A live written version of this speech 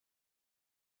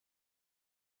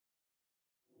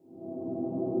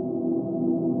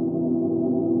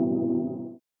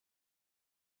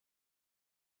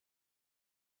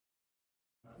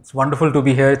It's wonderful to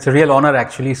be here. It's a real honor,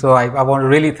 actually. So I want to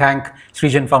really thank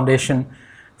Srijan Foundation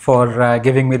for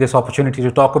giving me this opportunity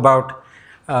to talk about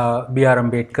BR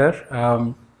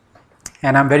Ambedkar.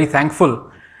 And I'm very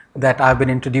thankful that I've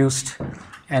been introduced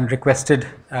and requested,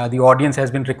 the audience has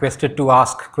been requested to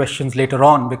ask questions later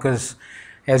on, because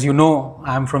as you know,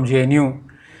 I'm from JNU,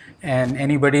 and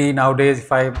anybody nowadays,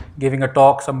 if I'm giving a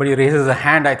talk, somebody raises a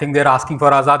hand, I think they're asking for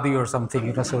Azadi or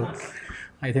something, so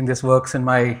I think this works in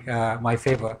my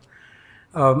favor.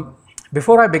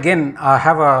 Before I begin, I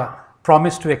have a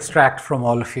promise to extract from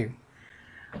all of you.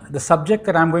 The subject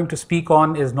that I'm going to speak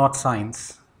on is not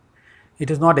science.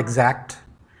 It is not exact.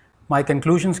 My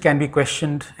conclusions can be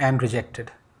questioned and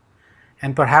rejected,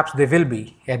 and perhaps they will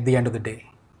be at the end of the day.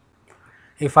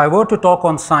 If I were to talk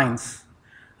on science,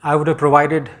 I would have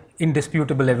provided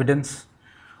indisputable evidence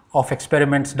of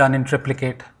experiments done in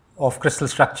triplicate, of crystal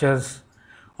structures,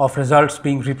 of results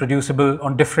being reproducible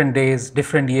on different days,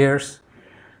 different years,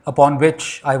 upon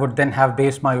which I would then have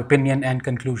based my opinion and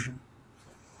conclusion.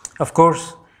 Of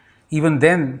course, even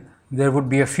then, there would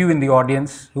be a few in the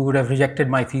audience who would have rejected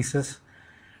my thesis,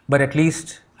 but at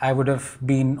least I would have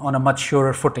been on a much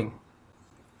surer footing.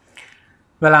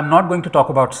 Well, I'm not going to talk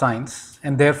about science,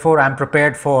 and therefore I'm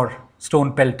prepared for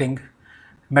stone pelting,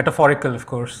 metaphorical, of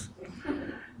course.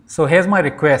 So here's my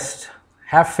request: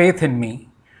 have faith in me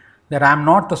that I'm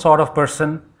not the sort of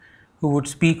person who would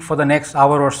speak for the next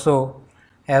hour or so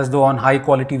as though on high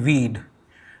quality weed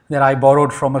that I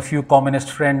borrowed from a few communist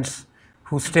friends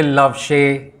who still love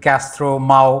Che, Castro,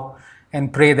 Mao,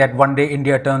 and pray that one day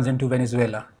India turns into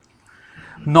Venezuela.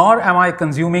 Nor am I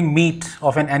consuming meat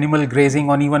of an animal grazing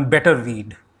on even better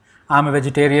weed. I'm a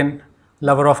vegetarian,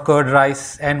 lover of curd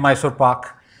rice and Mysore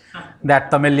pak,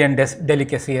 that Tamilian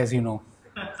delicacy, as you know.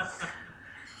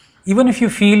 Even if you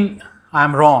feel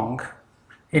I'm wrong,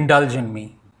 indulge in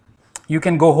me. You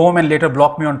can go home and later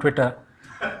block me on Twitter,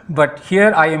 but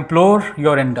here I implore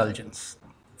your indulgence.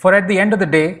 For at the end of the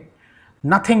day,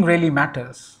 nothing really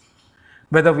matters.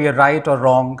 Whether we are right or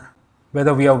wrong,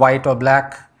 whether we are white or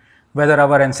black, whether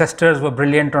our ancestors were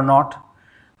brilliant or not,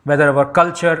 whether our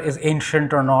culture is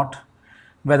ancient or not,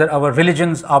 whether our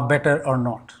religions are better or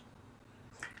not.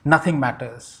 Nothing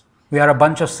matters. We are a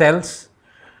bunch of cells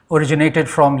originated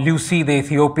from Lucy the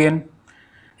Ethiopian,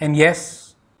 and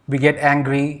yes, we get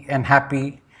angry and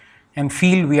happy and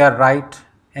feel we are right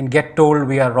and get told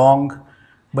we are wrong,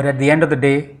 but at the end of the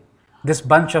day, this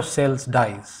bunch of cells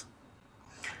dies.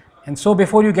 And so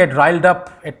before you get riled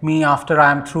up at me after I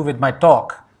am through with my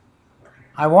talk,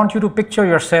 I want you to picture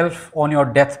yourself on your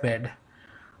deathbed,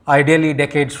 ideally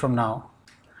decades from now.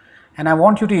 And I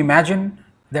want you to imagine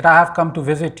that I have come to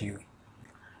visit you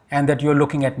and that you're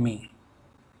looking at me.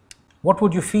 What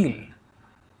would you feel?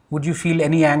 Would you feel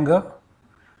any anger?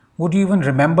 Would you even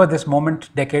remember this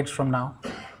moment decades from now?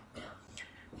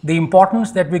 The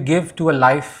importance that we give to a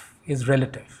life is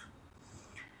relative.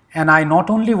 And I not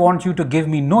only want you to give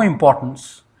me no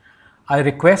importance, I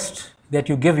request that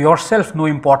you give yourself no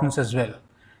importance as well,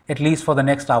 at least for the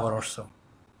next hour or so.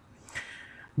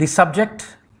 The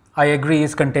subject, I agree,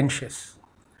 is contentious,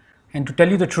 and to tell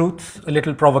you the truth, a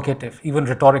little provocative, even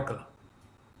rhetorical.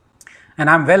 And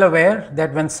I'm well aware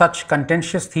that when such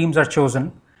contentious themes are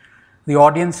chosen, the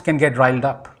audience can get riled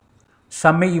up.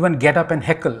 Some may even get up and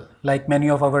heckle, like many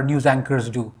of our news anchors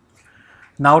do.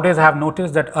 Nowadays, I have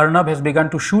noticed that Arnab has begun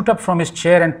to shoot up from his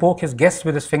chair and poke his guests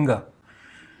with his finger.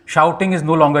 Shouting is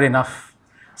no longer enough.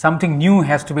 Something new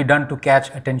has to be done to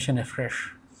catch attention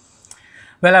afresh.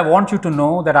 Well, I want you to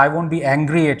know that I won't be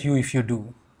angry at you if you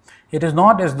do. It is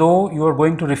not as though you are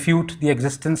going to refute the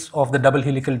existence of the double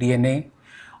helical DNA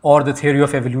or the theory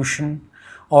of evolution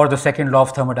or the second law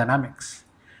of thermodynamics.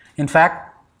 In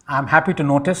fact, I'm happy to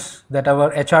notice that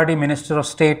our HRD Minister of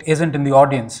State isn't in the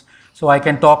audience, so I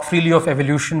can talk freely of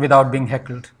evolution without being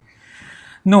heckled.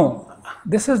 No,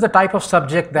 this is the type of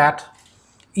subject that,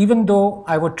 even though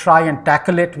I would try and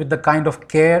tackle it with the kind of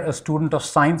care a student of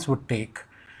science would take,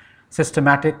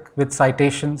 systematic with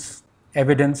citations,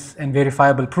 evidence, and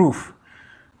verifiable proof,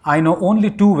 I know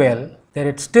only too well that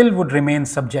it still would remain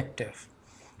subjective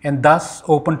and thus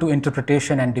open to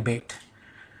interpretation and debate.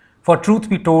 For truth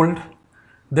be told,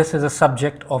 this is a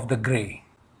subject of the grey.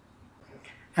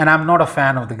 And I'm not a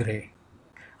fan of the grey.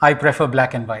 I prefer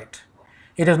black and white.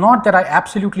 It is not that I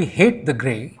absolutely hate the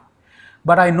grey,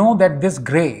 but I know that this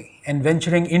grey and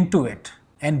venturing into it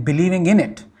and believing in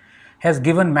it has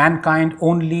given mankind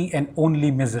only and only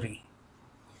misery.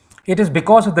 It is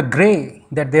because of the grey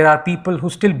that there are people who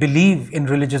still believe in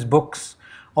religious books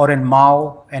or in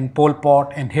Mao and Pol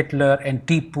Pot and Hitler and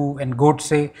Tipu and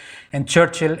Godse and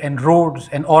Churchill and Rhodes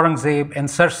and Aurangzeb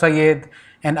and Sir Syed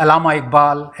and Allama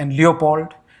Iqbal and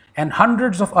Leopold and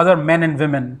hundreds of other men and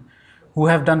women who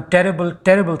have done terrible,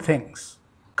 terrible things,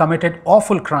 committed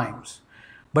awful crimes.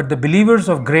 But the believers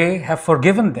of grey have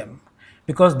forgiven them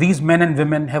because these men and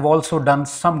women have also done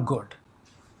some good.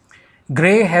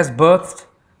 Grey has birthed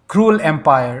cruel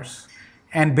empires,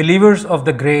 and believers of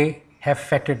the grey have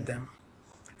fettered them.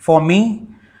 For me,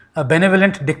 a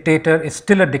benevolent dictator is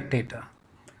still a dictator.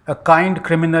 A kind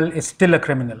criminal is still a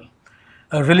criminal.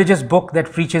 A religious book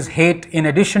that preaches hate in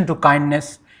addition to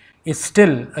kindness is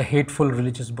still a hateful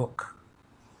religious book.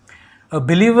 A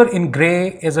believer in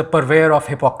grey is a purveyor of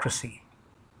hypocrisy.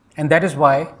 And that is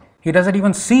why he doesn't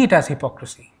even see it as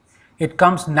hypocrisy. It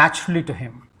comes naturally to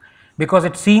him because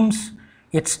it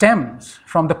stems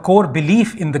from the core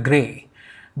belief in the grey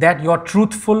that your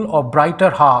truthful or brighter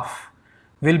half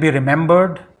will be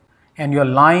remembered and your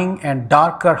lying and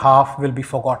darker half will be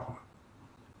forgotten.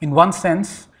 In one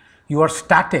sense, you are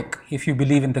static if you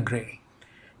believe in the grey,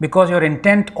 because your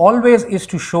intent always is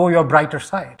to show your brighter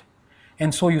side,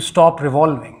 and so you stop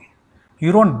revolving.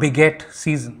 You don't beget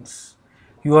seasons.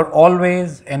 You are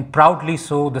always and proudly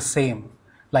so the same,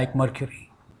 like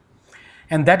Mercury.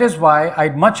 And that is why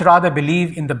I'd much rather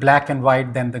believe in the black and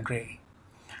white than the grey.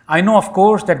 I know, of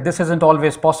course, that this isn't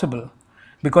always possible,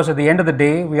 because at the end of the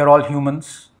day, we are all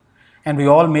humans, and we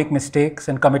all make mistakes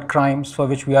and commit crimes for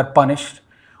which we are punished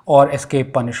or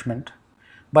escape punishment.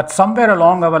 But somewhere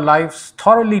along our life's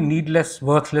thoroughly needless,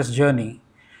 worthless journey,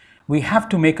 we have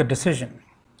to make a decision.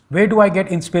 Where do I get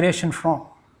inspiration from?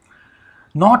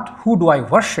 Not who do I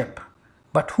worship,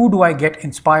 but who do I get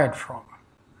inspired from?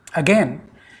 Again,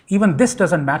 even this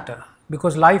doesn't matter,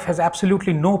 because life has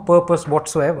absolutely no purpose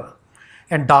whatsoever.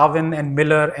 And Darwin and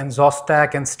Miller and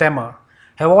Zostak and Stemmer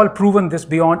have all proven this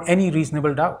beyond any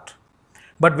reasonable doubt.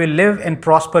 But we live and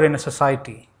prosper in a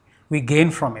society. We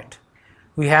gain from it.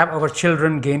 We have our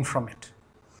children gain from it.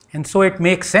 And so it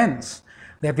makes sense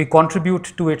that we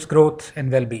contribute to its growth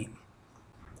and well-being.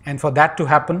 And for that to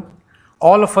happen,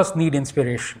 all of us need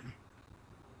inspiration,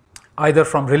 either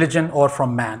from religion or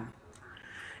from man.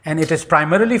 And it is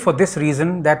primarily for this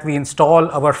reason that we install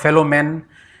our fellow men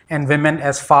and women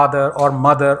as father or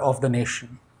mother of the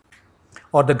nation,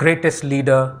 or the greatest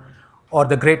leader, or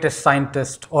the greatest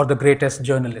scientist, or the greatest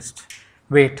journalist.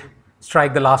 Wait,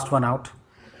 strike the last one out,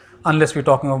 unless we're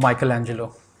talking of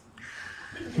Michelangelo.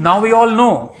 Now we all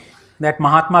know that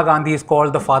Mahatma Gandhi is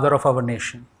called the father of our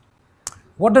nation.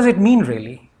 What does it mean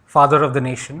really, father of the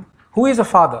nation? Who is a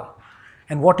father?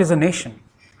 And what is a nation?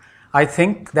 I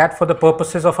think that for the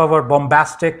purposes of our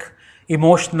bombastic,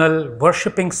 emotional,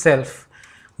 worshipping self,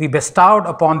 we bestowed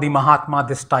upon the Mahatma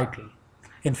this title.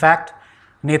 In fact,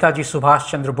 Netaji Subhash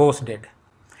Chandra Bose did,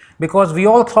 because we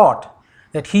all thought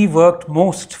that he worked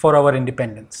most for our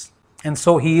independence. And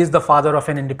so he is the father of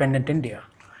an independent India.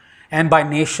 And by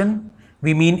nation,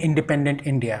 we mean independent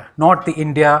India, not the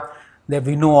India that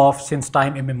we know of since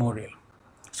time immemorial.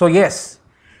 So yes,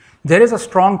 there is a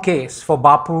strong case for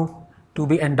Bapu to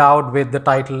be endowed with the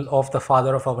title of the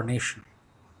father of our nation.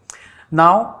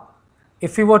 Now,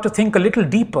 if we were to think a little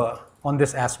deeper on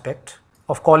this aspect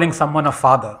of calling someone a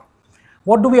father,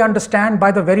 what do we understand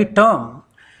by the very term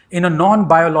in a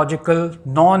non-biological,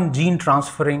 non-gene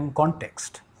transferring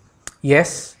context?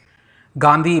 Yes,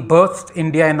 Gandhi birthed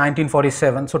India in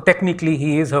 1947, so technically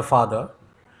he is her father.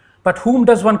 But whom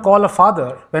does one call a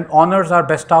father when honors are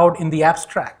bestowed in the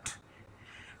abstract?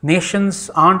 Nations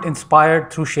aren't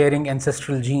inspired through sharing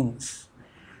ancestral genes.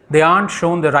 They aren't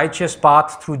shown the righteous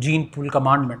path through gene pool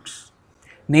commandments.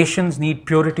 Nations need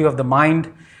purity of the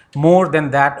mind more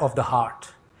than that of the heart.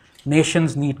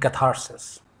 Nations need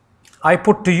catharsis. I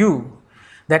put to you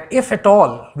that if at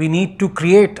all we need to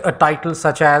create a title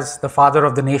such as the father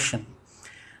of the nation,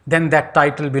 then that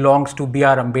title belongs to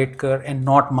BR Ambedkar and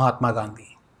not Mahatma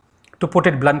Gandhi. To put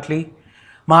it bluntly,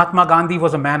 Mahatma Gandhi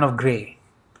was a man of grey,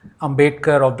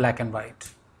 Ambedkar of black and white.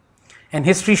 And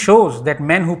history shows that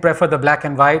men who prefer the black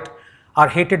and white are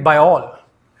hated by all.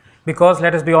 Because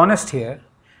let us be honest here,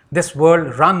 this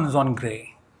world runs on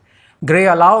grey. Grey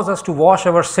allows us to wash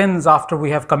our sins after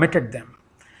we have committed them.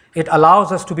 It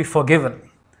allows us to be forgiven.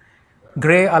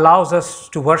 Grey allows us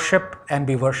to worship and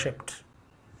be worshipped.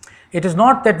 It is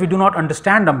not that we do not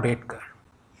understand Ambedkar.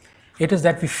 It is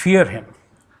that we fear him.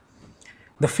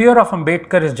 The fear of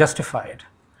Ambedkar is justified.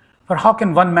 For how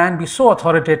can one man be so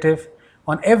authoritative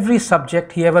on every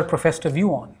subject he ever professed a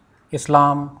view on?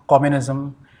 Islam,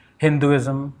 communism,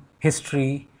 Hinduism,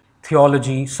 history,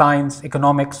 theology, science,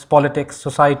 economics, politics,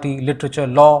 society, literature,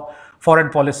 law, foreign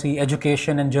policy,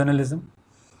 education, and journalism.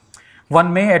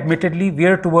 One may admittedly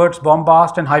veer towards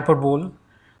bombast and hyperbole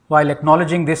while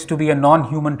acknowledging this to be a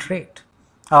non-human trait.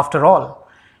 After all,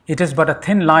 it is but a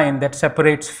thin line that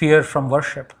separates fear from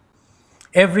worship.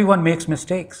 Everyone makes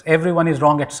mistakes. Everyone is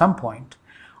wrong at some point.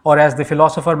 Or as the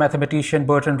philosopher mathematician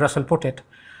Bertrand Russell put it,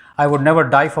 I would never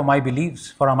die for my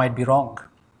beliefs, for I might be wrong.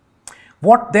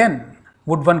 What then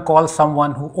would one call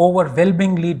someone who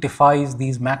overwhelmingly defies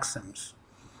these maxims?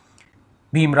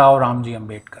 Bhimrao Ramji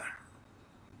Ambedkar.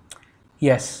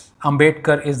 Yes,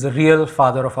 Ambedkar is the real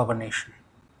father of our nation.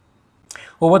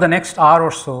 Over the next hour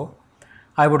or so,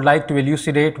 I would like to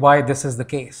elucidate why this is the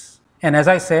case. And as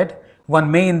I said, one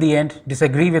may in the end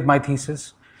disagree with my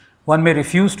thesis. One may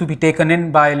refuse to be taken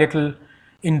in by a little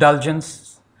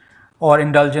indulgence or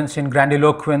indulgence in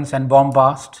grandiloquence and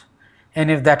bombast. And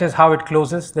if that is how it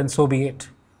closes, then so be it.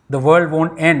 The world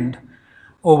won't end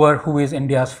over who is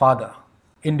India's father.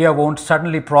 India won't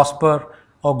suddenly prosper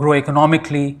or grow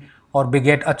economically or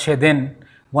beget achhe din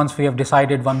once we have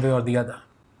decided one way or the other.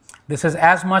 This is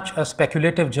as much a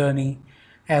speculative journey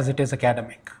as it is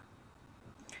academic.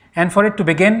 And for it to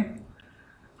begin,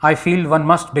 I feel one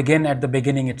must begin at the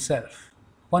beginning itself.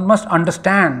 One must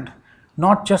understand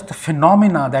not just the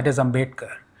phenomena that is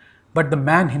Ambedkar, but the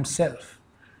man himself.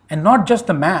 And not just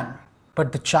the man,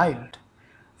 but the child.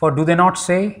 For do they not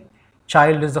say,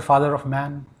 child is the father of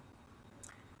man?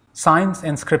 Science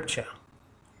and scripture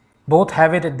both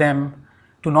have it in them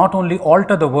to not only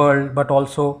alter the world, but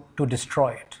also to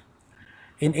destroy it.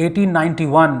 In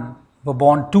 1891 were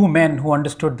born two men who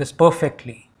understood this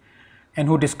perfectly and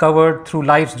who discovered through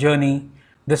life's journey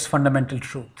this fundamental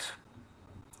truth.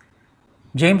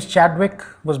 James Chadwick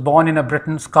was born in a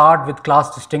Britain scarred with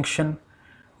class distinction,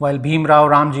 while Bhimrao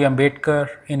Ramji Ambedkar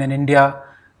in an India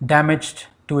damaged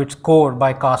to its core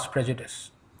by caste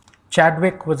prejudice.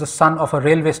 Chadwick was the son of a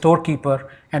railway storekeeper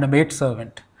and a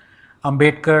maidservant.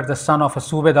 Ambedkar, the son of a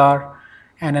subedar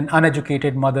and an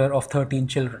uneducated mother of 13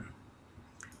 children.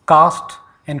 Caste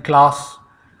and class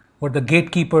were the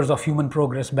gatekeepers of human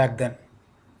progress back then,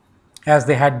 as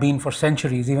they had been for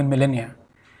centuries, even millennia.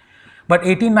 But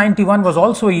 1891 was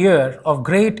also a year of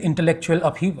great intellectual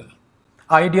upheaval.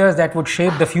 Ideas that would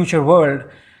shape the future world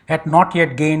had not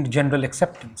yet gained general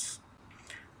acceptance.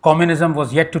 Communism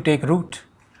was yet to take root.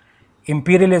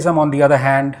 Imperialism, on the other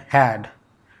hand, had.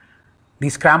 The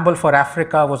scramble for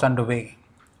Africa was underway.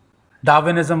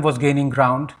 Darwinism was gaining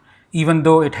ground, even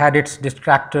though it had its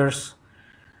detractors.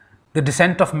 The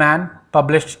Descent of Man,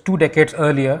 published 2 decades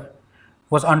earlier,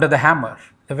 was under the hammer.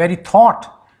 The very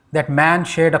thought that man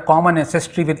shared a common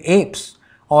ancestry with apes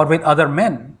or with other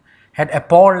men had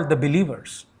appalled the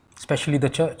believers, especially the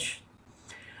church.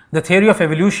 The theory of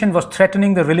evolution was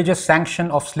threatening the religious sanction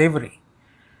of slavery.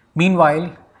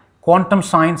 Meanwhile, quantum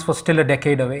science was still a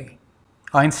decade away.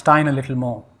 Einstein a little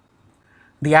more.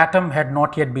 The atom had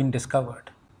not yet been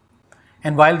discovered.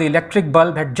 And while the electric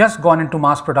bulb had just gone into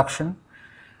mass production,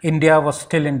 India was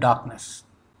still in darkness,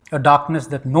 a darkness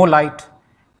that no light,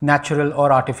 natural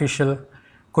or artificial,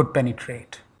 could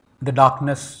penetrate, the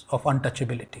darkness of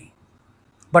untouchability.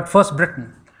 But first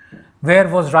Britain, where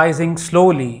was rising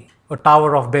slowly a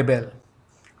Tower of Babel,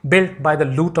 built by the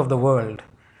loot of the world,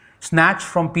 snatched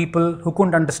from people who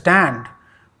couldn't understand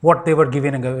what they were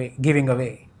giving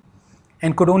away,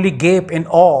 and could only gape in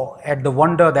awe at the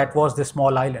wonder that was this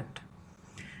small island.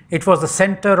 It was the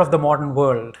center of the modern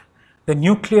world, the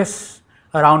nucleus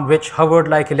around which hovered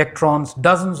like electrons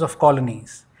dozens of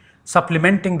colonies,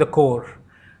 supplementing the core,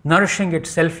 nourishing it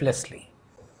selflessly.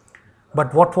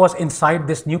 But what was inside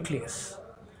this nucleus?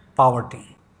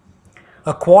 Poverty.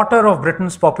 A quarter of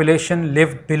Britain's population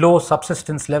lived below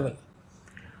subsistence level.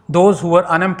 Those who were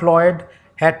unemployed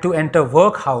had to enter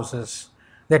workhouses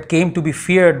that came to be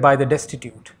feared by the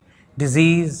destitute.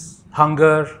 Disease,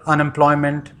 hunger,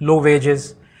 unemployment, low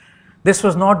wages. This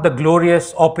was not the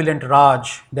glorious, opulent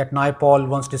Raj that Naipaul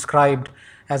once described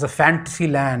as a fantasy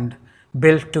land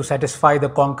built to satisfy the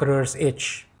conqueror's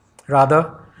itch.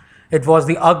 Rather, it was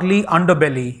the ugly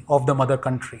underbelly of the mother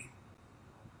country.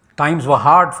 Times were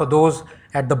hard for those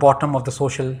at the bottom of the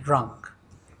social rung.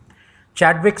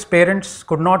 Chadwick's parents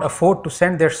could not afford to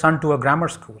send their son to a grammar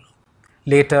school.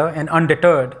 Later, and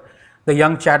undeterred, the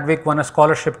young Chadwick won a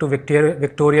scholarship to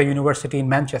Victoria University in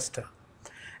Manchester.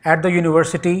 At the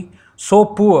university, so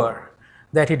poor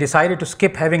that he decided to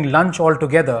skip having lunch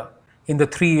altogether in the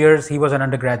 3 years he was an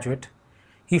undergraduate,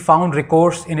 he found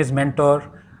recourse in his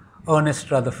mentor,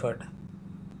 Ernest Rutherford.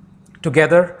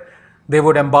 Together, they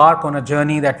would embark on a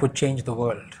journey that would change the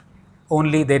world.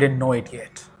 Only they didn't know it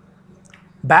yet.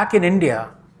 Back in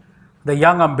India, the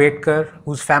young Ambedkar,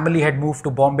 whose family had moved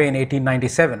to Bombay in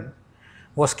 1897,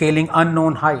 was scaling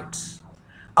unknown heights.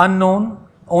 Unknown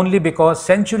only because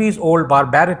centuries-old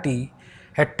barbarity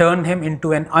had turned him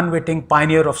into an unwitting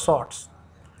pioneer of sorts.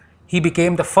 He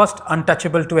became the first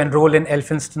untouchable to enroll in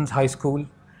Elphinstone High School,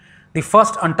 the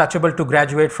first untouchable to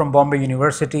graduate from Bombay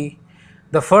University,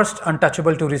 the first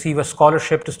untouchable to receive a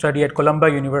scholarship to study at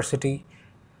Columbia University,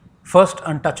 first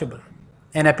untouchable,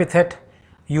 an epithet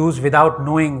used without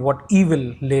knowing what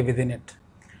evil lay within it,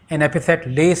 an epithet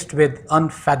laced with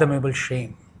unfathomable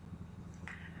shame.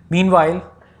 Meanwhile,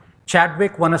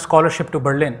 Chadwick won a scholarship to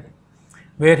Berlin,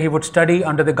 where he would study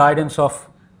under the guidance of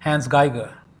Hans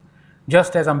Geiger,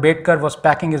 just as Ambedkar was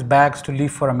packing his bags to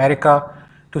leave for America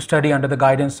to study under the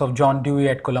guidance of John Dewey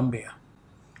at Columbia.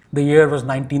 The year was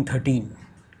 1913.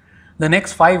 The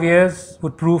next 5 years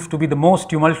would prove to be the most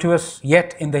tumultuous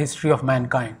yet in the history of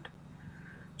mankind.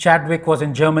 Chadwick was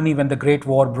in Germany when the Great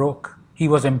War broke. He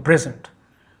was imprisoned.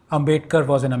 Ambedkar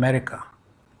was in America.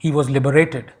 He was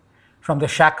liberated from the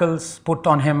shackles put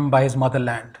on him by his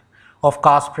motherland of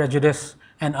caste prejudice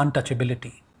and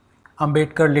untouchability.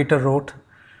 Ambedkar later wrote,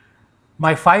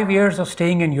 "My 5 years of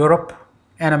staying in Europe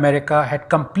and America had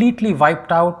completely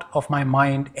wiped out of my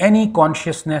mind any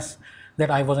consciousness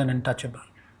that I was an untouchable."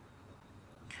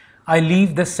 I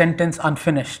leave this sentence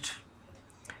unfinished.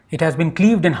 It has been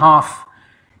cleaved in half,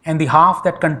 and the half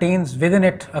that contains within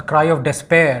it a cry of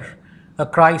despair, a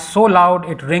cry so loud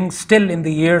it rings still in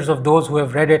the ears of those who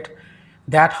have read it,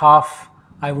 that half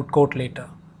I would quote later.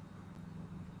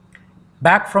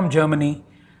 Back from Germany,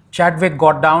 Chadwick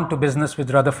got down to business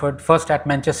with Rutherford, first at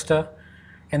Manchester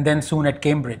and then soon at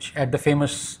Cambridge at the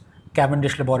famous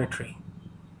Cavendish Laboratory.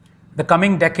 The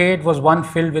coming decade was one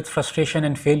filled with frustration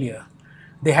and failure.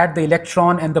 They had the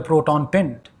electron and the proton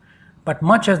pinned, but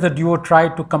much as the duo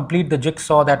tried to complete the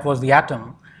jigsaw that was the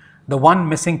atom, the one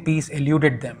missing piece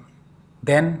eluded them.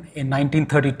 Then, in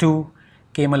 1932,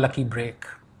 came a lucky break.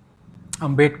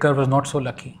 Ambedkar was not so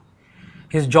lucky.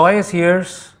 His joyous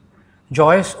years,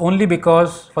 joyous only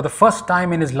because for the first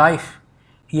time in his life,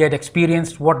 he had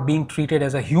experienced what being treated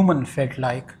as a human felt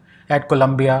like at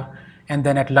Columbia and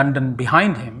then at London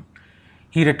behind him,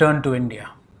 he returned to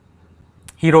India.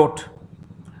 He wrote,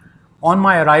 "On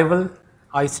my arrival,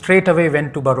 I straightaway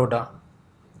went to Baroda.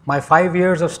 My 5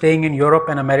 years of staying in Europe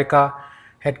and America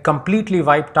had completely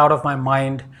wiped out of my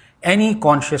mind any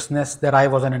consciousness that I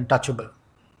was an untouchable,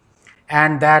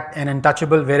 and that an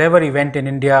untouchable wherever he went in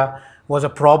India was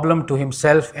a problem to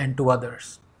himself and to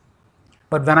others.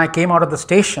 But when I came out of the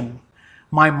station,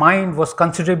 my mind was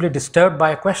considerably disturbed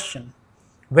by a question: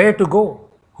 where to go?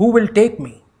 Who will take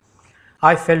me?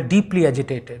 I felt deeply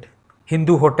agitated.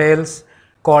 Hindu hotels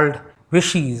called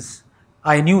Vishis,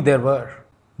 I knew there were.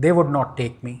 They would not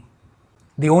take me.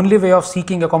 The only way of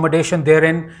seeking accommodation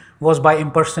therein was by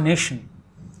impersonation,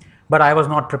 but I was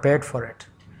not prepared for it,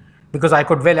 because I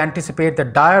could well anticipate the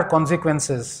dire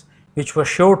consequences which were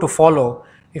sure to follow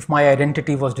if my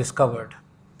identity was discovered,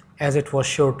 as it was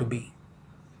sure to be."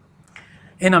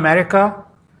 In America,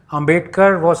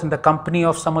 Ambedkar was in the company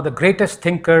of some of the greatest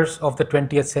thinkers of the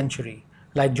 20th century,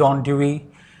 like John Dewey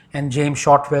and James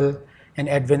Shotwell and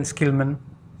Edwin Skillman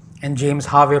and James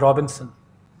Harvey Robinson.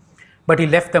 But he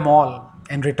left them all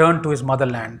and returned to his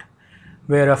motherland,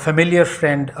 where a familiar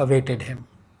friend awaited him,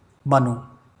 Manu.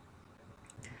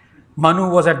 Manu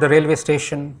was at the railway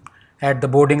station, at the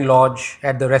boarding lodge,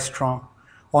 at the restaurant,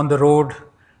 on the road,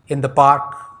 in the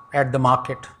park, at the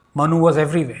market. Manu was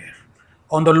everywhere,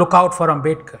 on the lookout for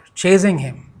Ambedkar, chasing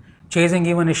him, chasing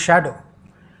even his shadow.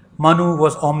 Manu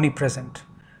was omnipresent.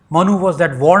 Manu was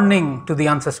that warning to the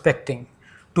unsuspecting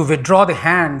to withdraw the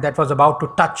hand that was about to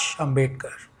touch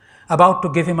Ambedkar, about to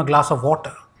give him a glass of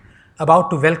water, about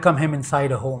to welcome him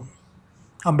inside a home.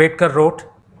 Ambedkar wrote,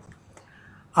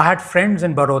 "I had friends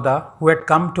in Baroda who had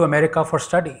come to America for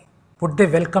study. Would they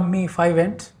welcome me if I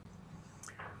went?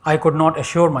 I could not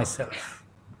assure myself.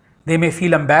 They may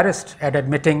feel embarrassed at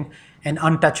admitting an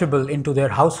untouchable into their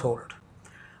household.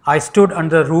 I stood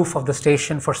under the roof of the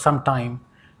station for some time,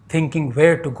 thinking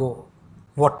where to go,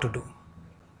 what to do."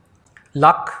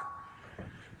 Luck,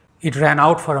 it ran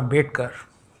out for Ambedkar,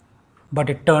 but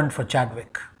it turned for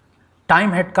Chadwick.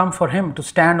 Time had come for him to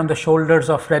stand on the shoulders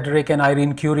of Frederick and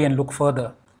Irene Curie and look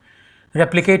further.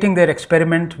 Replicating their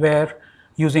experiment where,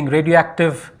 using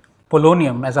radioactive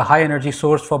polonium as a high energy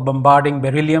source for bombarding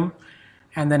beryllium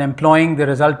and then employing the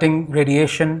resulting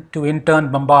radiation to in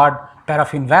turn bombard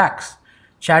paraffin wax,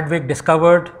 Chadwick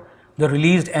discovered the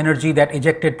released energy that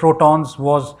ejected protons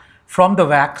was from the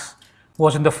wax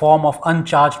was in the form of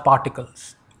uncharged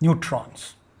particles,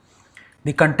 neutrons.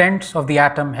 The contents of the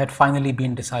atom had finally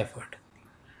been deciphered.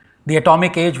 The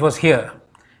atomic age was here,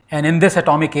 and in this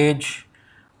atomic age,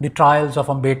 the trials of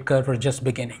Ambedkar were just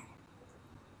beginning.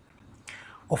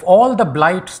 Of all the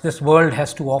blights this world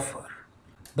has to offer,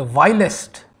 the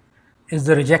vilest is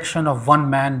the rejection of one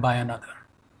man by another.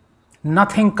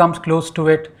 Nothing comes close to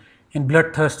it in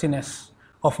bloodthirstiness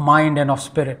of mind and of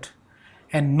spirit,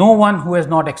 and no one who has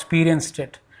not experienced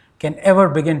it can ever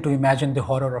begin to imagine the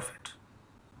horror of it.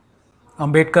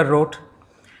 Ambedkar wrote,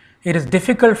 "It is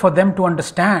difficult for them to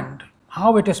understand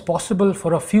how it is possible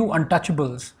for a few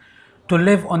untouchables to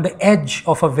live on the edge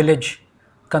of a village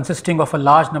consisting of a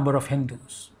large number of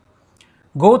Hindus,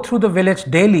 go through the village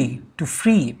daily to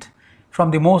free it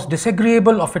from the most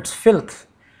disagreeable of its filth,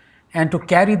 and to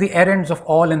carry the errands of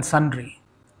all and sundry,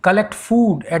 collect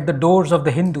food at the doors of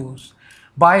the Hindus,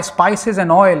 buy spices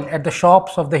and oil at the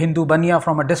shops of the Hindu banya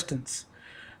from a distance,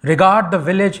 regard the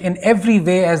village in every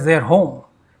way as their home,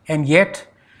 and yet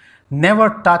never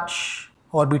touch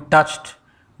or be touched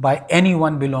by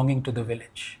anyone belonging to the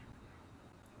village."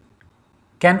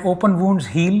 Can open wounds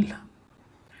heal?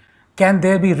 Can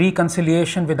there be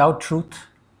reconciliation without truth?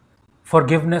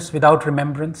 Forgiveness without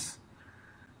remembrance?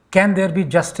 Can there be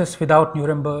justice without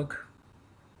Nuremberg?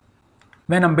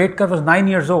 When Ambedkar was 9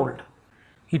 years old,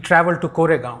 he traveled to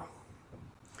Koregaon.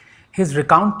 His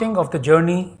recounting of the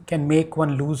journey can make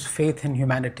one lose faith in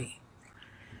humanity.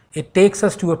 It takes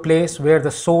us to a place where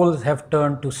the souls have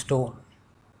turned to stone.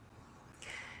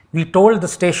 We told the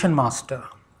station master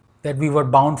that we were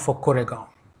bound for Koregaon,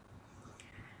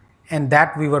 and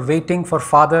that we were waiting for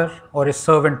father or his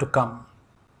servant to come,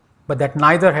 but that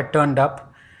neither had turned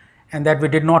up, and that we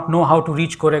did not know how to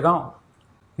reach Koregaon.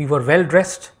 We were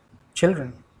well-dressed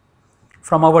children.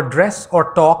 From our dress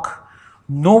or talk,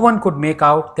 no one could make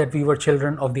out that we were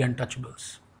children of the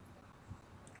untouchables.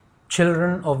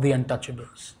 Children of the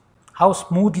untouchables. How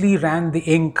smoothly ran the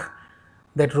ink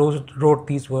that wrote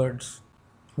these words,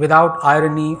 without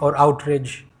irony or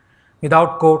outrage,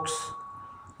 without quotes,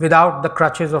 without the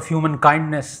crutches of human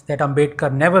kindness that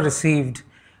Ambedkar never received,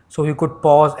 so he could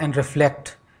pause and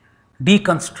reflect,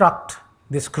 deconstruct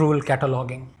this cruel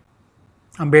cataloguing.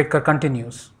 Ambedkar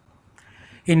continues,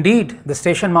 "Indeed, the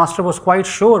station master was quite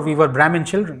sure we were Brahmin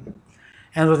children,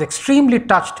 and was extremely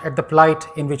touched at the plight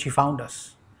in which he found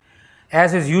us.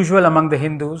 As is usual among the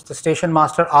Hindus, the station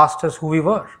master asked us who we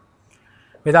were.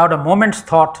 Without a moment's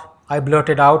thought, I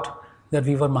blurted out that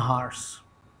we were Mahars.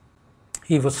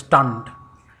 He was stunned.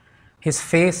 His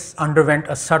face underwent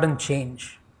a sudden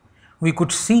change. We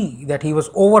could see that he was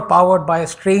overpowered by a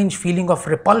strange feeling of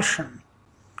repulsion.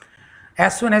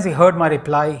 As soon as he heard my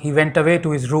reply, he went away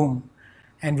to his room,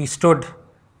 and we stood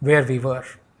where we were,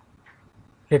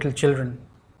 little children.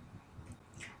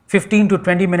 15 to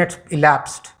 20 minutes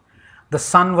elapsed. The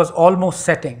sun was almost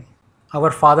setting.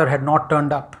 Our father had not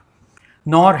turned up,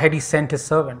 nor had he sent his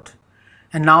servant,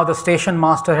 and now the station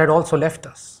master had also left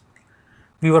us.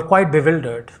 We were quite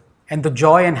bewildered, and the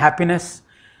joy and happiness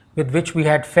with which we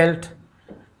had felt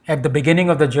at the beginning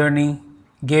of the journey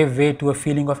gave way to a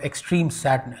feeling of extreme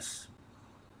sadness.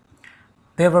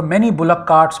 There were many bullock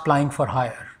carts plying for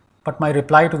hire, but my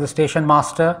reply to the station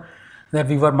master that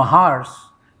we were Mahars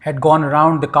had gone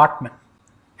around the cartmen,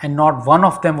 and not one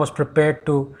of them was prepared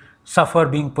to suffer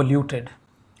being polluted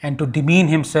and to demean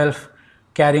himself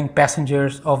carrying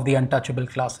passengers of the untouchable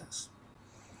classes.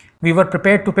 We were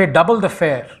prepared to pay double the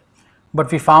fare,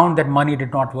 but we found that money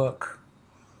did not work.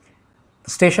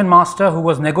 The station master, who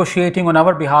was negotiating on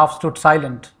our behalf, stood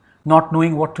silent, not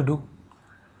knowing what to do.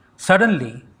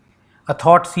 Suddenly, a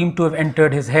thought seemed to have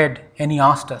entered his head, and he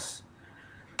asked us,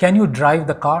 "Can you drive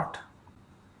the cart?"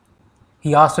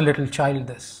 He asked a little child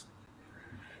this.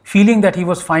 Feeling that he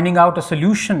was finding out a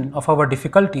solution of our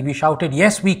difficulty, we shouted,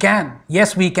 "Yes, we can!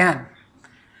 Yes, we can!"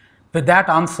 With that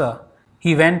answer,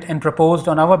 he went and proposed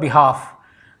on our behalf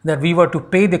that we were to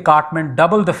pay the cartman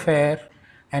double the fare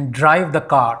and drive the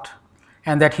cart,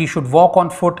 and that he should walk on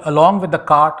foot along with the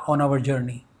cart on our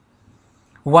journey.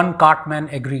 One cartman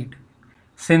agreed,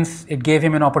 since it gave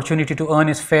him an opportunity to earn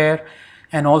his fare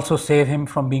and also save him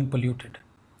from being polluted.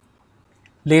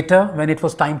 Later, when it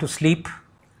was time to sleep,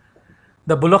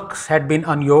 the bullocks had been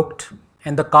unyoked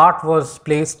and the cart was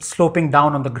placed sloping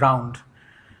down on the ground.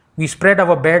 We spread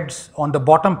our beds on the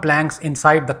bottom planks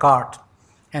inside the cart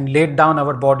and laid down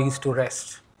our bodies to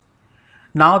rest.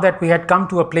 Now that we had come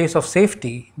to a place of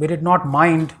safety, we did not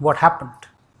mind what happened,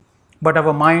 but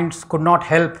our minds could not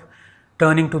help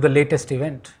turning to the latest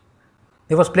event.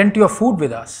 There was plenty of food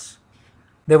with us.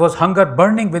 There was hunger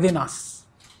burning within us.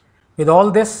 With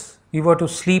all this, we were to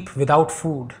sleep without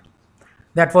food.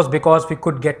 That was because we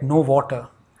could get no water,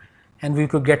 and we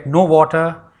could get no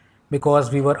water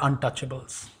because we were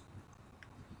untouchables.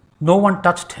 No one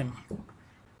touched him.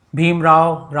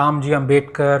 Bhimrao Ramji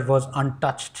Ambedkar was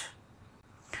untouched.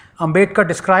 Ambedkar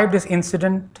described this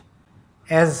incident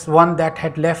as one that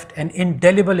had left an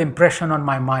indelible impression on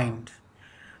my mind,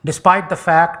 despite the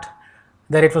fact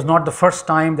that it was not the first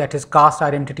time that his caste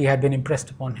identity had been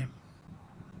impressed upon him.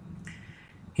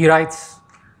 He writes,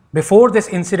 "Before this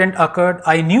incident occurred,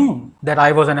 I knew that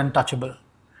I was an untouchable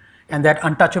and that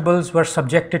untouchables were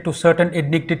subjected to certain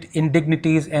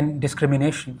indignities and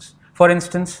discriminations. For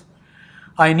instance,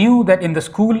 I knew that in the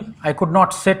school I could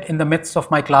not sit in the midst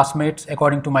of my classmates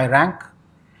according to my rank,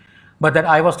 but that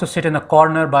I was to sit in a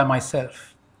corner by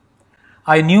myself.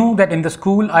 I knew that in the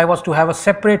school I was to have a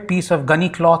separate piece of gunny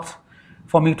cloth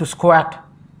for me to squat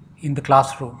in the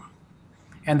classroom,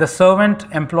 and the servant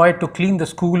employed to clean the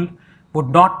school would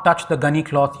not touch the gunny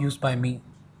cloth used by me.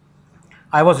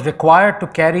 I was required to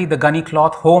carry the gunny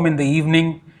cloth home in the evening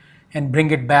and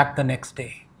bring it back the next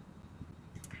day.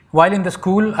 While in the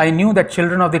school, I knew that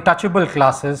children of the touchable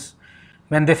classes,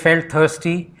 when they felt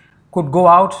thirsty, could go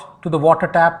out to the water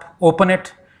tap, open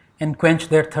it, and quench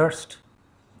their thirst.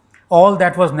 All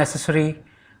that was necessary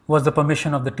was the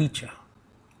permission of the teacher.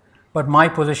 But my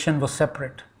position was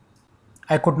separate.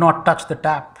 I could not touch the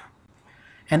tap,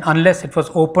 and unless it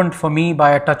was opened for me by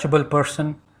a touchable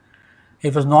person,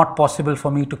 it was not possible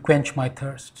for me to quench my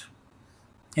thirst.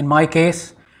 In my case,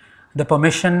 the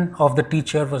permission of the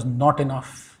teacher was not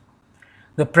enough.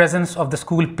 The presence of the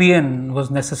school peon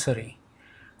was necessary,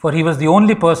 for he was the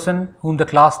only person whom the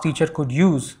class teacher could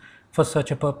use for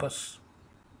such a purpose.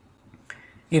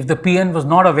 If the peon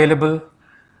was not available,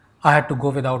 I had to go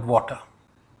without water.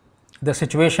 The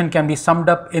situation can be summed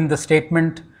up in the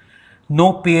statement,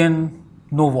 no peon,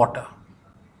 no water.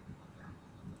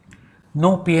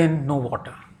 No peon, no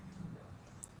water.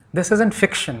 This isn't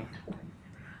fiction.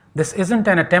 This isn't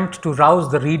an attempt to rouse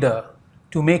the reader,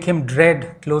 to make him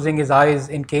dread closing his eyes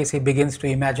in case he begins to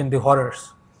imagine the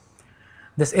horrors.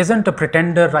 This isn't a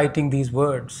pretender writing these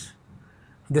words.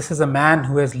 This is a man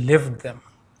who has lived them,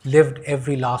 lived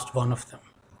every last one of them.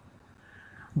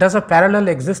 Does a parallel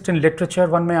exist in literature,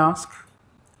 one may ask?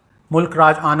 Mulk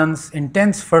Raj Anand's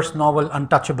intense first novel,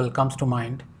 Untouchable, comes to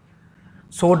mind.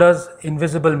 So does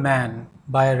Invisible Man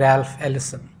by Ralph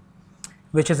Ellison,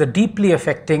 which is a deeply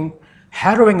affecting,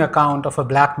 harrowing account of a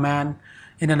black man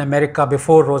in an America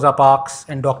before Rosa Parks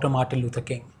and Dr. Martin Luther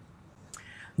King.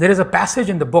 There is a passage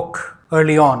in the book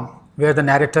early on where the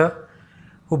narrator,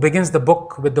 who begins the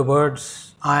book with the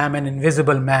words, "I am an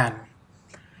invisible man,"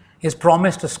 is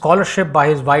promised a scholarship by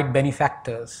his white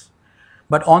benefactors,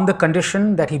 but on the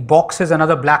condition that he boxes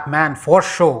another black man for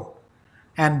show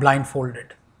and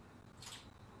blindfolded.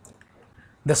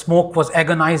 The smoke was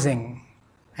agonizing,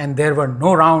 and there were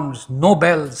no rounds, no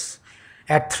bells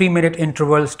at 3-minute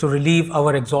intervals to relieve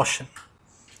our exhaustion.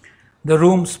 The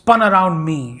room spun around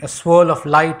me, a swirl of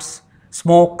lights,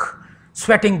 smoke,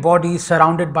 sweating bodies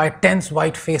surrounded by tense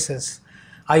white faces.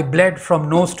 I bled from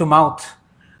nose to mouth,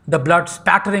 the blood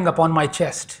spattering upon my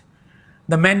chest.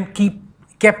 The men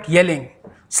kept yelling,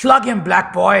 "Slug him,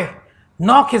 black boy!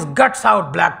 Knock his guts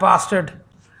out, black bastard!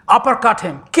 Uppercut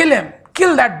him!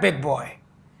 Kill that big boy!"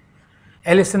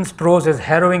 Ellison's prose is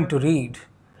harrowing to read,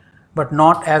 but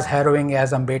not as harrowing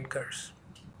as Ambedkar's.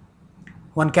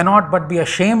 One cannot but be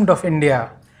ashamed of India,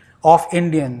 of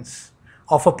Indians,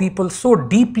 of a people so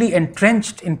deeply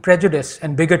entrenched in prejudice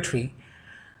and bigotry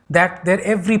that their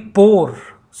every pore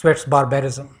sweats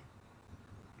barbarism.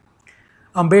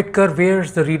 Ambedkar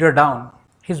wears the reader down.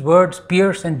 His words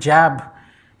pierce and jab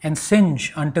and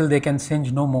singe until they can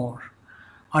singe no more,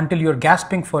 until you're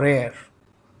gasping for air.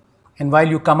 And while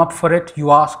you come up for it,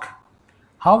 you ask,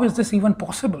 how is this even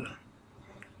possible?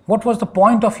 What was the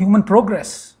point of human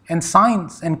progress and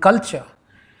science and culture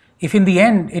if in the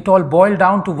end it all boiled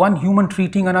down to one human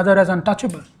treating another as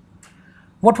untouchable?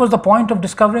 What was the point of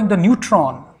discovering the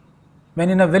neutron when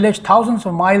in a village thousands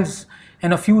of miles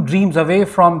and a few dreams away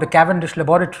from the Cavendish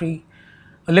laboratory,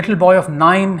 a little boy of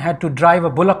 9 had to drive a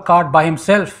bullock cart by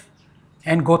himself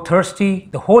and go thirsty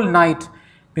the whole night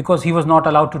because he was not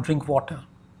allowed to drink water?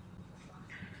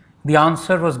 The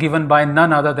answer was given by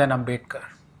none other than Ambedkar.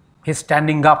 His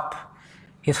standing up,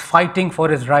 his fighting for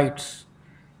his rights,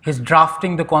 his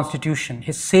drafting the constitution,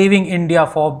 his saving India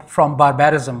from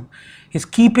barbarism, his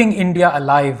keeping India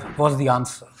alive was the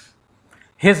answer.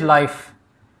 His life,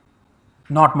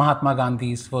 not Mahatma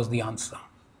Gandhi's, was the answer.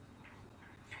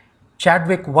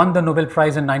 Chadwick won the Nobel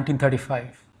Prize in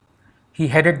 1935. He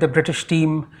headed the British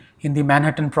team in the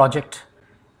Manhattan Project,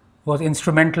 was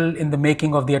instrumental in the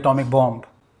making of the atomic bomb.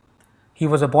 He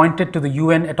was appointed to the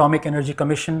UN Atomic Energy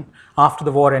Commission after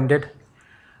the war ended,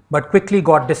 but quickly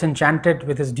got disenchanted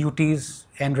with his duties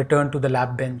and returned to the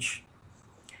lab bench.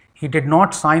 He did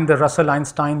not sign the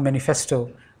Russell-Einstein manifesto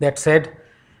that said,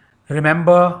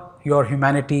 "Remember your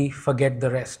humanity, forget the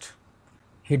rest."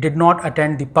 He did not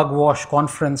attend the Pugwash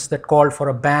conference that called for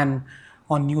a ban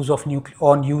on use of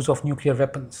nuclear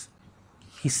weapons.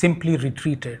 He simply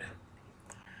retreated.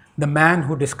 the man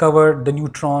who discovered the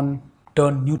neutron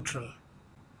turned neutral,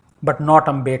 but not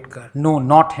Ambedkar. No,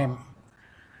 not him.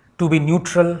 To be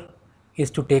neutral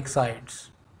is to take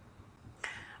sides.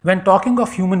 When talking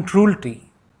of human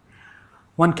cruelty,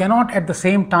 one cannot at the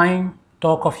same time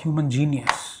talk of human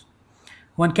genius.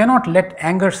 One cannot let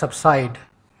anger subside.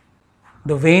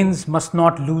 The veins must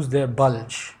not lose their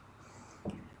bulge.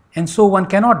 And so one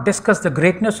cannot discuss the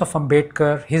greatness of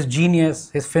Ambedkar, his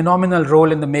genius, his phenomenal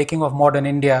role in the making of modern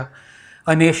India,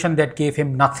 a nation that gave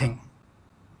him nothing.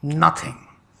 Nothing.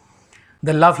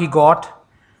 The love he got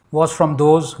was from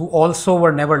those who also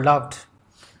were never loved,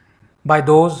 by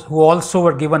those who also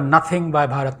were given nothing by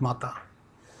Bharat Mata.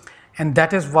 And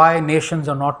that is why nations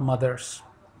are not mothers.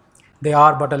 They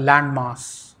are but a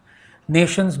landmass.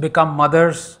 Nations become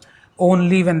mothers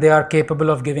only when they are capable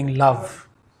of giving love,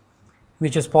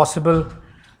 which is possible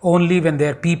only when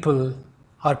their people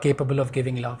are capable of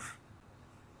giving love.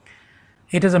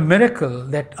 It is a miracle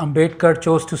that Ambedkar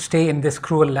chose to stay in this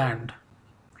cruel land.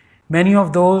 Many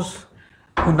of those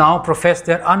who now profess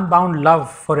their unbound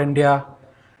love for India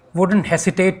wouldn't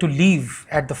hesitate to leave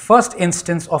at the first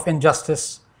instance of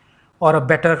injustice or a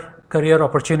better career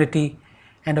opportunity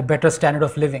and a better standard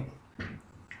of living.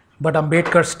 But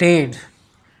Ambedkar stayed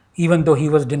even though he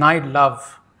was denied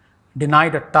love,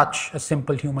 denied a touch, a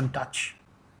simple human touch.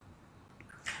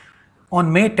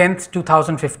 On May 10th,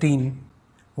 2015,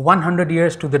 100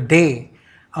 years to the day,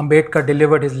 Ambedkar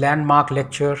delivered his landmark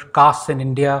lecture, Castes in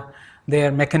India,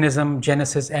 Their Mechanism,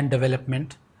 Genesis and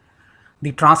Development,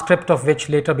 the transcript of which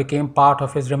later became part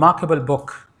of his remarkable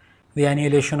book, The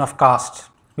Annihilation of Caste,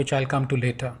 which I'll come to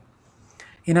later.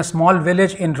 In a small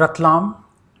village in Ratlam,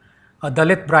 a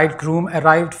Dalit bridegroom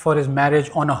arrived for his marriage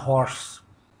on a horse.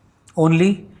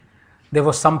 Only there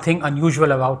was something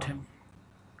unusual about him.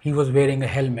 He was wearing a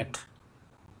helmet.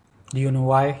 Do you know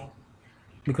why?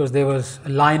 Because there was a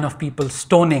line of people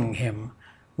stoning him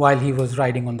while he was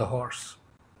riding on the horse.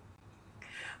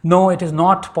 No, it is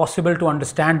not possible to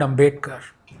understand Ambedkar.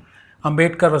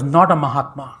 Ambedkar was not a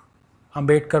Mahatma.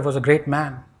 Ambedkar was a great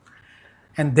man.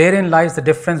 And therein lies the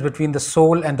difference between the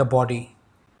soul and the body,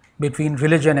 between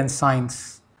religion and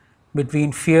science,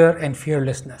 between fear and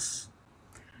fearlessness.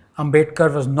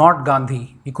 Ambedkar was not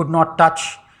Gandhi. He could not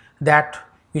touch that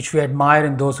which we admire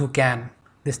in those who can,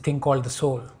 this thing called the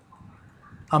soul.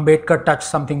 Ambedkar touched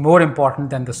something more important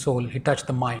than the soul. He touched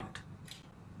the mind.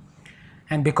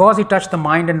 And because he touched the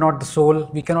mind and not the soul,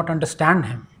 we cannot understand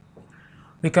him.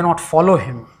 We cannot follow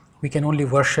him. We can only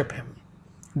worship him.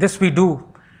 This we do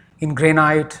in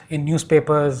granite, in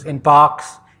newspapers, in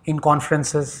parks, in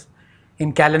conferences,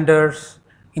 in calendars,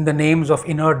 in the names of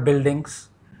inert buildings.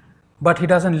 But he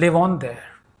doesn't live on there.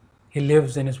 He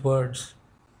lives in his words.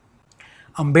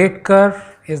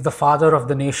 Ambedkar is the father of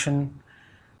the nation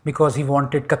because he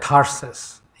wanted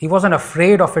catharsis. He wasn't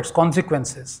afraid of its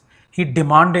consequences. He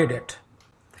demanded it.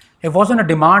 It wasn't a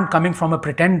demand coming from a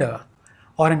pretender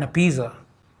or an appeaser.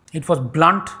 It was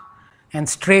blunt and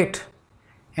straight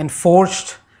and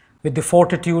forged with the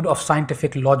fortitude of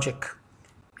scientific logic.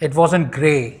 It wasn't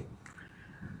grey.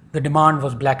 The demand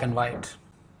was black and white.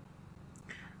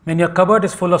 When your cupboard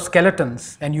is full of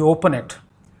skeletons and you open it,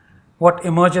 what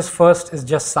emerges first is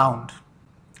just sound.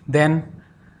 Then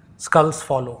skulls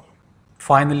follow.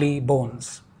 Finally,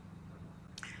 bones.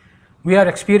 We are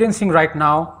experiencing right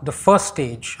now the first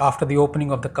stage after the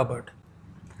opening of the cupboard.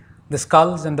 The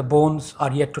skulls and the bones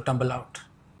are yet to tumble out.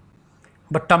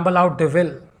 But tumble out they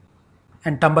will,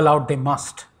 and tumble out they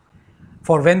must.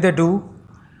 For when they do,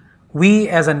 we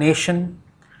as a nation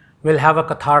will have a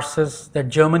catharsis that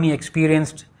Germany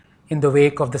experienced in the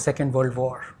wake of the Second World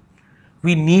War.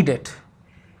 We need it.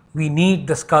 We need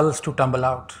the skulls to tumble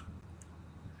out.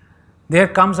 There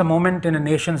comes a moment in a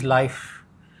nation's life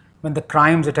when the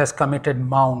crimes it has committed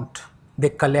mount, they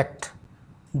collect,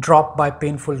 drop by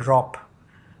painful drop,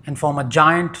 and form a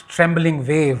giant trembling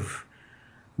wave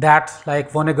that,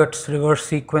 like Vonnegut's reverse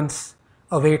sequence,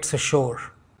 awaits a shore.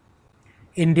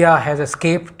 India has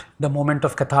escaped the moment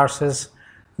of catharsis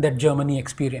that Germany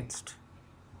experienced.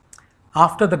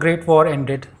 After the Great War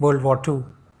ended, World War II,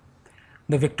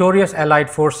 the victorious Allied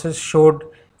forces showed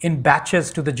in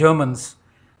batches to the Germans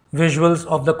visuals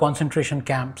of the concentration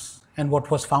camps and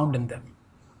what was found in them.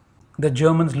 The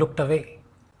Germans looked away.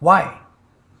 Why?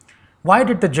 Why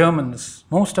did the Germans,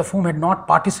 most of whom had not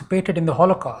participated in the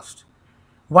Holocaust,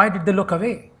 why did they look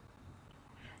away?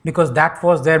 Because that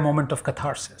was their moment of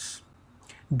catharsis.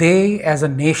 They as a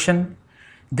nation,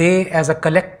 they as a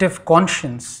collective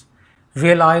conscience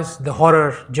realized the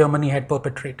horror Germany had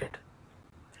perpetrated.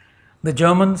 The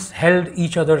Germans held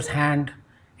each other's hand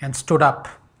and stood up.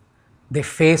 They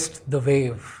faced the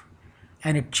wave.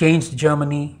 and it changed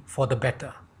Germany for the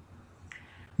better.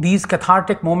 These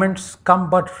cathartic moments come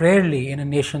but rarely in a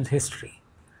nation's history.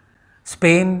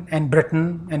 Spain and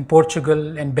Britain and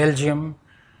Portugal and Belgium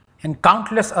and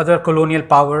countless other colonial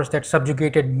powers that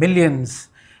subjugated millions,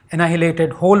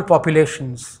 annihilated whole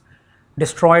populations,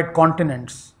 destroyed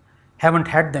continents, haven't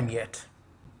had them yet.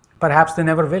 Perhaps they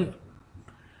never will.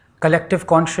 Collective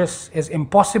conscience is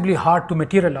impossibly hard to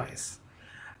materialize.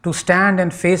 To stand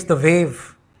and face the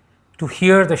wave, to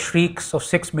hear the shrieks of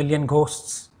 6 million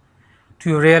ghosts,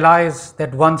 to realize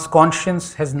that one's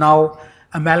conscience has now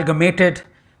amalgamated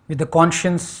with the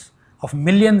conscience of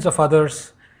millions of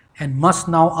others and must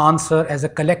now answer as a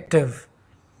collective,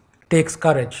 takes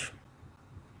courage.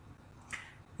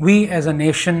 We as a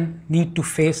nation need to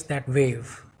face that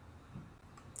wave.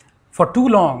 For too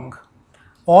long,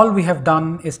 all we have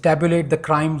done is tabulate the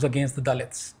crimes against the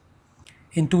Dalits.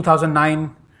 In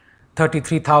 2009,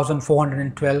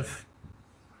 33,412.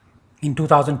 In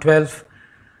 2012,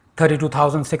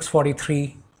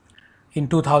 32,643. In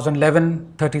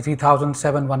 2011,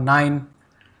 33,719.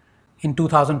 In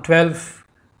 2012,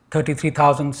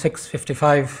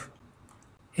 33,655.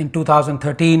 In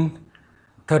 2013,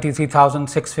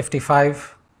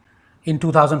 33,655. In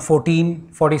 2014,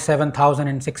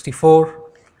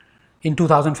 47,064. In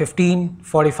 2015,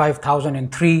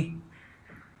 45,003.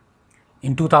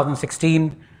 In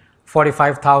 2016,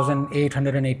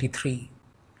 45,883.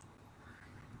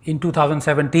 In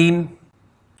 2017,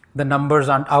 the numbers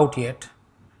aren't out yet,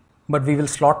 but we will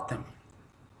slot them.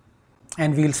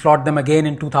 And we'll slot them again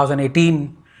in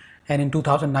 2018, and in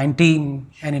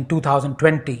 2019, and in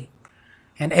 2020,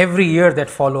 and every year that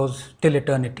follows till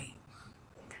eternity.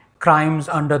 Crimes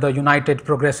under the United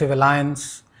Progressive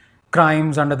Alliance,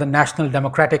 crimes under the National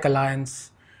Democratic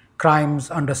Alliance,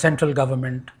 crimes under central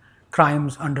government,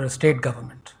 crimes under a state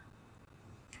government.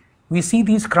 We see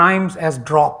these crimes as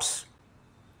drops,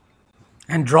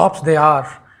 and drops they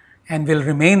are and will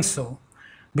remain so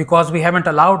because we haven't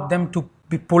allowed them to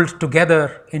be pulled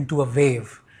together into a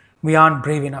wave. We aren't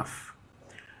brave enough.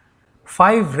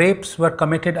 5 rapes were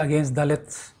committed against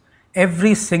Dalits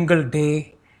every single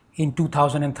day in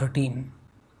 2013.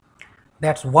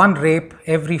 That's 1 rape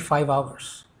every 5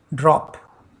 hours. Drop.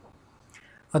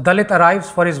 A Dalit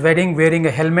arrives for his wedding wearing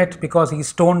a helmet because he's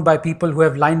stoned by people who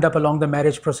have lined up along the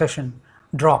marriage procession.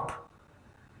 Drop.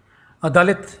 A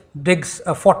Dalit digs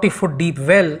a 40-foot deep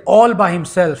well all by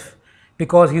himself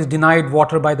because he's denied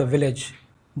water by the village.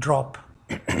 Drop.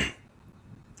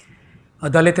 A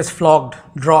Dalit is flogged.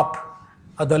 Drop.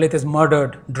 A Dalit is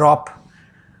murdered. Drop.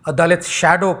 A Dalit's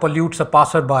shadow pollutes a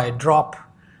passerby. Drop.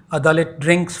 A Dalit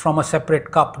drinks from a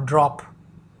separate cup. Drop.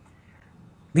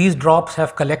 These drops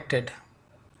have collected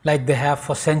like they have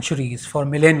for centuries, for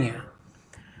millennia,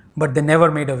 but they never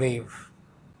made a wave.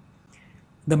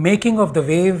 The making of the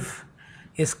wave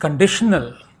is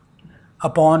conditional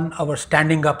upon our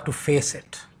standing up to face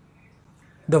it.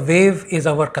 The wave is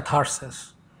our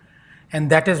catharsis, and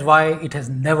that is why it has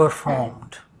never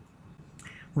formed.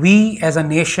 We as a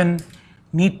nation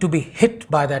need to be hit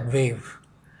by that wave.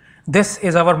 This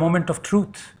is our moment of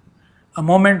truth, a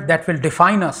moment that will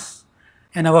define us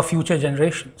and our future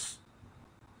generations.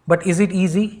 But is it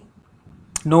easy?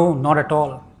 No, not at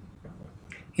all.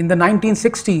 In the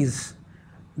 1960s,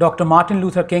 Dr. Martin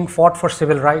Luther King fought for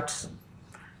civil rights,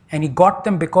 and he got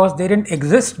them because they didn't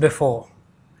exist before.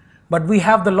 But we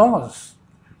have the laws,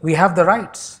 we have the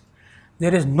rights.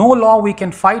 There is no law we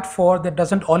can fight for that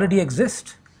doesn't already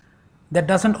exist, that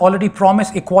doesn't already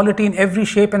promise equality in every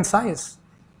shape and size.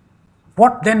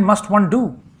 What then must one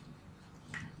do?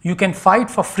 You can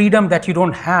fight for freedom that you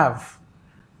don't have.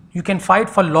 You can fight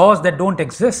for laws that don't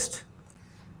exist.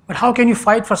 But how can you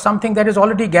fight for something that is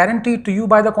already guaranteed to you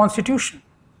by the Constitution?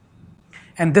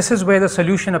 And this is where the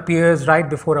solution appears right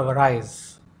before our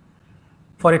eyes.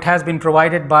 For it has been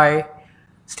provided by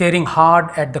staring hard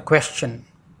at the question,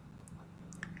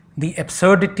 the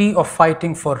absurdity of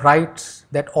fighting for rights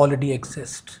that already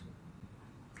exist.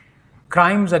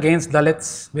 Crimes against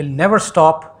Dalits will never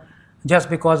stop just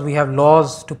because we have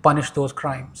laws to punish those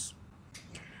crimes.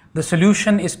 The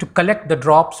solution is to collect the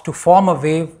drops, to form a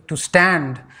wave, to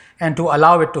stand, and to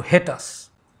allow it to hit us.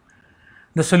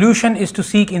 The solution is to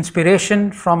seek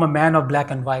inspiration from a man of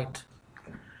black and white.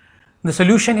 The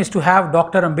solution is to have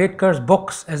Dr. Ambedkar's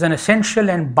books as an essential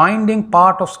and binding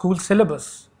part of school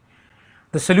syllabus.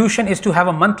 The solution is to have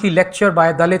a monthly lecture by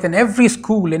a Dalit in every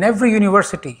school, in every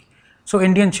university, so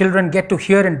Indian children get to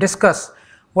hear and discuss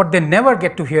what they never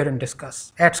get to hear and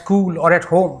discuss at school or at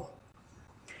home.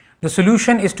 The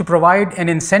solution is to provide an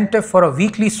incentive for a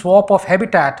weekly swap of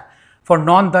habitat for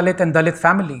non-Dalit and Dalit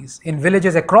families in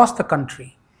villages across the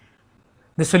country.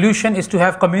 The solution is to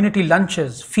have community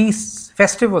lunches, feasts,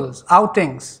 festivals,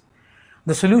 outings.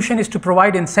 The solution is to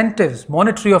provide incentives,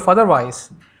 monetary or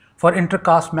otherwise, for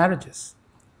intercaste marriages.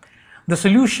 The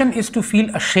solution is to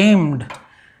feel ashamed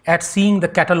at seeing the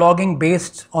cataloguing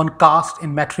based on caste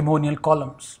in matrimonial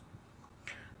columns.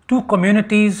 Two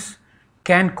communities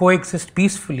can coexist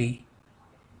peacefully,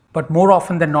 but more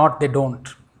often than not, they don't.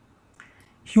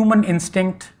 Human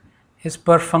instinct is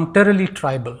perfunctorily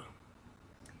tribal.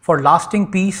 For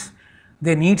lasting peace,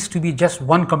 there needs to be just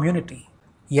one community.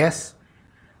 Yes,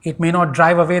 it may not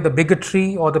drive away the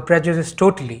bigotry or the prejudice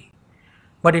totally,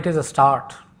 but it is a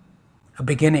start, a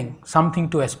beginning, something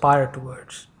to aspire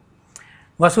towards.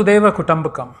 Vasudhaiva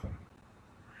Kutumbakam.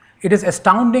 It is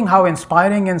astounding how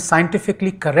inspiring and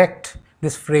scientifically correct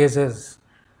this phrase is,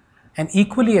 and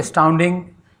equally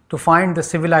astounding to find the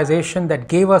civilization that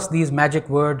gave us these magic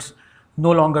words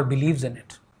no longer believes in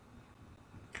it.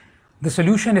 The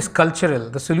solution is cultural.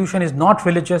 The solution is not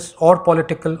religious or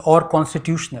political or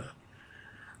constitutional.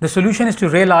 The solution is to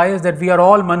realize that we are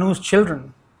all Manu's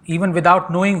children, even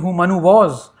without knowing who Manu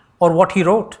was or what he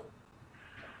wrote.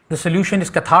 The solution is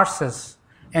catharsis,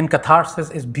 and catharsis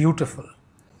is beautiful.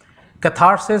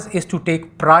 Catharsis is to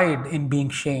take pride in being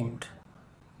shamed.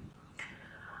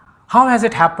 How has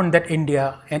it happened that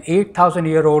India, an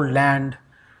 8,000-year-old land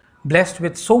blessed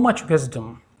with so much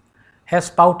wisdom, has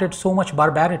spouted so much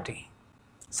barbarity?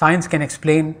 Science can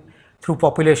explain through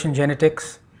population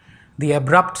genetics the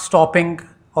abrupt stopping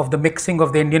of the mixing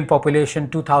of the Indian population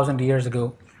 2,000 years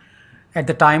ago at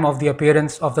the time of the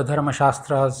appearance of the Dharma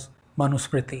Shastra's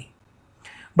Manusmriti.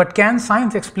 But can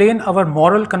science explain our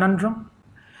moral conundrum?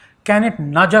 Can it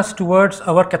nudge us towards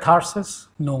our catharsis?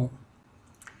 No.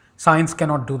 Science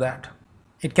cannot do that.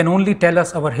 It can only tell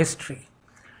us our history.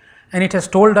 And it has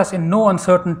told us in no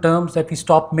uncertain terms that we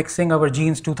stopped mixing our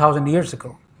genes 2,000 years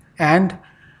ago. And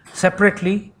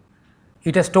separately,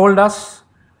 it has told us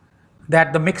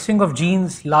that the mixing of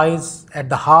genes lies at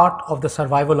the heart of the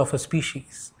survival of a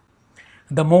species.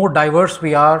 The more diverse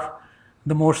we are,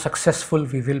 the more successful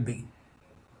we will be.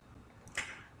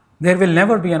 There will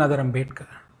never be another Ambedkar,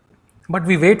 but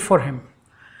we wait for him.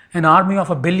 An army of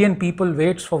 1 billion people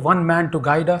waits for one man to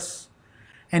guide us,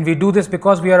 and we do this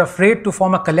because we are afraid to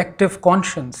form a collective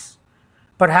conscience,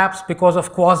 perhaps because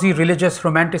of quasi-religious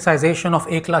romanticization of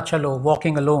Ekla Chalo,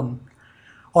 walking alone,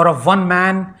 or of one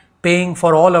man paying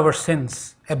for all our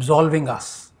sins, absolving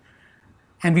us.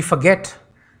 And we forget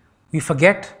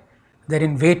that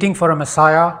in waiting for a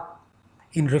Messiah,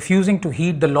 in refusing to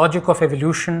heed the logic of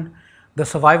evolution, the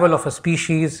survival of a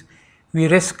species, we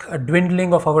risk a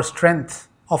dwindling of our strength,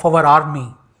 of our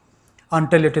army,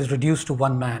 until it is reduced to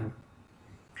one man.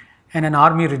 And an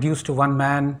army reduced to one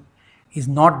man is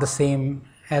not the same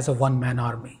as a one-man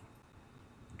army.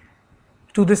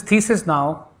 To this thesis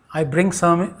now, I bring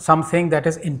something that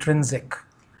is intrinsic.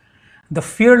 The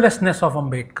fearlessness of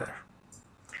Ambedkar.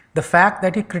 The fact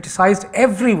that he criticized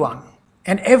everyone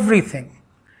and everything,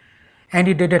 and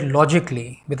he did it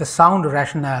logically, with a sound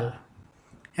rationale,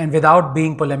 and without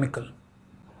being polemical.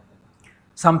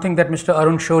 Something that Mr.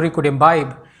 Arun Shourie could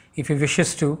imbibe if he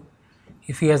wishes to,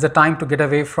 if he has the time to get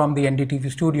away from the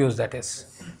NDTV studios, that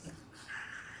is.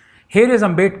 Here is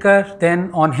Ambedkar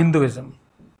then on Hinduism.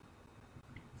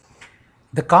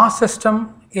 The caste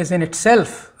system is in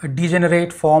itself a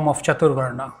degenerate form of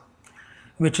Chaturvarna,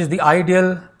 which is the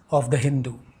ideal of the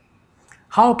Hindu.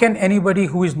 How can anybody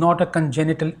who is not a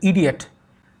congenital idiot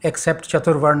accept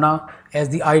Chaturvarna as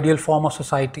the ideal form of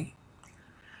society?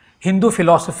 Hindu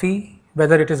philosophy,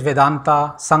 whether it is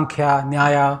Vedanta, Sankhya,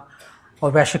 Nyaya,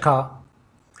 or Vaishika,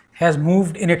 has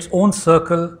moved in its own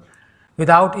circle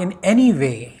without in any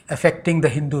way affecting the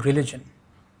Hindu religion.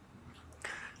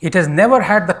 It has never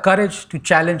had the courage to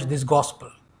challenge this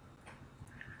gospel.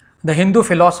 The Hindu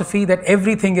philosophy that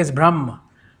everything is Brahma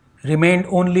remained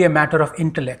only a matter of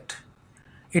intellect.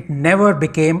 It never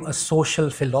became a social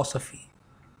philosophy.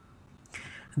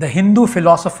 The Hindu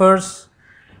philosophers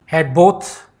had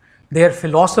both their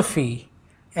philosophy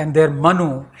and their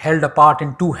Manu held apart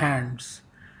in two hands,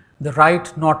 the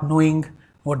right not knowing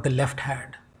what the left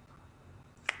had.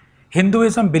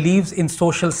 Hinduism believes in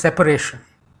social separation,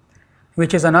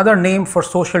 which is another name for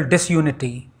social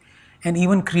disunity and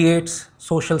even creates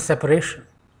social separation.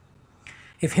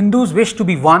 If Hindus wish to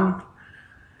be one,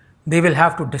 they will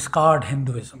have to discard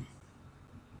Hinduism.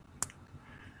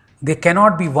 They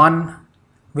cannot be one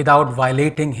without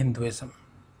violating Hinduism.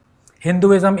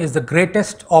 Hinduism is the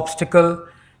greatest obstacle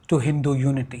to Hindu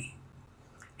unity.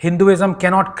 Hinduism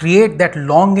cannot create that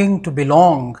longing to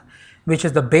belong, which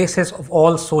is the basis of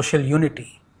all social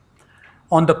unity.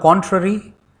 On the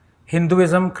contrary,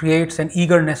 Hinduism creates an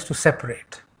eagerness to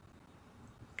separate.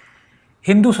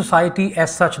 Hindu society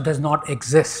as such does not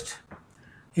exist.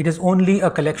 It is only a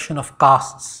collection of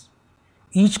castes.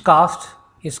 Each caste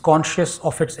is conscious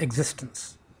of its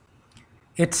existence.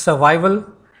 Its survival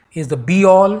is the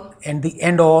be-all and the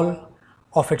end-all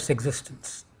of its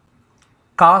existence.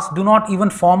 Castes do not even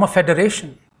form a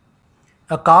federation.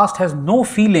 A caste has no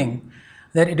feeling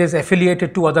that it is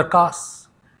affiliated to other castes,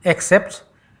 except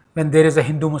when there is a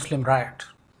Hindu-Muslim riot.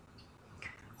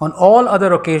 On all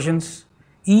other occasions,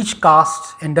 each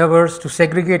caste endeavors to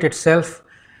segregate itself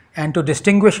and to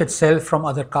distinguish itself from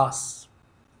other castes.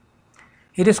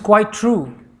 It is quite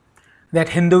true that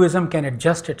Hinduism can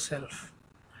adjust itself.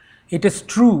 It is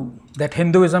true that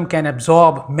Hinduism can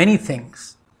absorb many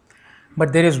things,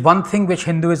 but there is one thing which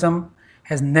Hinduism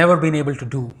has never been able to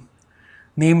do,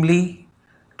 namely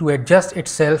to adjust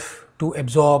itself to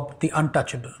absorb the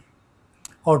untouchable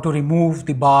or to remove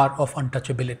the bar of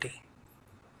untouchability.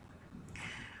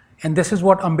 And this is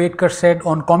what Ambedkar said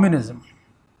on communism.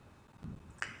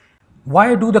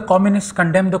 Why do the communists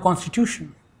condemn the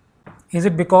constitution? Is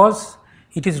it because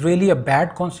it is really a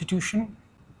bad constitution?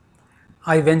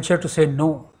 I venture to say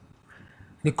no.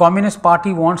 The Communist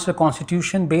Party wants a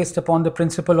constitution based upon the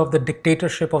principle of the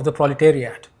dictatorship of the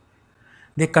proletariat.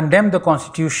 They condemn the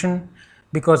constitution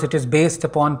because it is based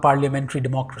upon parliamentary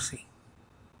democracy.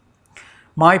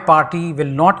 My party will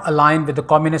not align with the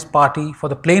Communist Party for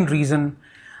the plain reason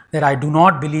that I do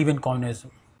not believe in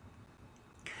communism.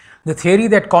 The theory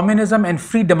that communism and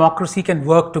free democracy can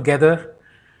work together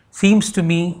seems to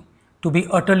me to be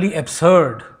utterly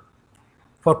absurd,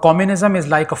 for communism is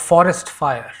like a forest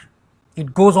fire.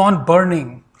 It goes on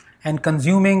burning and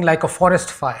consuming like a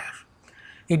forest fire.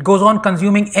 It goes on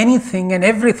consuming anything and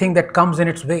everything that comes in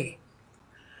its way.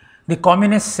 The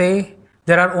communists say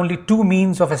there are only two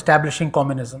means of establishing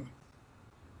communism.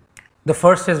 The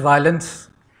first is violence.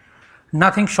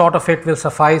 Nothing short of it will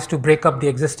suffice to break up the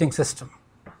existing system.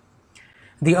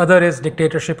 The other is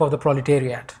dictatorship of the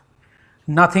proletariat.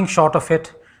 Nothing short of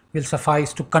it will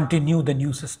suffice to continue the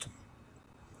new system.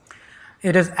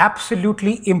 It is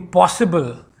absolutely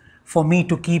impossible for me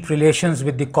to keep relations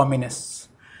with the communists.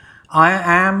 I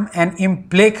am an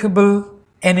implacable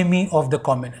enemy of the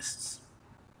communists.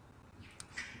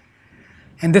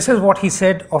 And this is what he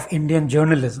said of Indian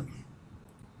journalism.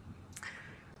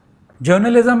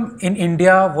 Journalism in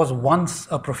India was once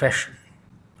a profession.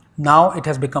 Now it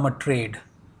has become a trade.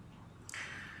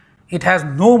 It has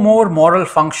no more moral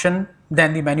function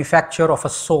than the manufacture of a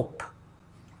soap.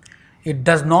 It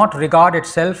does not regard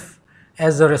itself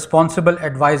as the responsible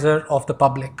advisor of the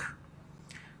public.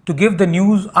 To give the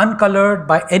news uncolored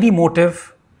by any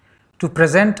motive, to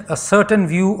present a certain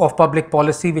view of public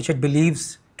policy which it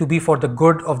believes to be for the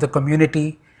good of the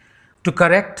community, to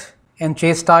correct and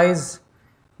chastise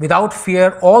without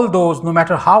fear all those, no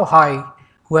matter how high,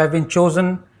 who have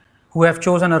chosen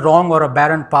a wrong or a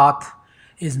barren path,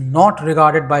 is not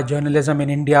regarded by journalism in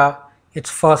India its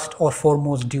first or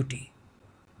foremost duty.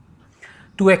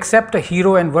 To accept a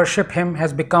hero and worship him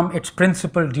has become its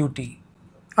principal duty.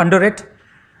 Under it,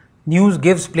 news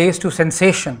gives place to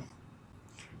sensation.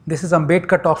 This is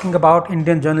Ambedkar talking about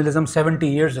Indian journalism 70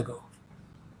 years ago.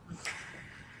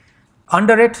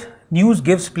 Under it, news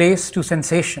gives place to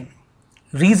sensation,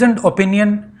 reasoned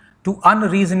opinion to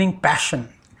unreasoning passion,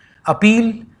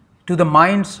 appeal to the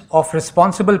minds of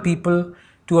responsible people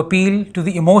to appeal to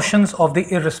the emotions of the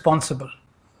irresponsible.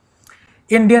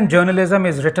 Indian journalism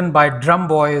is written by drum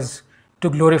boys to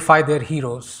glorify their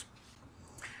heroes.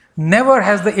 Never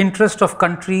has the interest of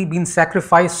country been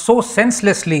sacrificed so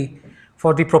senselessly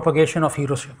for the propagation of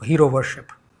hero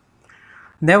worship.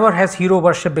 Never has hero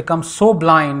worship become so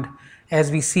blind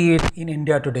as we see it in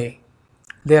India today.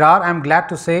 There are, I am glad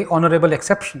to say, honorable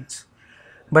exceptions,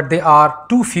 but they are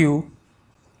too few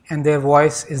and their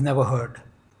voice is never heard.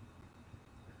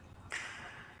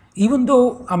 Even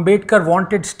though Ambedkar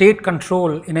wanted state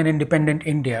control in an independent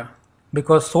India,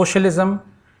 because socialism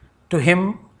to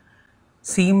him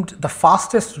seemed the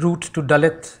fastest route to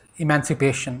Dalit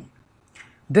emancipation,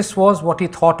 this was what he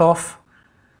thought of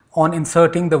on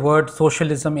inserting the word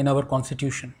socialism in our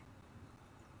constitution.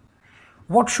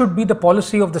 What should be the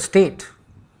policy of the state?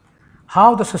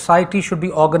 How the society should be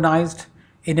organized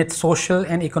in its social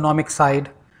and economic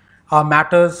side are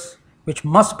matters which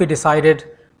must be decided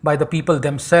by the people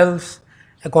themselves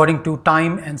according to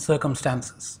time and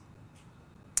circumstances.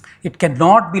 It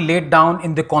cannot be laid down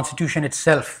in the constitution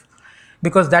itself,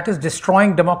 because that is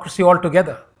destroying democracy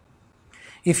altogether.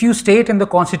 If you state in the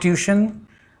constitution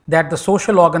that the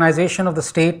social organization of the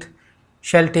state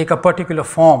shall take a particular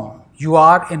form, you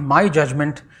are, in my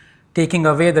judgment, taking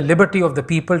away the liberty of the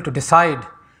people to decide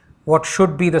what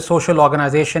should be the social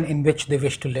organization in which they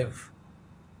wish to live.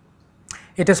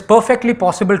 It is perfectly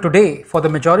possible today for the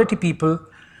majority people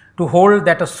to hold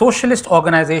that a socialist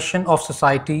organization of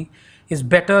society is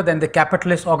better than the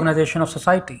capitalist organization of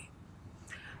society.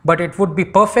 But it would be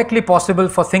perfectly possible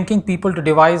for thinking people to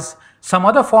devise some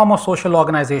other form of social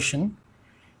organization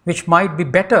which might be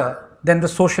better than the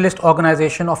socialist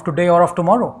organization of today or of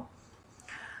tomorrow.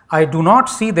 I do not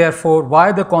see, therefore,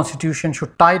 why the Constitution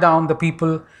should tie down the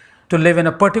people to live in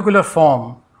a particular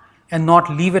form and not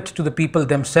leave it to the people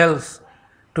themselves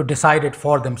to decide it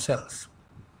for themselves.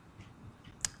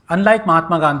 Unlike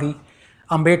Mahatma Gandhi,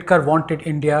 Ambedkar wanted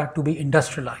India to be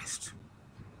industrialized.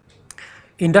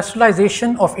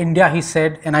 Industrialization of India, he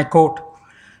said, and I quote,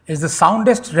 is the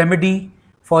soundest remedy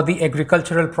for the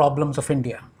agricultural problems of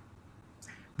India.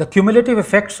 The cumulative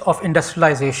effects of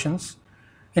industrialization,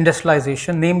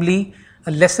 namely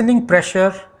a lessening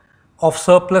pressure of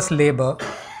surplus labor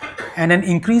and an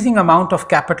increasing amount of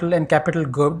capital and capital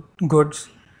goods,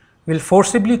 will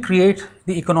forcibly create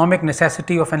the economic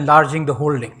necessity of enlarging the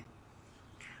holding.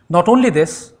 Not only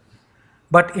this,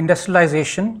 but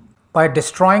industrialization, by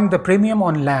destroying the premium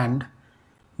on land,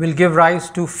 will give rise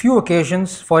to few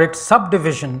occasions for its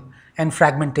subdivision and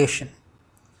fragmentation.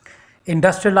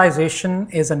 Industrialization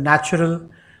is a natural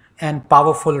and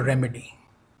powerful remedy.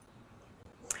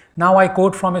 Now I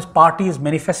quote from his party's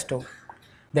manifesto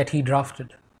that he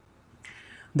drafted.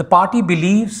 The party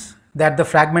believes that the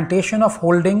fragmentation of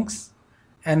holdings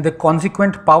and the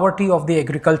consequent poverty of the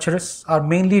agriculturists are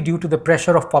mainly due to the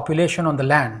pressure of population on the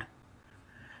land.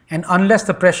 And unless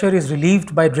the pressure is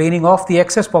relieved by draining off the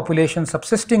excess population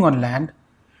subsisting on land,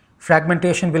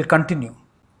 fragmentation will continue,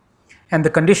 and the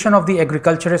condition of the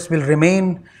agriculturist will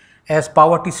remain as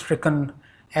poverty-stricken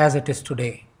as it is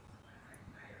today.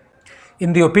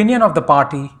 In the opinion of the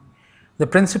party, the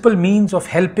principal means of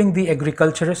helping the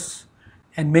agriculturists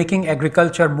and making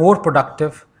agriculture more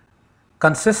productive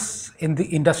consists in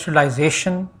the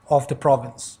industrialization of the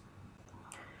province.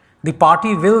 The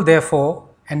party will therefore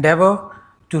endeavor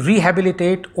to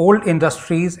rehabilitate old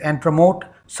industries and promote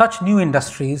such new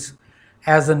industries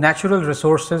as the natural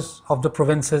resources of the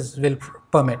provinces will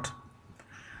permit.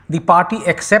 The party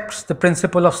accepts the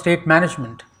principle of state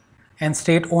management and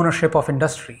state ownership of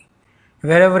industry,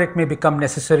 wherever it may become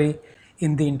necessary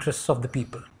in the interests of the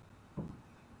people.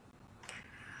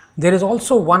 There is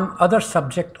also one other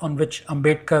subject on which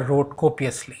Ambedkar wrote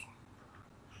copiously.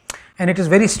 And it is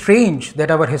very strange that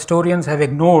our historians have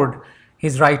ignored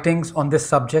his writings on this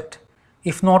subject,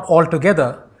 if not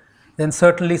altogether, then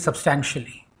certainly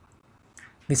substantially.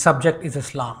 The subject is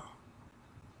Islam.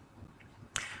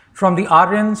 From the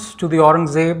Aryans to the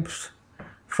Aurangzebs,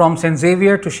 from St.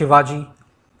 Xavier to Shivaji,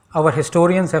 our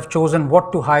historians have chosen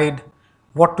what to hide,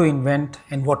 what to invent,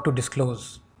 and what to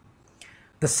disclose.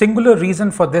 The singular reason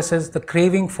for this is the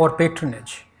craving for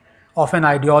patronage of an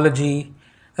ideology,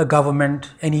 a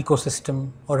government, an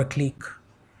ecosystem, or a clique.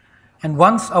 And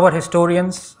once our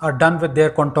historians are done with their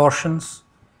contortions,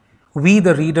 we,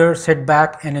 the reader, sit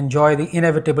back and enjoy the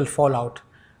inevitable fallout,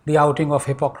 the outing of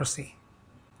hypocrisy.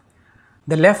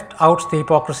 The left outs the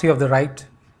hypocrisy of the right,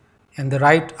 and the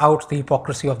right outs the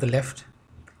hypocrisy of the left.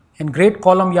 And great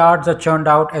column yards are churned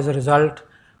out as a result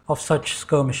of such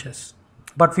skirmishes.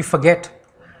 But we forget,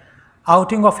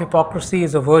 outing of hypocrisy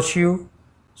is a virtue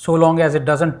so long as it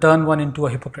doesn't turn one into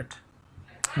a hypocrite.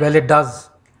 Well, it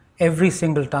does, every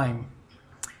single time.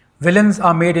 Villains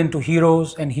are made into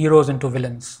heroes and heroes into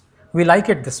villains. We like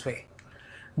it this way.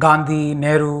 Gandhi,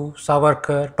 Nehru,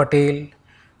 Savarkar, Patel,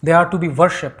 they are to be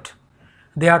worshipped.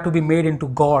 They are to be made into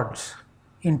gods,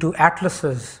 into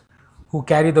atlases who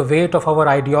carry the weight of our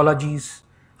ideologies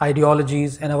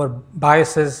and our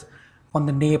biases on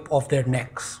the nape of their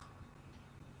necks.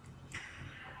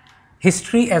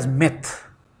 History as myth,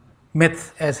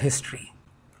 myth as history.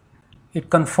 It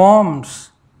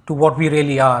conforms to what we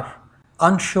really are,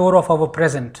 unsure of our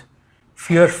present,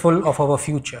 fearful of our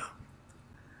future.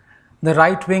 The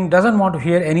right wing doesn't want to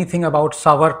hear anything about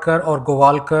Savarkar or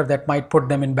Govalkar that might put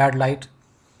them in bad light.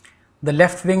 The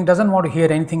left wing doesn't want to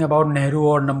hear anything about Nehru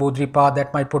or Namboodiripad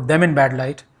that might put them in bad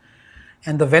light.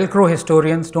 And the Velcro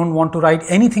historians don't want to write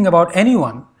anything about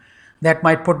anyone that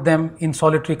might put them in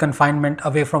solitary confinement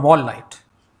away from all light.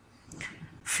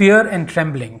 Fear and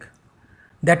trembling,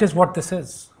 that is what this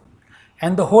is.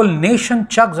 And the whole nation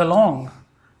chugs along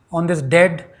on this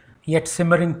dead yet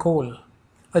simmering coal,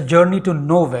 a journey to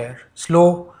nowhere,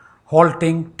 slow,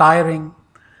 halting, tiring,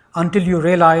 until you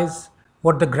realize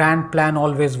what the grand plan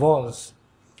always was,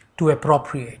 to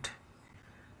appropriate.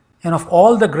 And of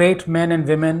all the great men and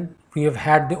women we have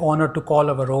had the honor to call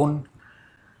our own,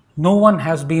 no one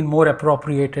has been more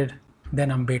appropriated than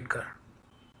Ambedkar.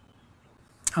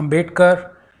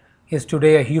 Ambedkar is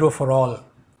today a hero for all,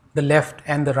 the left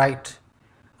and the right,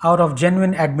 out of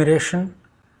genuine admiration,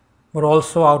 but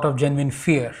also out of genuine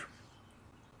fear.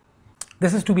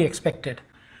 This is to be expected,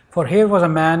 for here was a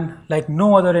man like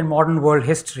no other in modern world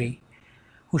history,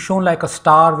 who shone like a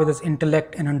star with his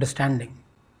intellect and understanding,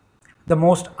 the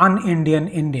most un-Indian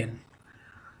Indian,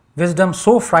 wisdom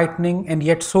so frightening and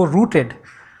yet so rooted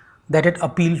that it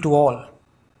appealed to all.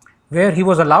 Where he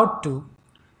was allowed to,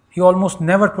 he almost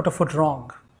never put a foot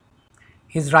wrong.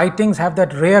 His writings have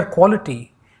that rare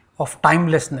quality of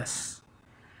timelessness,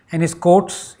 and his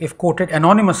quotes, if quoted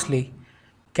anonymously,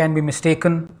 can be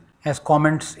mistaken as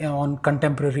comments on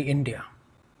contemporary India.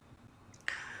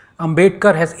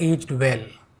 Ambedkar has aged well.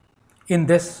 In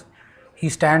this, he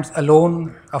stands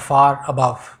alone, afar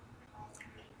above.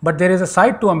 But there is a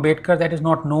side to Ambedkar that is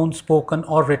not known, spoken,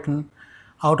 or written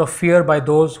out of fear by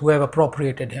those who have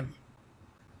appropriated him.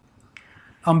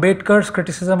 Ambedkar's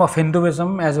criticism of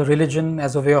Hinduism as a religion,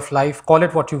 as a way of life, call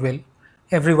it what you will,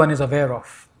 everyone is aware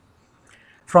of.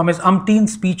 From his umpteen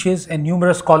speeches and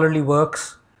numerous scholarly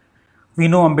works, we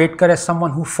know Ambedkar as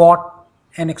someone who fought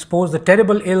and exposed the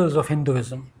terrible ills of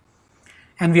Hinduism,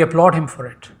 and we applaud him for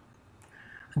it.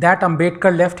 That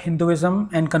Ambedkar left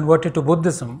Hinduism and converted to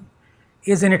Buddhism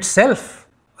is in itself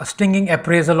a stinging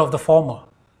appraisal of the former.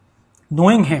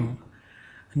 Knowing him,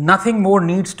 nothing more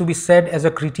needs to be said as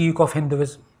a critique of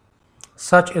Hinduism.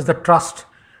 Such is the trust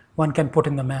one can put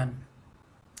in the man.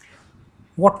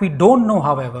 What we don't know,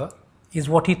 however, is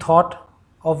what he thought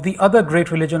of the other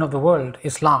great religion of the world,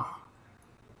 Islam.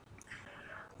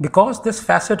 Because this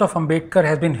facet of Ambedkar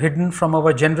has been hidden from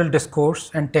our general discourse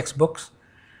and textbooks,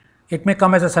 it may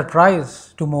come as a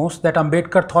surprise to most that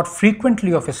Ambedkar thought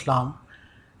frequently of Islam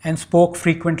and spoke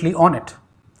frequently on it.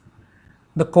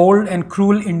 The cold and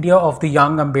cruel India of the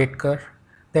young Ambedkar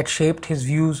that shaped his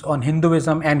views on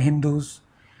Hinduism and Hindus,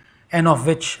 and of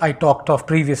which I talked of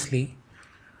previously,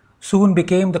 soon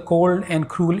became the cold and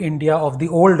cruel India of the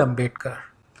old Ambedkar,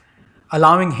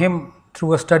 allowing him,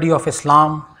 through a study of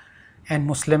Islam and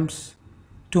Muslims,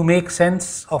 to make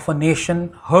sense of a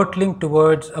nation hurtling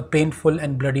towards a painful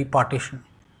and bloody partition.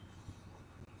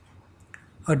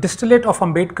 A distillate of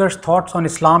Ambedkar's thoughts on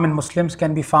Islam and Muslims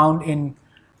can be found in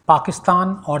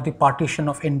Pakistan or the Partition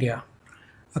of India,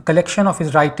 a collection of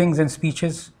his writings and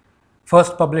speeches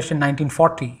first published in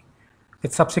 1940,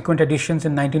 with subsequent editions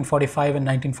in 1945 and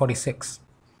 1946.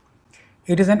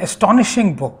 It is an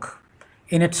astonishing book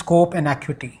in its scope and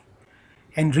acuity,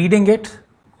 and reading it,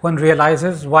 one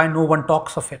realizes why no one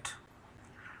talks of it,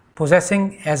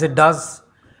 possessing as it does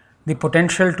the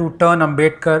potential to turn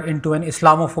Ambedkar into an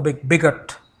Islamophobic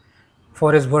bigot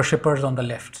for his worshippers on the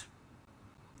left.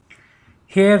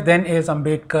 Here then is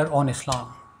Ambedkar on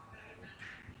Islam.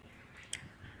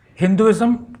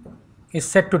 Hinduism is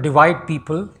said to divide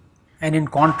people, and in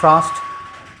contrast,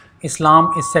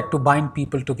 Islam is said to bind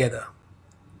people together.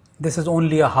 This is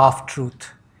only a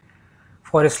half-truth,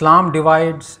 for Islam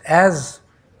divides as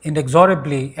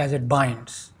inexorably as it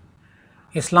binds.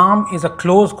 Islam is a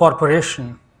closed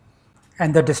corporation,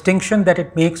 and the distinction that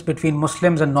it makes between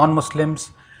Muslims and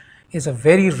non-Muslims is a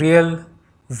very real,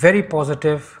 very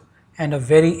positive, and a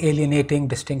very alienating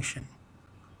distinction.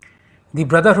 The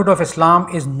brotherhood of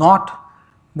Islam is not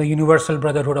the universal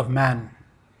brotherhood of man.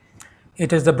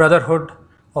 It is the brotherhood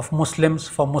of Muslims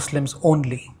for Muslims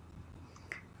only.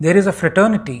 There is a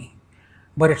fraternity,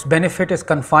 but its benefit is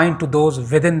confined to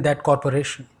those within that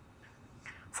corporation.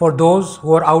 For those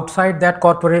who are outside that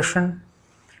corporation,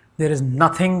 there is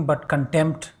nothing but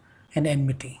contempt and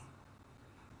enmity.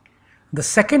 The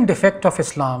second defect of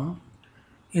Islam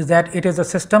is that it is a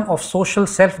system of social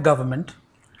self-government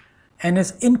and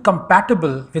is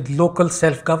incompatible with local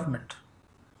self-government,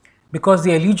 because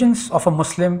the allegiance of a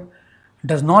Muslim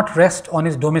does not rest on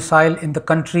his domicile in the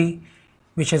country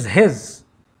which is his,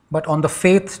 but on the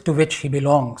faith to which he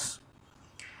belongs.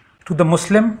 To the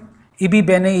Muslim, ibi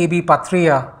bene ibi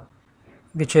patria,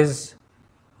 which is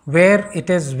where it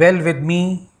is well with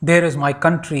me, there is my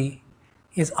country,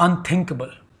 is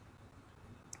unthinkable.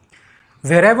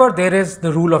 Wherever there is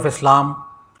the rule of Islam,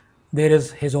 there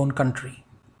is his own country.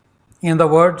 In other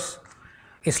words,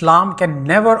 Islam can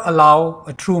never allow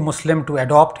a true Muslim to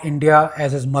adopt India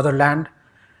as his motherland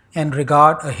and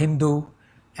regard a Hindu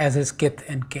as his kith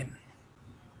and kin.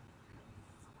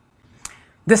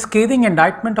 This scathing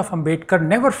indictment of Ambedkar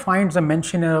never finds a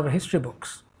mention in our history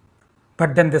books.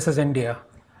 But then this is India.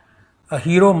 A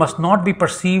hero must not be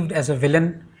perceived as a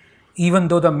villain, even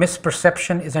though the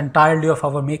misperception is entirely of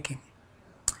our making.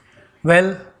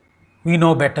 Well, we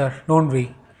know better, don't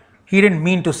we? He didn't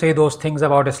mean to say those things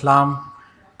about Islam.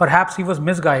 Perhaps he was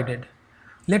misguided.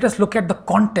 Let us look at the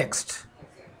context.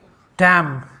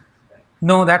 Damn,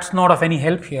 No, that's not of any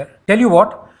help here. Tell you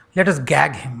what, let us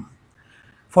gag him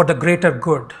for the greater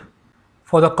good,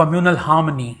 for the communal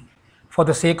harmony, for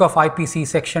the sake of IPC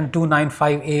section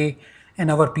 295A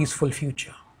and our peaceful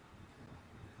future.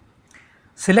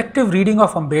 Selective reading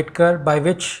of Ambedkar, by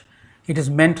which it is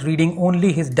meant reading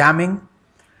only his damning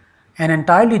and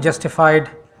entirely justified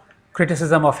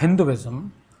criticism of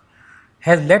Hinduism,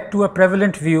 has led to a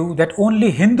prevalent view that only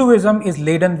Hinduism is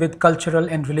laden with cultural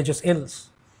and religious ills.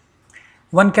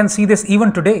 One can see this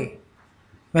even today,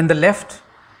 when the left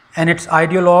and its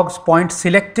ideologues point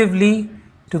selectively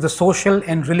to the social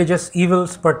and religious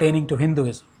evils pertaining to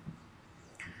Hinduism.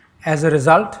 As a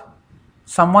result,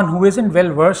 someone who isn't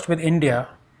well versed with India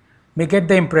may get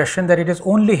the impression that it is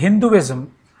only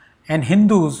Hinduism and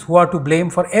Hindus who are to blame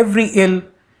for every ill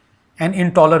and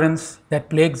intolerance that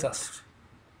plagues us,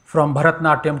 from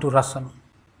Bharatnatyam to Rasam.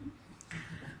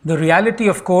 The reality,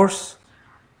 of course,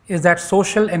 is that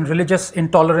social and religious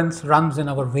intolerance runs in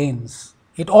our veins.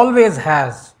 It always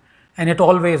has, and it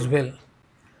always will,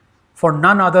 for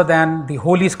none other than the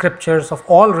holy scriptures of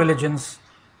all religions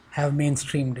have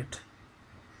mainstreamed it.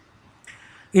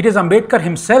 It is Ambedkar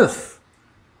himself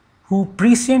who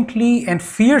presciently and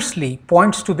fiercely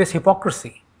points to this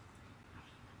hypocrisy.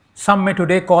 Some may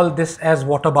today call this as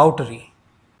whataboutery.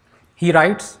 He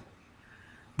writes,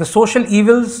 "The social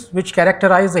evils which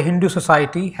characterize the Hindu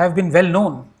society have been well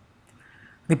known.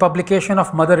 The publication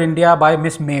of Mother India by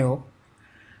Miss Mayo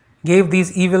gave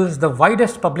these evils the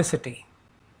widest publicity.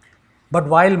 But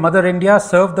while Mother India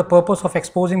served the purpose of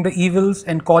exposing the evils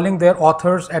and calling their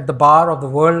authors at the bar of the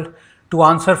world to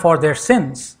answer for their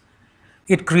sins,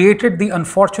 it created the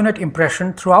unfortunate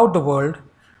impression throughout the world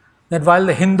that while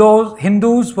the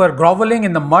Hindus were groveling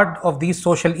in the mud of these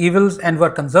social evils and were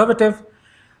conservative,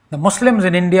 the Muslims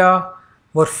in India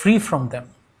were free from them,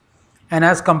 and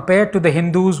as compared to the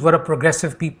Hindus were a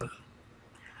progressive people.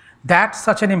 That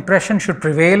such an impression should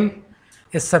prevail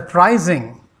is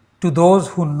surprising to those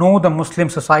who know the Muslim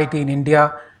society in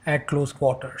India at close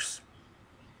quarters."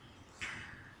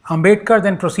 Ambedkar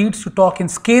then proceeds to talk in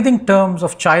scathing terms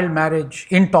of child marriage,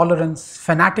 intolerance,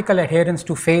 fanatical adherence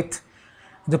to faith,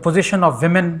 the position of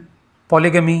women,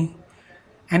 polygamy,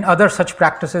 and other such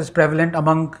practices prevalent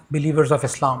among believers of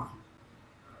Islam.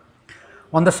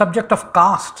 On the subject of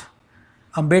caste,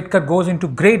 Ambedkar goes into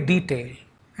great detail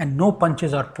and no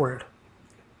punches are pulled.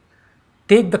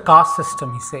 Take the caste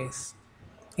system, he says.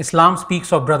 Islam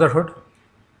speaks of brotherhood.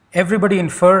 Everybody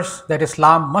infers that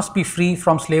Islam must be free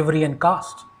from slavery and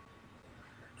caste.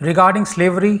 Regarding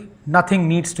slavery, nothing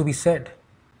needs to be said.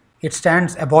 It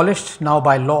stands abolished now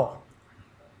by law.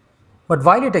 But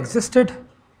while it existed,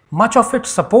 much of its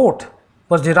support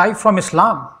was derived from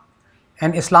Islam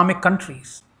and Islamic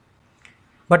countries.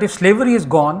 But if slavery is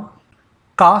gone,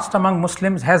 caste among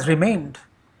Muslims has remained.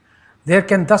 There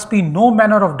can thus be no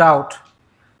manner of doubt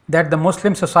that the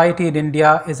Muslim society in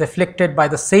India is afflicted by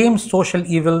the same social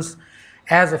evils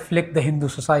as afflict the Hindu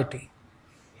society.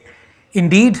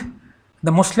 Indeed,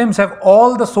 the Muslims have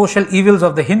all the social evils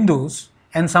of the Hindus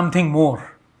and something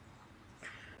more.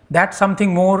 That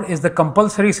something more is the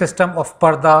compulsory system of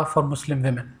parda for Muslim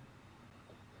women.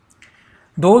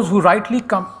 Those who rightly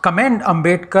commend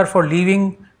Ambedkar for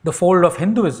leaving the fold of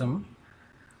Hinduism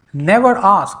never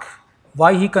ask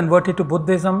why he converted to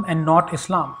Buddhism and not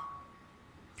Islam.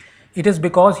 It is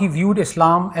because he viewed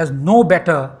Islam as no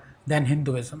better than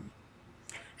Hinduism.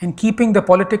 And keeping the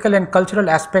political and cultural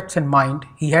aspects in mind,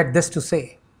 he had this to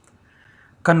say: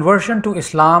 "Conversion to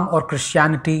Islam or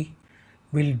Christianity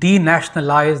will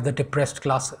denationalize the depressed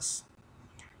classes.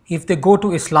 If they go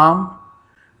to Islam,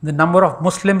 the number of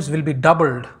Muslims will be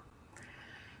doubled,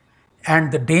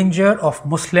 and the danger of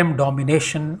Muslim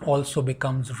domination also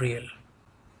becomes real."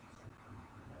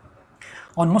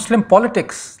 On Muslim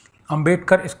politics,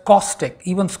 Ambedkar is caustic,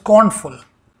 even scornful.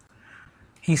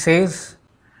 He says,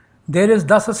 "There is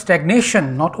thus a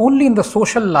stagnation not only in the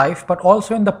social life but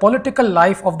also in the political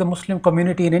life of the Muslim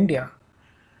community in India.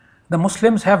 The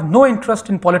Muslims have no interest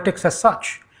in politics as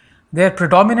such. Their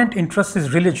predominant interest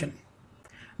is religion.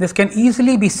 This can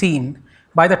easily be seen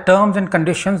by the terms and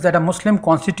conditions that a Muslim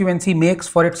constituency makes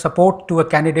for its support to a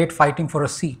candidate fighting for a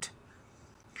seat.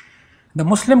 The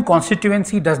Muslim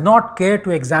constituency does not care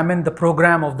to examine the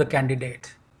program of the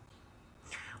candidate.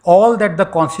 All that the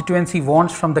constituency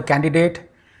wants from the candidate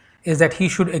is that he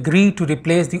should agree to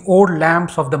replace the old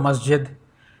lamps of the masjid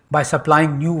by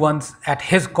supplying new ones at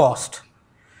his cost,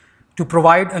 to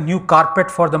provide a new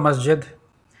carpet for the masjid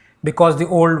because the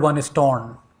old one is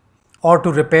torn, or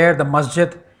to repair the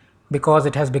masjid because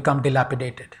it has become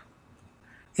dilapidated.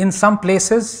 In some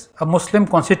places, a Muslim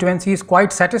constituency is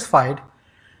quite satisfied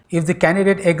if the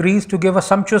candidate agrees to give a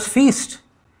sumptuous feast,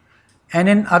 and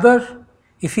in other,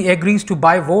 if he agrees to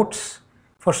buy votes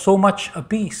for so much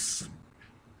apiece.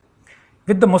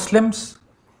 With the Muslims,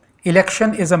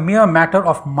 election is a mere matter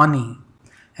of money,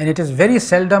 and it is very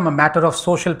seldom a matter of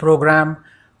social program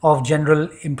of general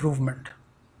improvement.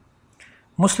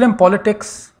 Muslim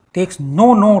politics takes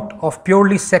no note of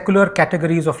purely secular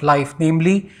categories of life,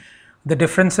 namely the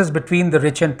differences between the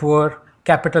rich and poor,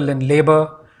 capital and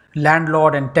labor,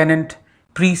 landlord and tenant,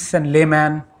 priests and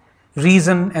layman,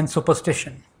 reason and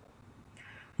superstition.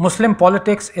 Muslim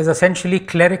politics is essentially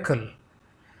clerical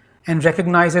and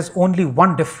recognizes only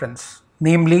one difference,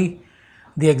 namely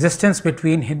the existence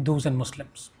between Hindus and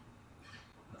Muslims.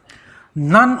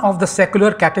 None of the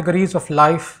secular categories of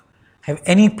life have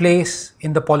any place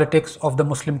in the politics of the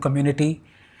Muslim community,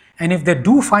 and if they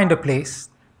do find a place,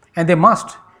 and they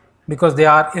must because they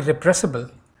are irrepressible,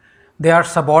 they are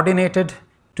subordinated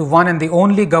to one and the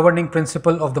only governing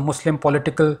principle of the Muslim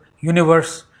political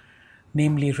universe,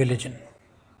 namely religion.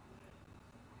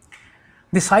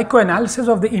 The psychoanalysis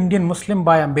of the Indian Muslim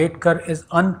by Ambedkar is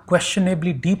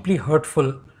unquestionably deeply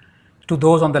hurtful to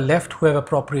those on the left who have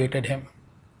appropriated him.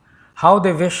 How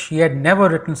they wish he had never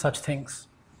written such things.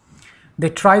 They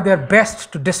try their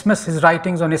best to dismiss his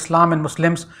writings on Islam and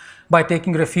Muslims by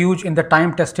taking refuge in the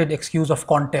time-tested excuse of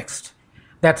context.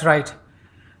 That's right.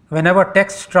 Whenever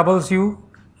text troubles you,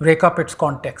 rake up its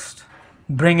context.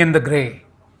 Bring in the grey.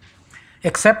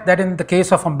 Except that in the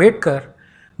case of Ambedkar,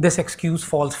 this excuse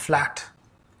falls flat.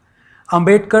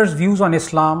 Ambedkar's views on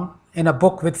Islam, in a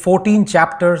book with 14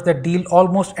 chapters that deal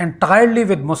almost entirely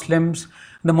with Muslims,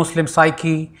 the Muslim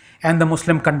psyche, and the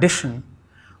Muslim condition,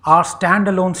 are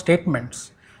standalone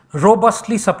statements,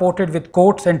 robustly supported with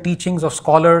quotes and teachings of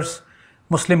scholars,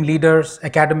 Muslim leaders,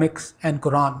 academics, and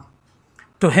Quran.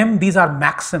 To him, these are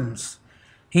maxims.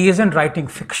 He isn't writing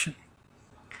fiction.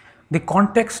 The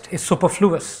context is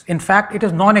superfluous. In fact, it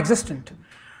is non-existent.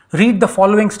 Read the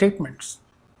following statements.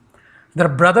 The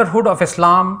brotherhood of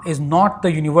Islam is not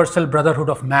the universal brotherhood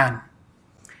of man.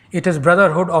 It is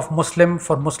brotherhood of Muslim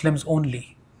for Muslims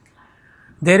only.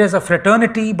 There is a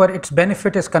fraternity, but its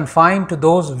benefit is confined to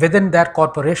those within that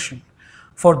corporation.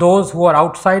 For those who are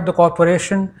outside the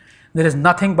corporation, there is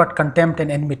nothing but contempt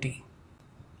and enmity.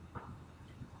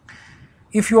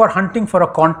 If you are hunting for a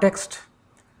context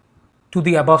to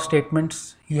the above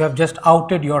statements, you have just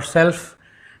outed yourself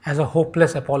as a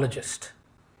hopeless apologist.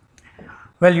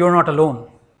 Well, you're not alone.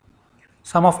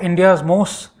 Some of India's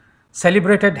most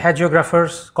celebrated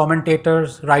hagiographers,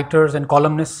 commentators, writers, and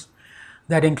columnists,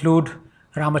 that include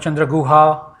Ramachandra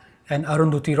Guha and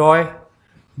Arundhati Roy,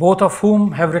 both of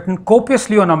whom have written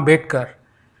copiously on Ambedkar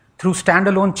through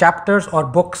standalone chapters or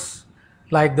books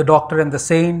like The Doctor and the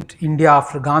Saint, India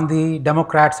After Gandhi,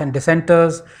 Democrats and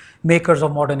Dissenters, Makers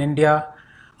of Modern India,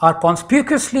 are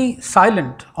conspicuously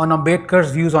silent on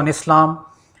Ambedkar's views on Islam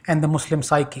and the Muslim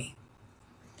psyche.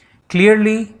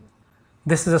 Clearly,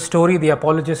 this is a story the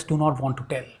apologists do not want to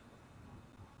tell.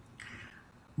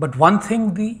 But one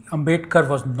thing the Ambedkar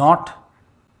was not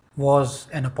was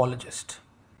an apologist.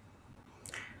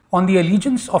 On the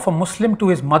allegiance of a Muslim to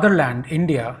his motherland,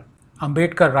 India,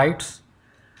 Ambedkar writes,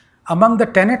 among the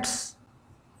tenets,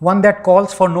 one that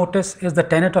calls for notice is the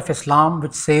tenet of Islam,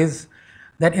 which says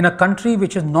that in a country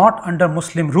which is not under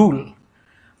Muslim rule,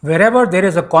 wherever there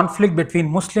is a conflict between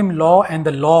Muslim law and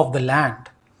the law of the land,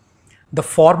 the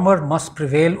former must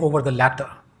prevail over the latter,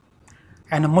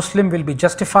 and a Muslim will be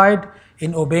justified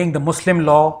in obeying the Muslim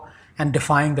law and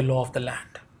defying the law of the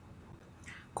land.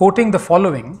 Quoting the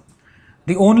following,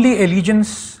 the only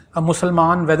allegiance a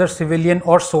Musliman, whether civilian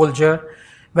or soldier,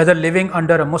 whether living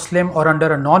under a Muslim or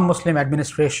under a non-Muslim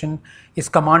administration, is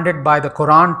commanded by the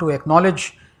Quran to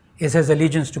acknowledge is his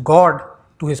allegiance to God,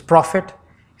 to his Prophet,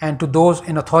 and to those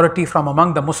in authority from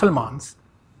among the Muslimans.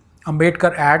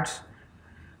 Ambedkar adds,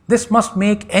 this must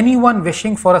make anyone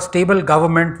wishing for a stable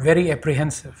government very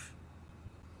apprehensive.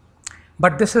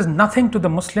 But this is nothing to the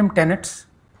Muslim tenets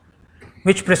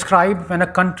which prescribe when a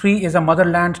country is a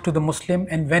motherland to the Muslim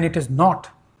and when it is not.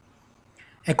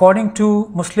 According to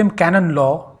Muslim canon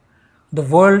law, the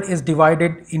world is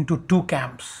divided into two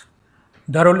camps,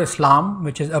 Darul Islam,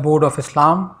 which is abode of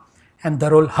Islam, and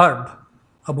Darul Harb,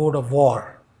 abode of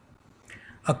war.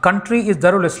 A country is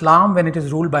Darul Islam when it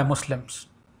is ruled by Muslims.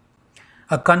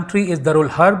 A country is Darul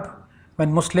Harb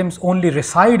when Muslims only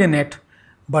reside in it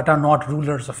but are not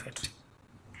rulers of it.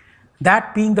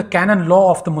 That being the canon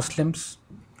law of the Muslims,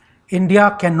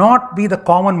 India cannot be the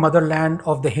common motherland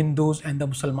of the Hindus and the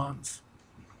Muslimans.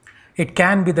 It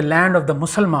can be the land of the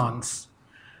Muslimans,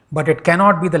 but it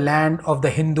cannot be the land of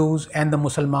the Hindus and the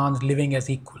Muslimans living as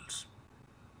equals.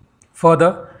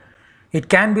 Further, It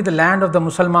can be the land of the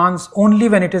Muslims only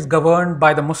when it is governed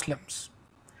by the Muslims.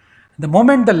 The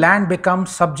moment the land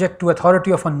becomes subject to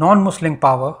authority of a non-Muslim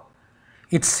power,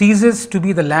 it ceases to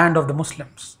be the land of the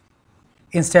Muslims.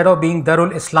 Instead of being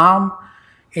Darul Islam,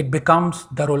 it becomes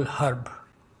Darul Harb.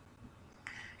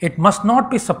 It must not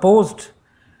be supposed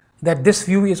that this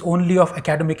view is only of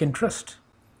academic interest,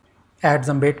 adds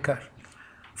Ambedkar,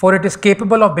 for it is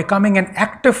capable of becoming an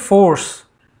active force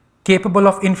capable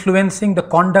of influencing the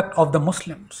conduct of the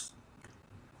Muslims.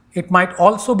 It might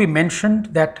also be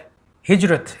mentioned that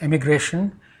Hijrat,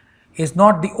 emigration, is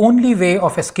not the only way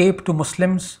of escape to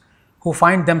Muslims who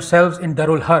find themselves in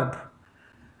Darul Harb.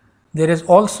 There is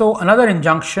also another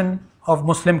injunction of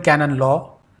Muslim canon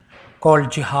law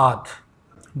called jihad,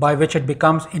 by which it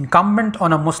becomes incumbent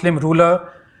on a Muslim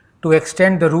ruler to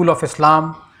extend the rule of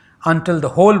Islam until the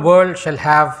whole world shall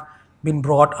have been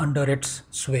brought under its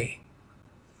sway.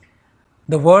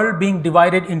 The world being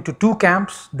divided into two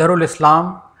camps, Darul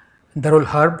Islam and Darul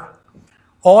Harb,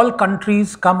 all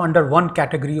countries come under one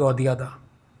category or the other.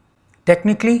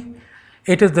 Technically,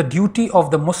 it is the duty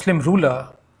of the Muslim ruler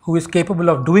who is capable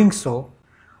of doing so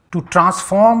to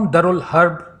transform Darul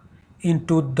Harb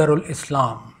into Darul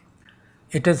Islam.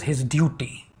 It is his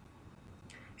duty.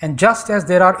 And just as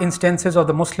there are instances of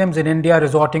the Muslims in India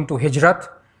resorting to Hijrat,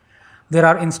 there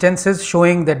are instances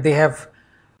showing that they have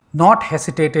not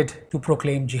hesitated to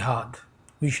proclaim jihad.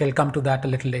 We shall come to that a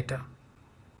little later.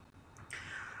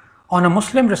 On a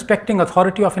Muslim respecting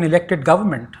authority of an elected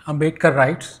government, Ambedkar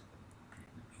writes,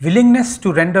 willingness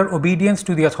to render obedience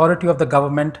to the authority of the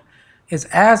government is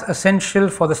as essential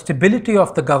for the stability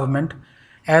of the government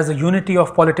as the unity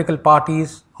of political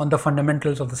parties on the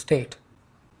fundamentals of the state.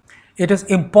 It is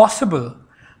impossible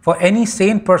for any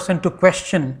sane person to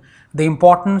question the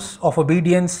importance of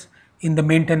obedience in the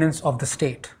maintenance of the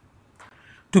state.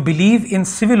 To believe in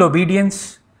civil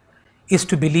obedience is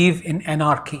to believe in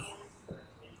anarchy.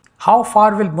 How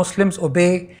far will Muslims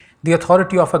obey the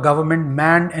authority of a government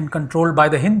manned and controlled by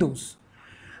the Hindus?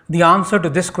 The answer to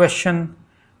this question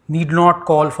need not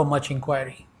call for much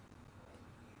inquiry.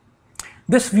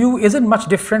 This view isn't much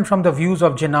different from the views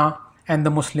of Jinnah and the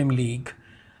Muslim League,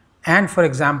 and for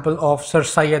example of Sir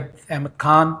Syed Ahmad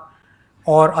Khan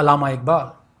or Allama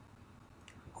Iqbal,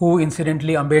 who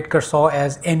incidentally Ambedkar saw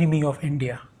as enemy of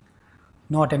India.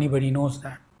 Not anybody knows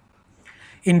that.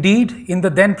 Indeed, in the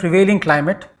then prevailing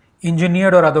climate,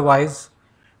 engineered or otherwise,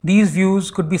 these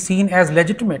views could be seen as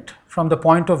legitimate from the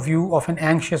point of view of an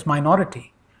anxious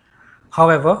minority.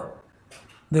 However,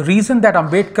 the reason that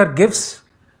Ambedkar gives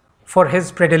for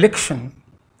his predilection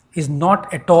is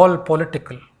not at all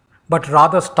political, but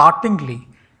rather startlingly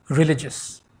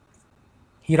religious.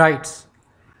 He writes,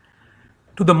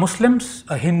 to the Muslims,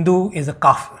 a Hindu is a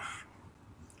kafir.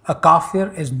 A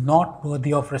kafir is not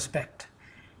worthy of respect.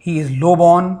 He is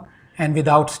low-born and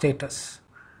without status.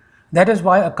 That is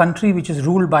why a country which is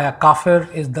ruled by a kafir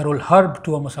is Darul Harb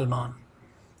to a Musliman.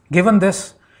 Given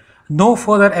this, no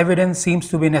further evidence seems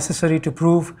to be necessary to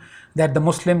prove that the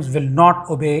Muslims will not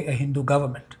obey a Hindu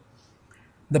government.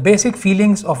 The basic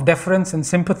feelings of deference and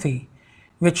sympathy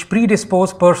which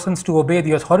predispose persons to obey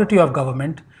the authority of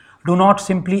government do not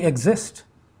simply exist.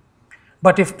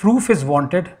 But if proof is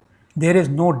wanted, there is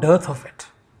no dearth of it.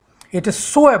 It is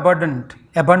so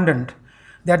abundant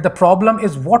that the problem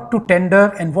is what to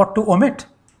tender and what to omit.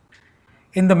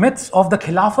 In the midst of the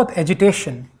Khilafat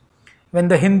agitation, when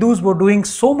the Hindus were doing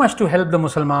so much to help the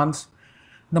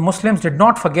Muslims did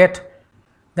not forget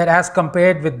that as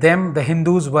compared with them, the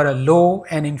Hindus were a low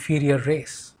and inferior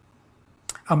race.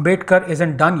 Ambedkar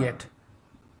isn't done yet.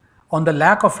 On the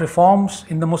lack of reforms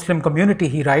in the Muslim community,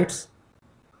 he writes,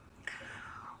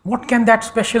 what can that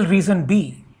special reason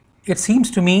be? It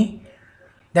seems to me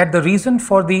that the reason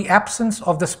for the absence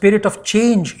of the spirit of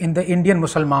change in the Indian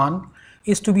Musliman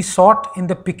is to be sought in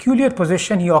the peculiar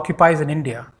position he occupies in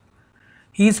India.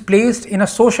 He is placed in a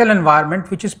social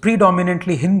environment which is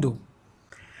predominantly Hindu.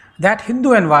 That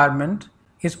Hindu environment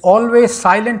is always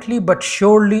silently but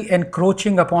surely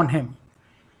encroaching upon him.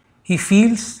 He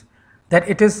feels that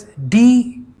it is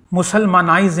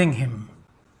de-Muslimanizing him.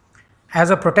 As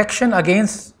a protection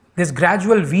against this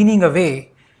gradual weaning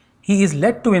away, he is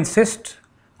led to insist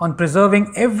on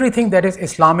preserving everything that is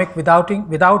Islamic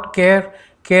without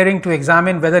caring to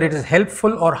examine whether it is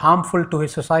helpful or harmful to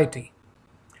his society.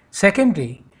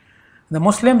 Secondly, the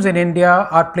Muslims in India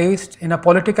are placed in a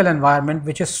political environment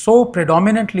which is so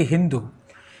predominantly Hindu.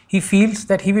 He feels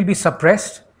that he will be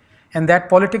suppressed and that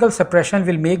political suppression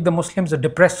will make the Muslims a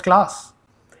depressed class.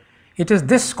 It is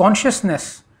this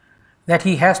consciousness that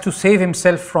he has to save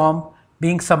himself from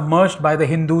being submerged by the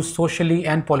Hindus socially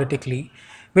and politically,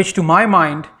 which to my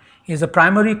mind is a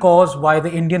primary cause why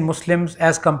the Indian Muslims,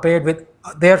 as compared with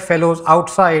their fellows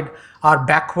outside, are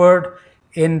backward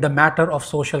in the matter of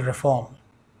social reform.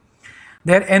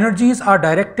 Their energies are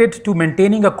directed to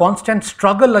maintaining a constant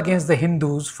struggle against the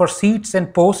Hindus for seats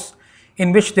and posts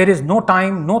in which there is no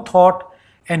time, no thought,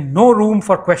 and no room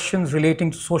for questions relating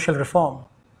to social reform.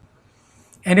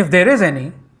 And if there is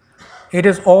any, it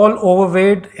is all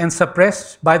overweighed and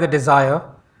suppressed by the desire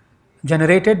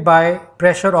generated by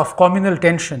pressure of communal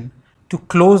tension to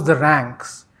close the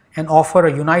ranks and offer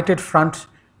a united front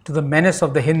to the menace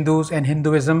of the Hindus and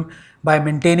Hinduism by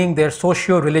maintaining their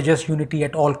socio-religious unity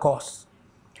at all costs.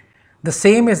 The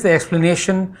same is the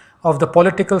explanation of the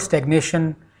political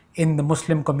stagnation in the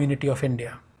Muslim community of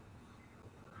India.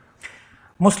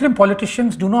 Muslim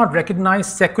politicians do not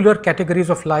recognize secular categories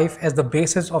of life as the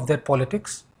basis of their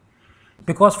politics,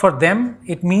 because for them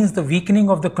it means the weakening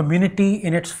of the community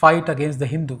in its fight against the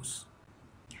Hindus.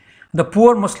 The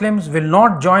poor Muslims will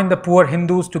not join the poor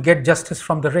Hindus to get justice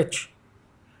from the rich.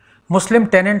 Muslim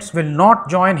tenants will not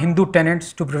join Hindu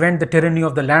tenants to prevent the tyranny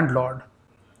of the landlord.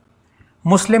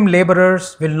 Muslim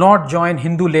laborers will not join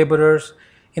Hindu laborers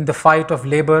in the fight of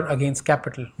labor against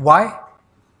capital. Why?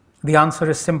 The answer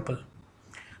is simple.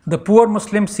 The poor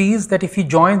Muslim sees that if he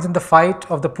joins in the fight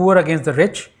of the poor against the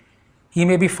rich, he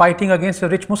may be fighting against a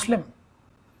rich Muslim.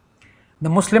 The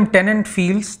Muslim tenant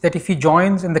feels that if he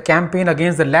joins in the campaign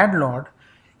against the landlord,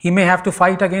 he may have to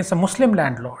fight against a Muslim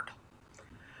landlord.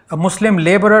 A Muslim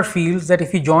laborer feels that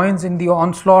if he joins in the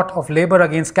onslaught of labor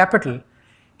against capital,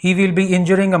 he will be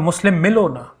injuring a Muslim mill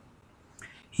owner.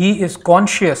 He is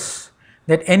conscious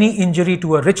that any injury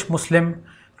to a rich Muslim,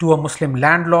 to a Muslim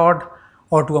landlord,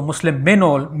 or to a Muslim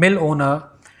mill owner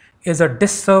is a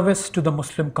disservice to the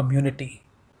Muslim community,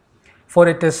 for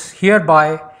it is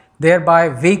thereby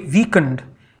weakened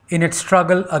in its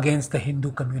struggle against the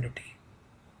Hindu community.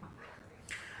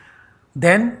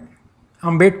 Then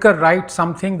Ambedkar writes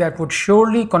something that would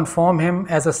surely confirm him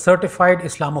as a certified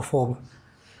Islamophobe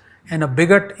and a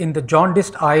bigot in the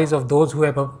jaundiced eyes of those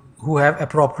who have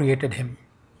appropriated him.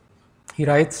 He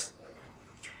writes,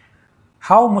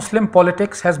 "How Muslim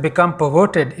politics has become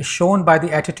perverted is shown by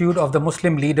the attitude of the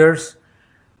Muslim leaders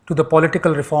to the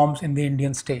political reforms in the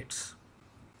Indian states.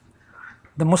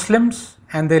 The Muslims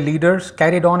and their leaders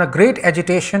carried on a great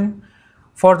agitation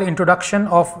for the introduction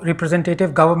of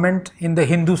representative government in the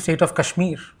Hindu state of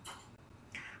Kashmir.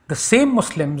 The same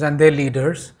Muslims and their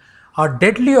leaders are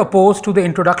deadly opposed to the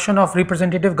introduction of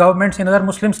representative governments in other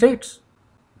Muslim states.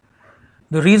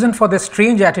 The reason for this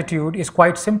strange attitude is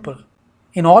quite simple.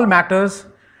 In all matters,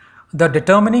 the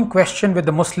determining question with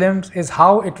the Muslims is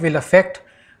how it will affect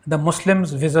the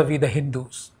Muslims vis-a-vis the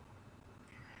Hindus.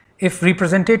 If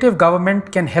representative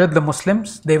government can help the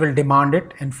Muslims, they will demand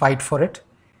it and fight for it.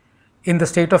 In the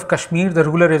state of Kashmir, the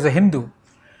ruler is a Hindu,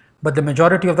 but the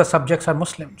majority of the subjects are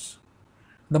Muslims.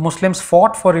 The Muslims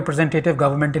fought for representative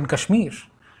government in Kashmir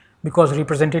because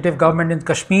representative government in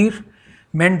Kashmir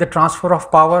meant the transfer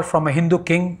of power from a Hindu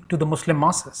king to the Muslim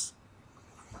masses.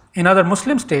 In other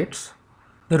Muslim states,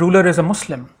 the ruler is a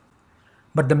Muslim,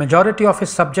 but the majority of his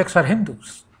subjects are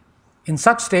Hindus. In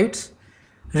such states,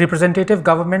 representative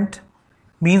government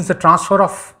means the transfer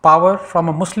of power from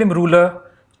a Muslim ruler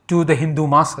to the Hindu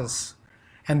masses,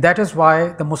 and that is why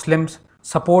the Muslims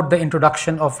support the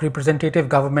introduction of representative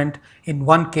government in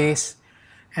one case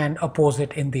and oppose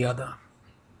it in the other.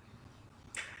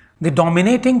 The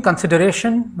dominating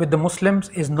consideration with the Muslims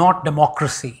is not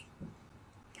democracy.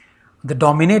 The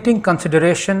dominating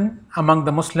consideration among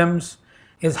the Muslims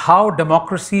is how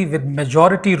democracy with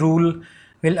majority rule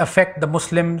will affect the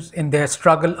Muslims in their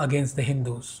struggle against the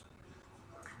Hindus.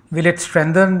 Will it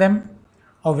strengthen them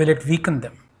or will it weaken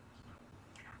them?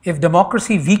 If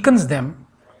democracy weakens them,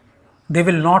 they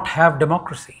will not have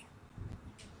democracy.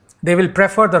 They will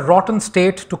prefer the rotten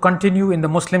state to continue in the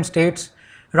Muslim states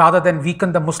rather than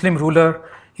weaken the Muslim ruler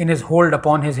in his hold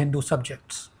upon his Hindu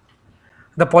subjects.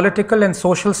 The political and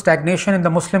social stagnation in the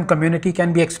Muslim community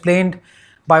can be explained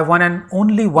by one and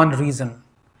only one reason.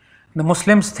 The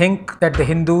Muslims think that the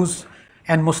Hindus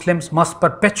and Muslims must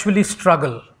perpetually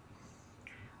struggle.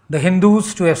 The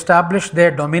Hindus to establish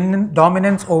their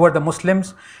dominance over the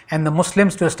Muslims, and the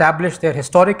Muslims to establish their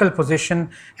historical position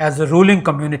as the ruling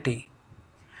community.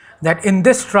 That in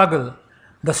this struggle,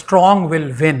 the strong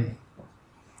will win.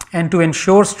 And to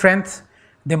ensure strength,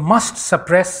 they must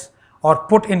suppress or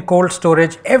put in cold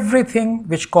storage everything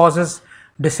which causes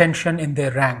dissension in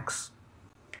their ranks.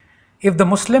 If the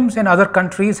Muslims in other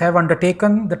countries have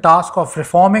undertaken the task of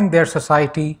reforming their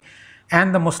society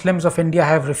and the Muslims of India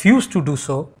have refused to do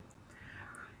so,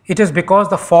 it is because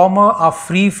the former are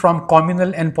free from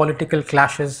communal and political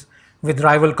clashes, with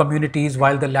rival communities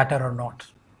while the latter are not.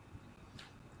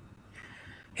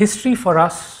 History for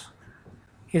us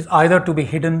is either to be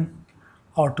hidden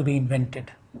or to be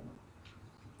invented.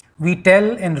 We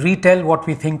tell and retell what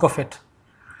we think of it,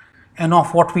 and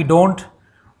of what we don't,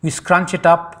 we scrunch it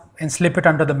up and slip it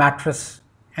under the mattress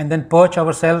and then perch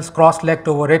ourselves cross-legged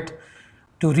over it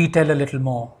to retell a little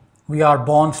more. We are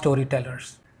born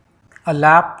storytellers. A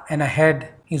lap and a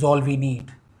head is all we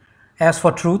need. As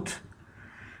for truth,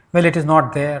 well, it is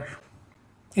not there.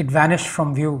 It vanished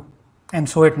from view, and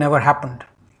so it never happened.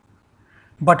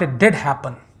 But it did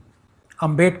happen.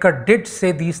 Ambedkar did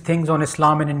say these things on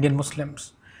Islam and Indian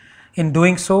Muslims. In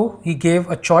doing so, he gave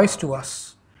a choice to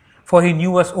us, for he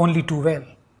knew us only too well.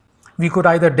 We could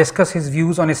either discuss his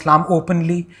views on Islam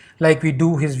openly, like we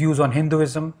do his views on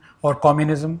Hinduism or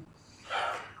Communism,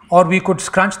 or we could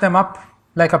scrunch them up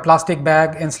like a plastic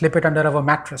bag and slip it under our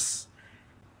mattress.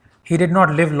 He did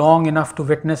not live long enough to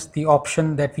witness the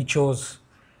option that we chose,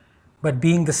 but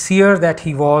being the seer that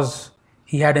he was,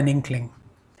 he had an inkling.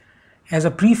 As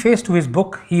a preface to his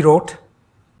book, he wrote,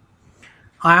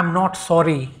 "I am not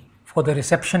sorry for the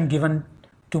reception given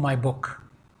to my book.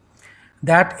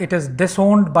 That it is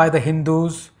disowned by the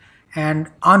Hindus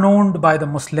and unowned by the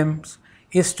Muslims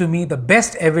is to me the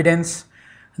best evidence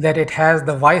that it has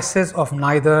the vices of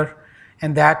neither,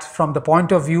 and that from the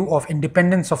point of view of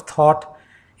independence of thought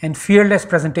and fearless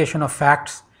presentation of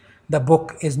facts, the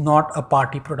book is not a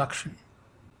party production.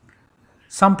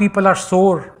 Some people are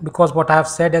sore because what I have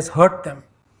said has hurt them.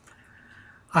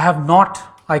 I have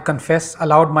not, I confess,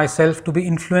 allowed myself to be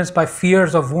influenced by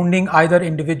fears of wounding either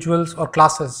individuals or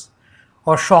classes,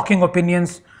 or shocking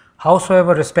opinions,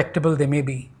 howsoever respectable they may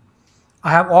be.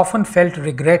 I have often felt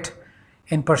regret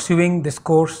in pursuing this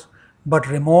course, but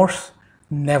remorse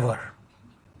never."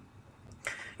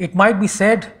 It might be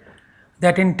said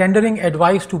that in tendering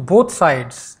advice to both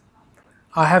sides,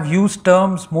 I have used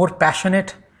terms more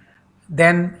passionate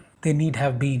than they need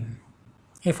have been.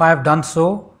 If I have done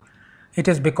so, it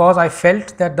is because I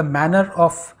felt that the manner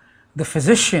of the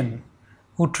physician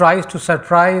who tries to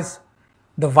surprise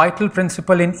the vital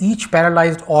principle in each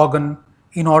paralyzed organ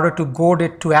in order to goad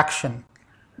it to action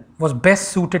was best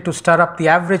suited to stir up the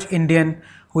average Indian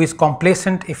who is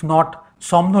complacent if not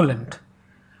somnolent,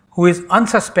 who is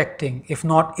unsuspecting if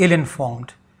not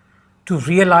ill-informed, to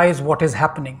realize what is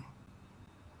happening.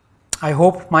 I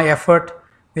hope my effort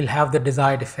will have the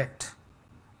desired effect.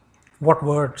 What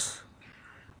words!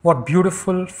 What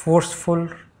beautiful, forceful,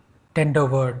 tender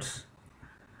words.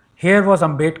 Here was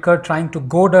Ambedkar trying to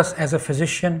goad us as a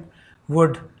physician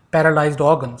would paralyzed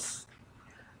organs.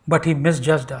 But he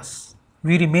misjudged us.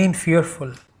 We remain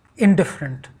fearful,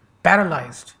 indifferent,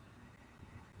 paralyzed.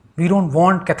 We don't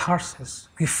want catharsis,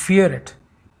 we fear it.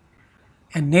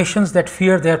 And nations that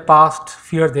fear their past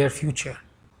fear their future.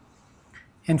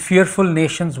 And fearful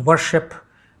nations worship,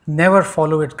 never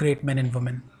follow its great men and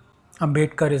women.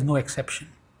 Ambedkar is no exception.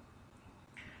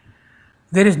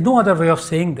 There is no other way of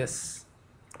saying this.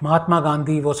 Mahatma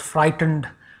Gandhi was frightened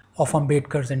of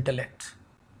Ambedkar's intellect.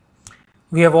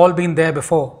 We have all been there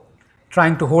before,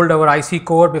 trying to hold our icy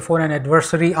core before an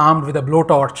adversary armed with a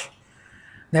blowtorch.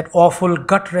 That awful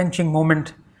gut-wrenching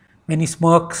moment when he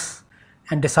smirks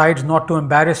and decides not to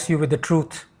embarrass you with the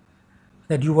truth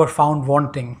that you were found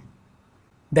wanting,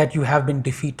 that you have been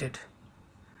defeated.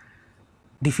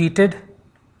 Defeated,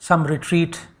 some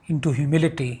retreat into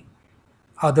humility,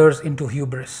 others into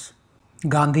hubris.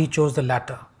 Gandhi chose the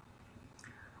latter.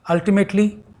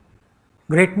 Ultimately,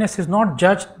 greatness is not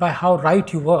judged by how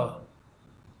right you were,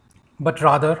 but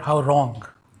rather how wrong.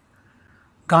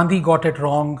 Gandhi got it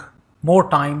wrong more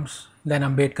times than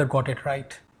Ambedkar got it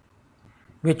right,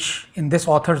 which in this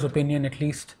author's opinion at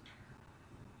least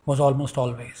was almost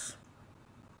always.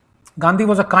 Gandhi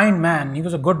was a kind man, he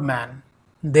was a good man,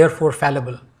 therefore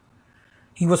fallible.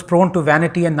 He was prone to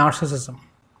vanity and narcissism.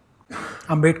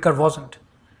 Ambedkar wasn't.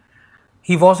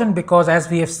 He wasn't because, as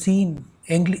we have seen,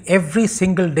 every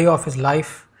single day of his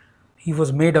life, he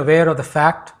was made aware of the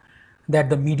fact that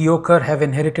the mediocre have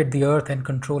inherited the earth and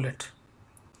control it.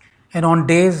 And on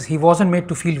days he wasn't made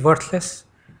to feel worthless,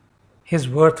 his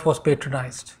worth was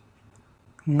patronized.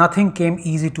 Nothing came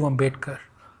easy to Ambedkar,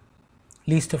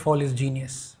 least of all his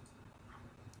genius.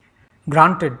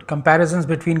 Granted, comparisons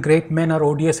between great men are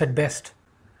odious at best,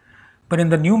 but in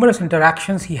the numerous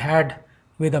interactions he had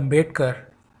with Ambedkar,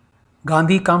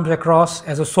 Gandhi comes across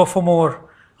as a sophomore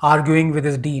arguing with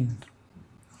his dean,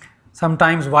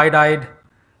 sometimes wide-eyed,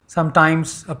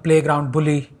 sometimes a playground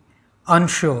bully,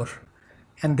 unsure,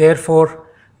 and therefore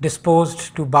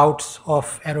disposed to bouts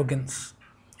of arrogance.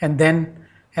 And then,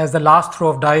 as the last throw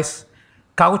of dice,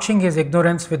 couching his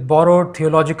ignorance with borrowed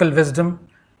theological wisdom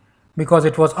because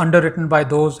it was underwritten by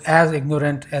those as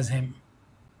ignorant as him.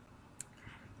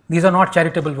 These are not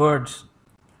charitable words,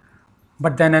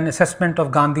 but then an assessment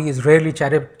of Gandhi is rarely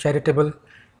charitable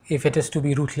if it is to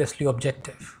be ruthlessly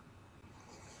objective.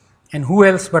 And who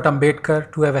else but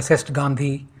Ambedkar to have assessed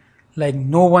Gandhi like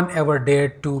no one ever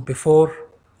dared to before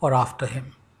or after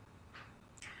him?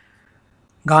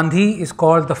 Gandhi is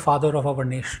called the father of our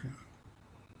nation.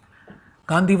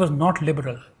 Gandhi was not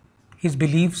liberal. His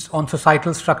beliefs on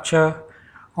societal structure,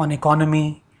 on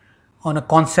economy, on a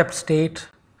concept state,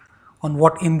 on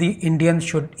what Indians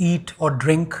should eat or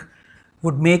drink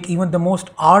would make even the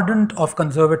most ardent of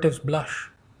conservatives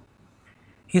blush.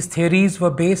 His theories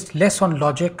were based less on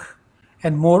logic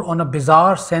and more on a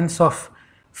bizarre sense of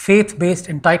faith-based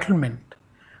entitlement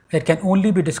that can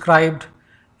only be described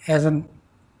as an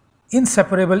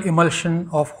inseparable emulsion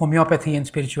of homeopathy and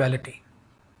spirituality.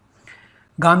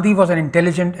 Gandhi was an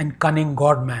intelligent and cunning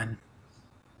God-man.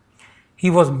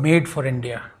 He was made for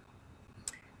India.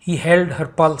 He held her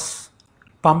pulse,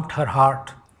 pumped her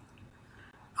heart.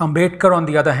 Ambedkar, on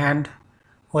the other hand,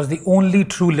 was the only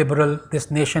true liberal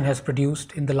this nation has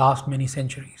produced in the last many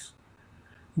centuries.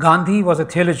 Gandhi was a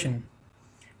theologian,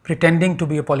 pretending to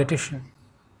be a politician.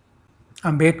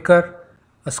 Ambedkar,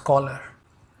 a scholar.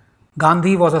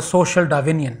 Gandhi was a social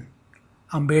Darwinian,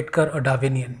 Ambedkar a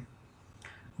Darwinian.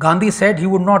 Gandhi said he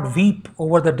would not weep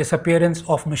over the disappearance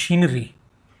of machinery.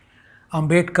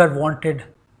 Ambedkar wanted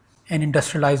an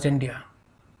industrialized India.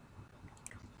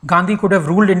 Gandhi could have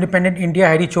ruled independent India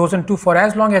had he chosen to for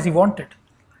as long as he wanted.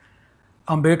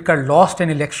 Ambedkar lost an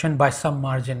election by some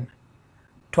margin,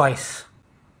 twice.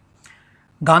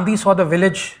 Gandhi saw the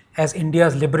village as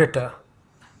India's liberator.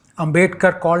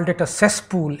 Ambedkar called it a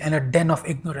cesspool and a den of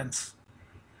ignorance.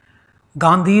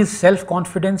 Gandhi's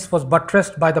self-confidence was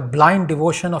buttressed by the blind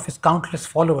devotion of his countless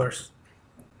followers.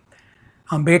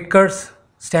 Ambedkar's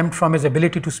stemmed from his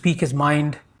ability to speak his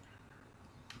mind,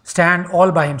 stand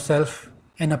all by himself,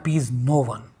 and appease no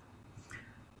one.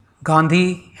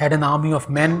 Gandhi had an army of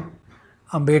men.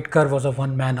 Ambedkar was a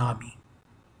one-man army.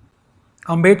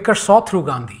 Ambedkar saw through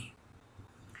Gandhi.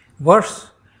 Worse,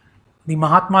 the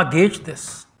Mahatma gauged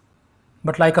this,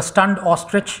 but like a stunned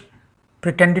ostrich,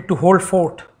 pretended to hold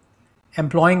fort,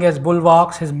 employing as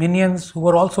bulwarks his minions who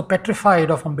were also petrified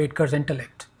of Ambedkar's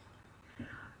intellect.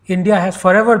 India has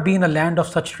forever been a land of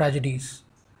such tragedies.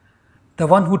 The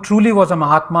one who truly was a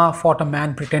Mahatma fought a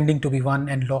man pretending to be one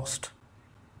and lost,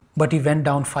 but he went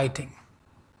down fighting.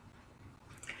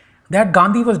 That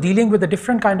Gandhi was dealing with a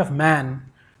different kind of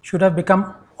man should have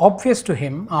become obvious to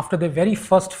him after the very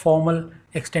first formal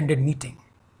extended meeting.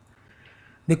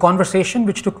 The conversation,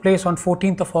 which took place on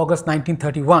 14th of August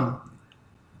 1931,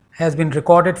 has been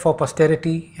recorded for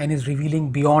posterity and is revealing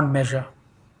beyond measure.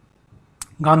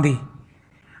 Gandhi: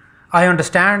 I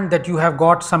understand that you have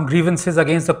got some grievances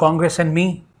against the Congress and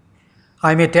me.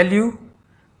 I may tell you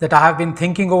that I have been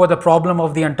thinking over the problem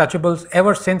of the untouchables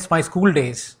ever since my school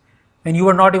days, when you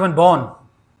were not even born.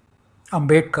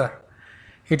 Ambedkar: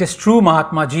 It is true,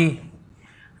 Mahatma Ji,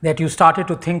 that you started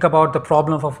to think about the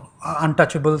problem of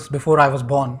untouchables before I was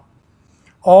born.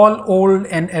 All old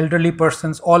and elderly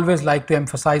persons always like to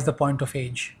emphasize the point of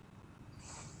age.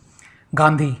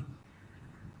 Gandhi: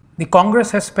 The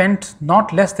Congress has spent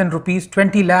not less than rupees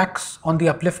 20 lakhs on the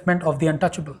upliftment of the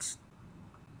untouchables.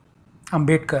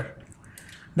 Ambedkar: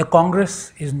 The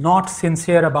Congress is not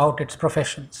sincere about its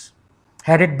professions.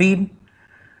 Had it been,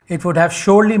 it would have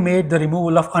surely made the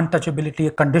removal of untouchability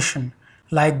a condition,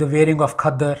 like the wearing of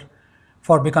khaddar,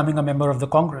 for becoming a member of the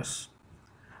Congress.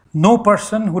 No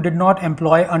person who did not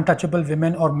employ untouchable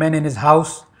women or men in his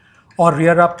house, or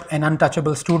rear up an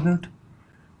untouchable student,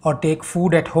 or take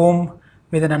food at home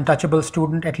with an untouchable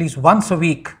student at least once a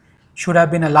week should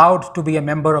have been allowed to be a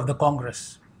member of the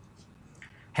Congress.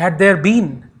 Had there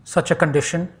been such a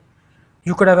condition,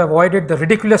 you could have avoided the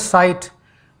ridiculous sight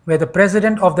where the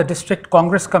president of the district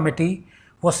Congress committee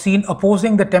was seen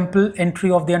opposing the temple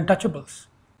entry of the untouchables.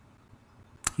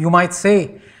 You might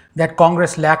say that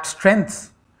Congress lacked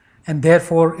strength and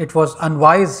therefore it was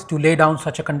unwise to lay down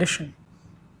such a condition.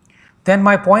 Then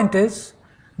my point is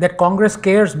that Congress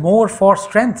cares more for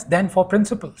strength than for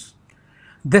principles.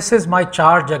 This is my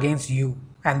charge against you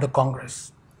and the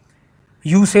Congress.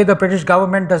 You say the British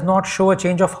government does not show a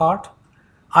change of heart.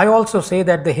 I also say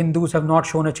that the Hindus have not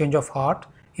shown a change of heart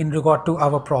in regard to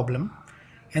our problem.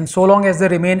 And so long as they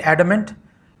remain adamant,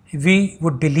 we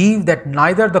would believe that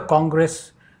neither the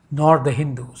Congress nor the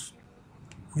Hindus.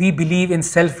 We believe in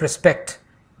self-respect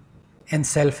and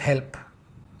self-help.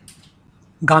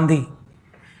 Gandhi: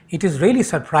 It is really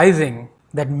surprising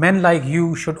that men like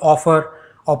you should offer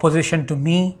opposition to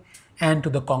me and to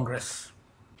the Congress.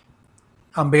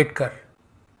 Ambedkar.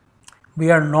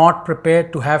 We are not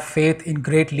prepared to have faith in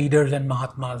great leaders and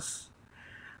Mahatmas.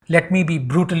 Let me be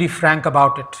brutally frank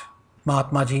about it,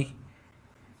 Mahatma ji.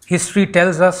 History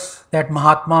tells us that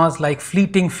Mahatmas, like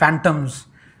fleeting phantoms,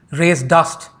 raise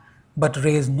dust but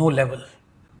raise no level.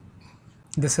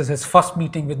 This is his first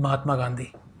meeting with Mahatma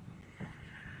Gandhi.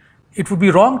 It would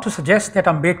be wrong to suggest that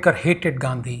Ambedkar hated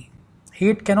Gandhi.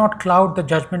 Hate cannot cloud the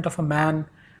judgment of a man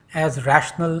as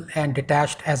rational and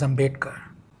detached as Ambedkar.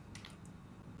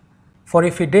 For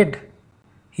if he did,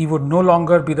 he would no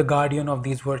longer be the guardian of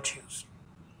these virtues.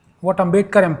 What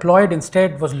Ambedkar employed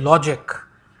instead was logic,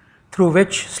 through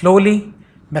which slowly,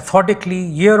 methodically,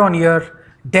 year on year,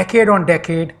 decade on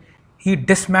decade, he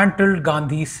dismantled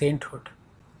Gandhi's sainthood.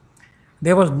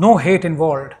 There was no hate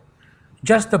involved,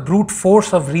 just the brute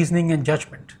force of reasoning and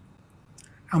judgment.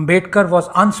 Ambedkar was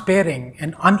unsparing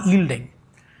and unyielding,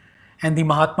 and the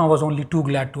Mahatma was only too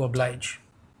glad to oblige.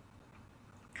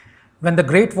 When the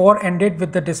Great War ended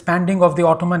with the disbanding of the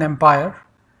Ottoman Empire,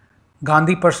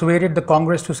 Gandhi persuaded the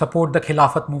Congress to support the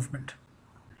Khilafat movement,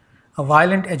 a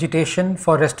violent agitation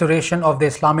for restoration of the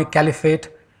Islamic Caliphate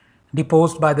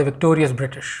deposed by the victorious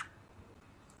British.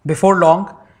 Before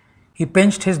long, he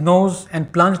pinched his nose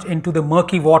and plunged into the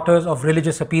murky waters of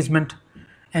religious appeasement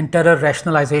and terror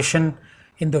rationalization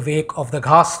in the wake of the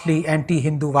ghastly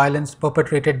anti-Hindu violence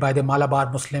perpetrated by the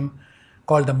Malabar Muslim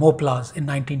called the Moplahs in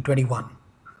 1921.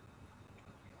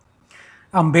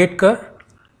 Ambedkar,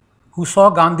 who saw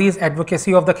Gandhi's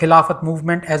advocacy of the Khilafat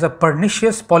movement as a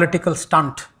pernicious political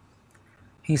stunt,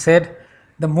 he said,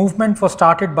 the movement was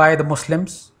started by the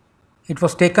Muslims. It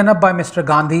was taken up by Mr.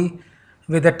 Gandhi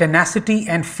with a tenacity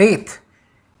and faith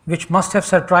which must have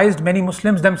surprised many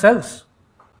Muslims themselves.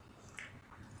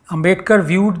 Ambedkar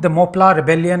viewed the Moplah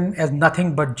rebellion as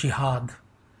nothing but jihad.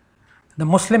 The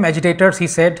Muslim agitators, he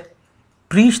said,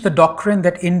 preached the doctrine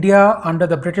that India under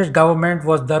the British government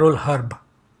was Darul Harb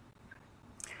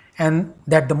and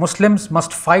that the Muslims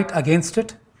must fight against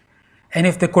it, and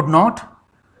if they could not,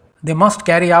 they must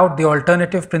carry out the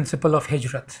alternative principle of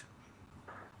Hijrat.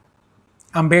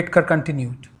 Ambedkar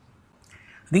continued,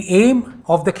 the aim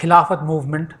of the Khilafat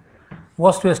movement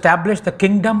was to establish the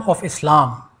kingdom of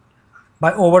Islam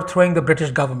by overthrowing the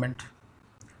British government.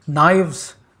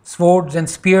 Knives, swords and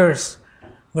spears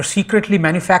were secretly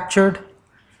manufactured,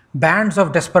 bands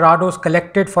of desperados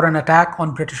collected for an attack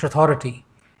on British authority.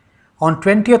 On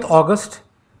 20th August,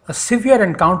 a severe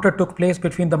encounter took place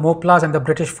between the Moplahs and the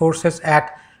British forces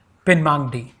at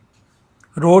Pinmangdi.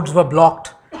 Roads were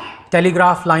blocked,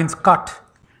 telegraph lines cut,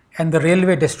 and the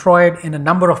railway destroyed in a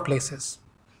number of places.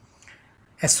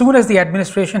 As soon as the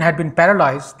administration had been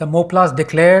paralyzed, the Moplahs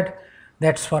declared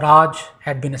that Swaraj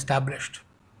had been established.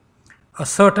 A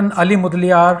certain Ali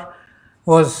Mudaliar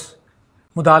was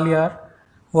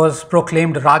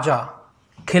proclaimed Raja.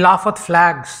 Khilafat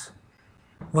flags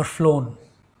were flown,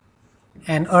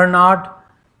 and Arnad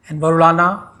and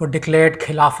Varulana were declared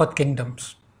Khilafat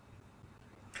kingdoms.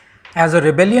 As a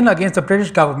rebellion against the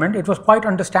British government, it was quite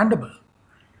understandable.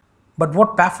 But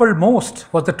what baffled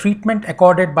most was the treatment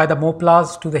accorded by the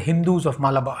Moplahs to the Hindus of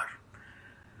Malabar.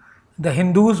 The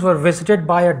Hindus were visited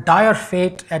by a dire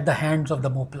fate at the hands of the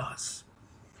Moplahs.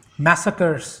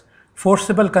 Massacres,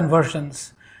 forcible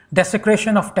conversions,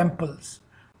 desecration of temples,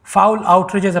 foul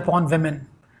outrages upon women,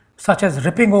 such as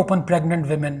ripping open pregnant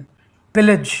women,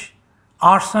 pillage,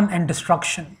 arson and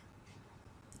destruction.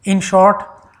 In short,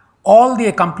 all the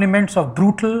accompaniments of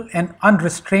brutal and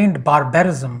unrestrained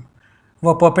barbarism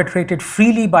were perpetrated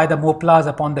freely by the Moplahs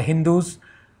upon the Hindus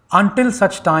until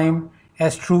such time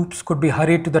as troops could be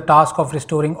hurried to the task of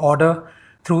restoring order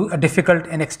through a difficult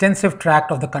and extensive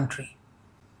tract of the country.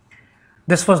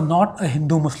 This was not a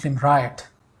Hindu-Muslim riot.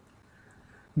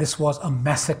 This was a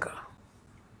massacre.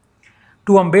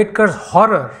 To Ambedkar's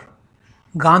horror,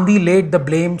 Gandhi laid the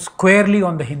blame squarely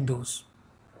on the Hindus.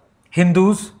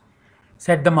 Hindus,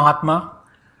 said the Mahatma,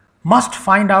 must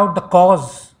find out the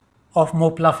cause of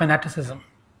Moplah fanaticism,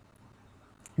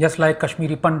 just like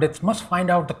Kashmiri Pandits must find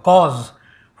out the cause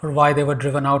for why they were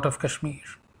driven out of Kashmir.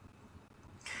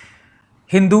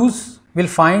 Hindus will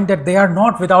find that they are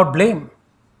not without blame.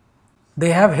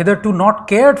 They have hitherto not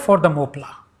cared for the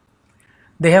Moplah.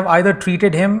 They have either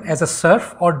treated him as a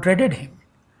serf or dreaded him.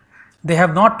 They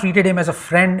have not treated him as a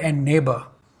friend and neighbor,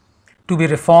 to be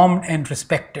reformed and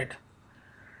respected.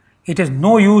 It is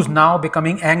no use now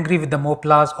becoming angry with the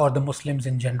Moplahs or the Muslims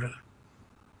in general.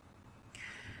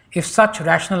 If such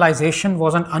rationalization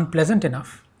wasn't unpleasant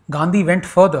enough, Gandhi went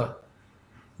further,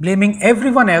 blaming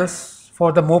everyone else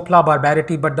for the Moplah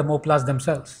barbarity but the Moplahs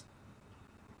themselves.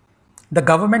 The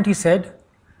government, he said,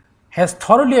 has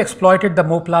thoroughly exploited the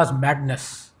Moplahs'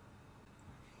 madness.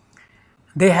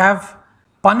 They have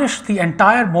punished the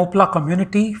entire Moplah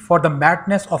community for the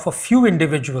madness of a few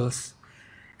individuals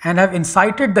and have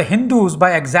incited the Hindus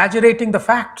by exaggerating the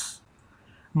facts.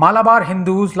 Malabar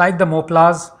Hindus, like the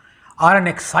Moplahs, are an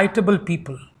excitable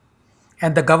people,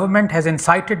 and the government has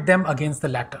incited them against the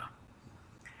latter.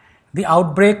 The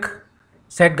outbreak,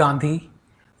 said Gandhi,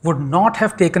 would not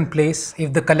have taken place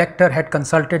if the collector had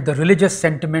consulted the religious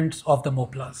sentiments of the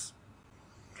Moplahs.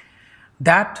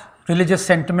 That religious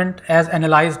sentiment, as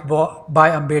analyzed by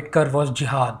Ambedkar, was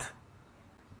jihad.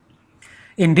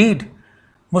 Indeed,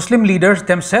 Muslim leaders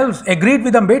themselves agreed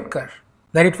with Ambedkar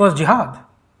that it was jihad,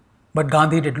 but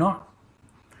Gandhi did not.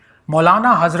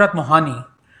 Maulana Hazrat Mohani,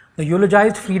 the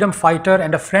eulogized freedom fighter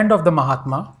and a friend of the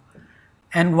Mahatma,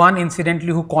 and one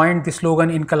incidentally who coined the slogan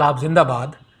Inqilab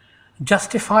Zindabad,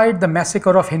 justified the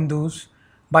massacre of Hindus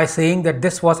by saying that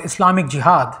this was Islamic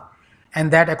jihad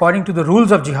and that according to the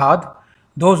rules of jihad,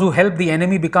 those who help the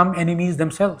enemy become enemies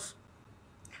themselves.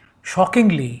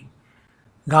 Shockingly,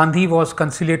 Gandhi was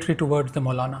conciliatory towards the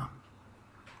Maulana.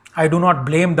 I do not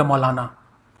blame the Maulana.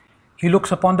 He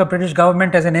looks upon the British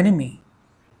government as an enemy.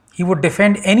 He would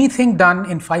defend anything done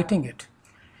in fighting it.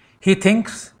 He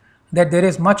thinks that there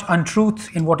is much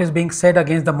untruth in what is being said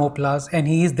against the Moplahs, and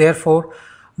he is therefore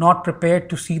not prepared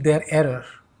to see their error.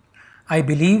 I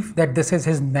believe that this is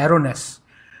his narrowness,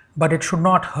 but it should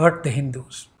not hurt the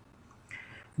Hindus.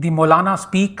 The Maulana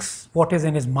speaks what is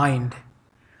in his mind.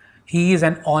 He is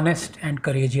an honest and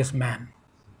courageous man.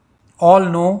 All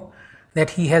know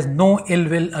that he has no ill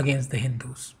will against the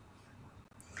Hindus.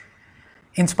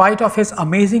 In spite of his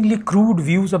amazingly crude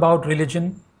views about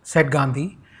religion, said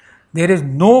Gandhi, there is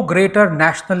no greater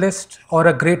nationalist or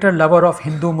a greater lover of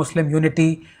Hindu-Muslim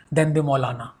unity than the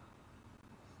Maulana.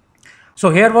 So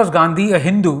here was Gandhi, a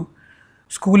Hindu,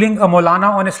 schooling a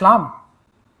Maulana on Islam.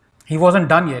 He wasn't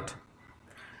done yet.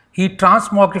 He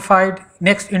transmogrified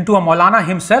next into a Maulana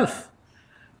himself,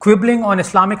 quibbling on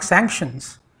Islamic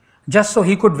sanctions, just so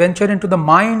he could venture into the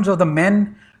minds of the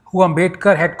men who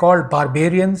Ambedkar had called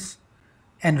barbarians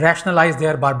and rationalize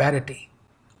their barbarity.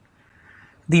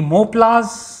 The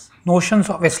Moplah's notions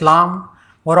of Islam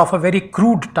were of a very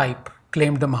crude type,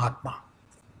 claimed the Mahatma.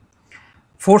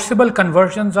 Forcible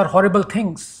conversions are horrible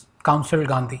things, counseled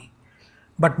Gandhi,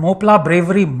 but Moplah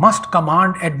bravery must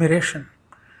command admiration.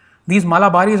 These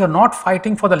Malabaris are not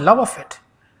fighting for the love of it.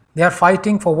 They are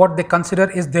fighting for what they consider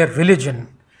is their religion,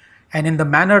 and in the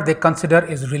manner they consider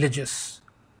is religious.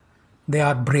 They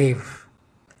are brave.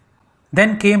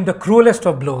 Then came the cruelest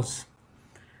of blows,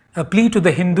 a plea to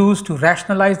the Hindus to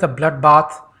rationalize the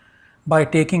bloodbath by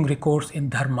taking recourse in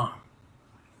dharma.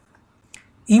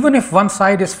 Even if one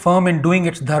side is firm in doing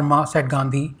its dharma, said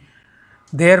Gandhi,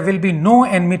 there will be no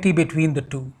enmity between the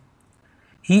two.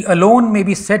 He alone may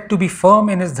be said to be firm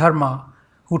in his dharma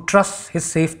who trusts his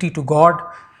safety to God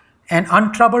and,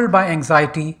 untroubled by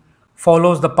anxiety,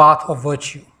 follows the path of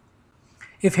virtue.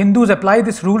 If Hindus apply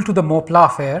this rule to the Moplah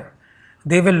affair,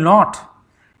 they will not,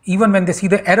 even when they see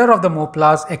the error of the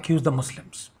Moplahs, accuse the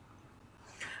Muslims.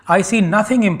 I see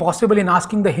nothing impossible in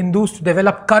asking the Hindus to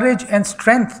develop courage and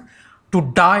strength to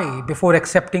die before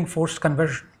accepting forced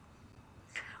conversion.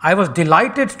 I was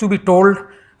delighted to be told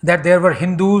that there were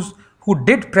Hindus who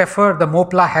did prefer the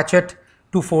Moplah hatchet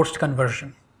to forced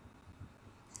conversion.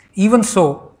 Even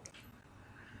so,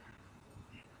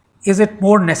 is it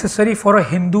more necessary for a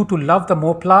Hindu to love the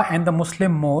Moplah and the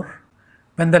Muslim more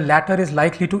when the latter is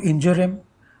likely to injure him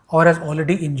or has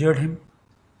already injured him?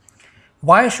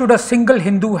 Why should a single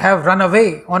Hindu have run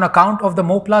away on account of the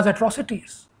Moplah's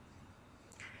atrocities?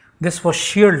 This was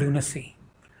sheer lunacy.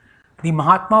 The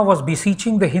Mahatma was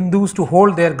beseeching the Hindus to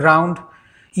hold their ground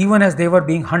even as they were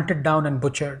being hunted down and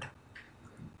butchered.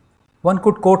 One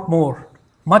could quote more,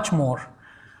 much more,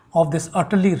 of this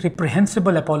utterly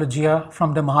reprehensible apologia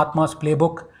from the Mahatma's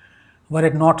playbook were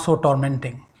it not so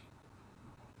tormenting.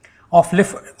 Of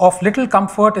little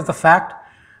comfort is the fact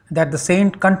that the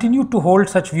saint continued to hold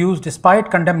such views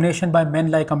despite condemnation by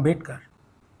men like Ambedkar.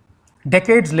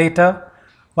 Decades later,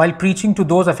 while preaching to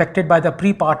those affected by the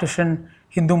pre-partition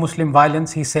Hindu-Muslim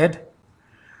violence, he said,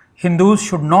 Hindus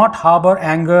should not harbor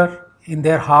anger in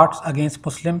their hearts against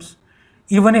Muslims,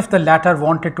 even if the latter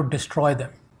wanted to destroy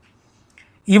them.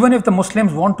 Even if the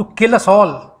Muslims want to kill us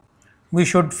all, we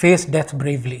should face death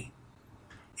bravely.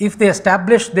 If they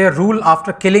established their rule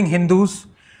after killing Hindus,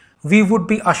 we would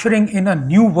be ushering in a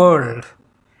new world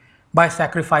by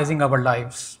sacrificing our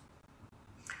lives.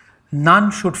 None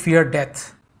should fear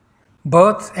death.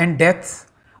 Birth and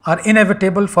death are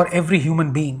inevitable for every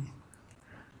human being.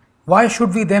 Why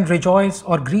should we then rejoice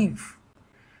or grieve?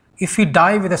 If we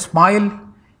die with a smile,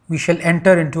 we shall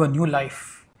enter into a new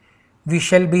life. We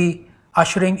shall be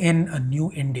ushering in a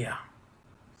new India.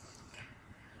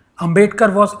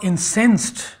 Ambedkar was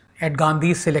incensed at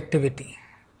Gandhi's selectivity,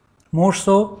 more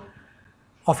so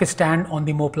of his stand on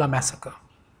the Moplah massacre.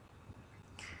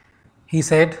 He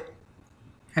said,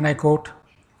 and I quote,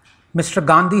 "Mr.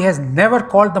 Gandhi has never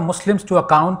called the Muslims to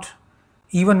account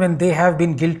even when they have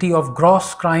been guilty of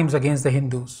gross crimes against the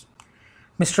Hindus.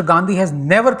 Mr. Gandhi has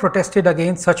never protested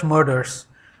against such murders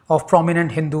of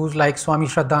prominent Hindus like Swami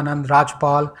Shraddhanand,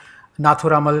 Rajpal,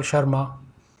 Nathuramal Sharma.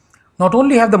 Not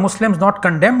only have the Muslims not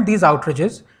condemned these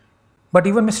outrages, but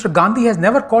even Mr. Gandhi has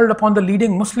never called upon the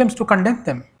leading Muslims to condemn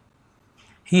them.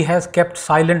 He has kept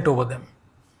silent over them.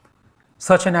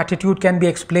 Such an attitude can be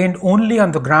explained only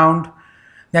on the ground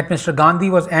that Mr. Gandhi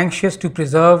was anxious to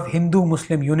preserve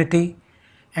Hindu-Muslim unity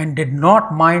and did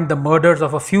not mind the murders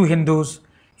of a few Hindus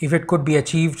if it could be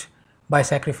achieved by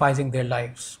sacrificing their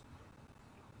lives."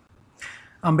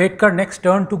 Ambedkar next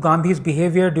turned to Gandhi's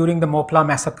behavior during the Moplah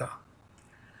massacre,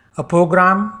 a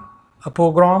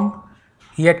pogrom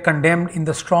he had condemned in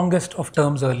the strongest of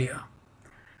terms earlier.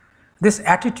 This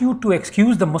attitude to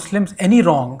excuse the Muslims any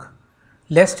wrong,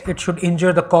 lest it should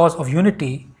injure the cause of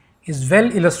unity, is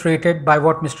well illustrated by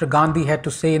what Mr. Gandhi had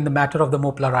to say in the matter of the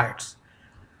Moplah riots.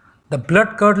 "The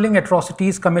blood-curdling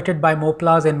atrocities committed by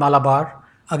Moplahs in Malabar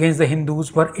against the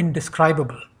Hindus were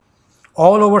indescribable.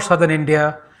 All over southern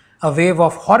India, a wave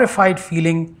of horrified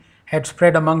feeling had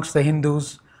spread amongst the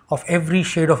Hindus of every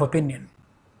shade of opinion,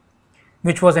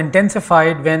 which was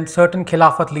intensified when certain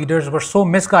Khilafat leaders were so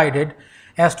misguided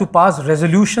as to pass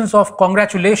resolutions of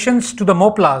congratulations to the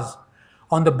Moplahs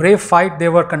on the brave fight they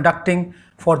were conducting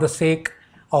for the sake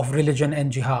of religion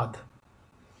and jihad.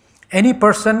 Any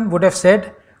person would have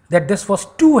said that this was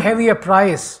too heavy a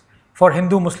price for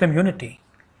Hindu-Muslim unity.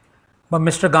 But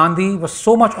Mr. Gandhi was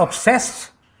so much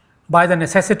obsessed by the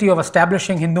necessity of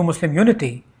establishing Hindu-Muslim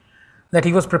unity that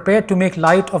he was prepared to make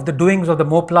light of the doings of the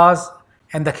Moplahs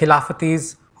and the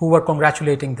Khilafatis who were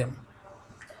congratulating them.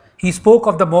 He spoke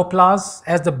of the Moplahs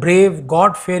as the brave,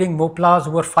 God-fearing Moplahs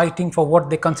who were fighting for what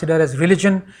they consider as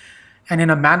religion and in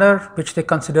a manner which they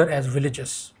consider as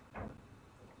religious."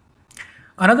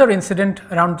 Another incident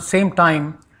around the same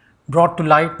time brought to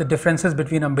light the differences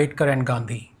between Ambedkar and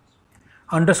Gandhi,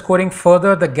 underscoring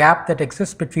further the gap that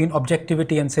exists between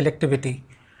objectivity and selectivity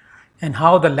and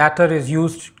how the latter is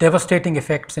used to devastating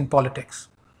effects in politics.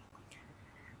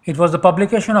 It was the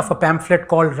publication of a pamphlet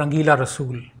called Rangila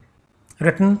Rasool,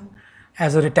 written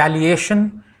as a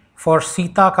retaliation for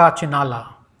Sita Ka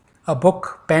Chinala, a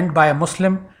book penned by a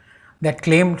Muslim that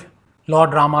claimed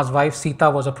Lord Rama's wife Sita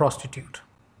was a prostitute.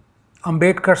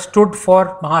 Ambedkar stood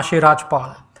for Mahashay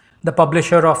Rajpal, the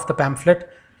publisher of the pamphlet,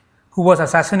 who was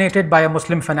assassinated by a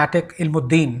Muslim fanatic,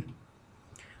 Ilmuddin.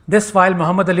 This while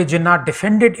Muhammad Ali Jinnah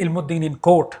defended Ilmuddin in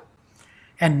court,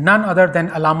 and none other than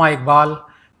Allama Iqbal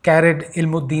carried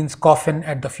Ilmuddin's coffin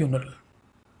at the funeral.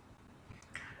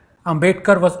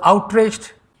 Ambedkar was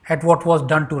outraged at what was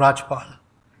done to Rajpal.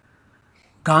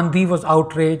 Gandhi was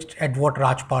outraged at what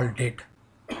Rajpal did.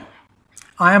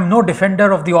 "I am no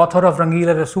defender of the author of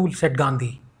Rangila Rasool," said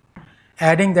Gandhi,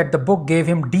 adding that the book gave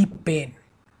him deep pain.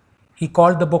 He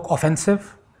called the book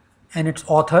offensive and its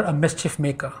author a mischief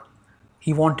maker.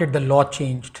 He wanted the law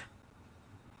changed.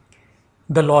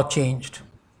 The law changed.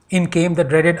 In came the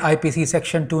dreaded IPC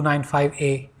section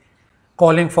 295A,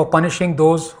 calling for punishing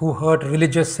those who hurt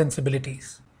religious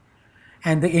sensibilities.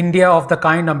 And the India of the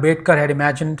kind Ambedkar had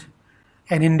imagined,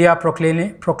 an India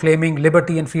proclaiming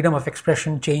liberty and freedom of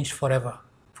expression, changed forever,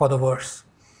 for the worse.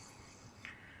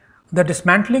 The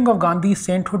dismantling of Gandhi's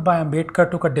sainthood by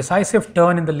Ambedkar took a decisive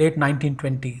turn in the late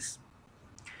 1920s.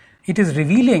 It is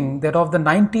revealing that of the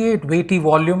 98 weighty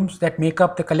volumes that make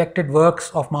up the collected works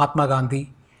of Mahatma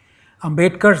Gandhi,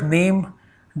 Ambedkar's name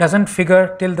doesn't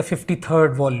figure till the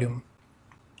 53rd volume.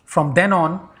 From then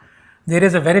on, there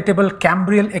is a veritable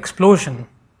Cambrial explosion,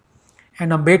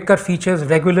 and Ambedkar features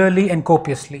regularly and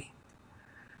copiously.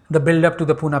 The build-up to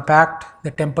the Pune Pact,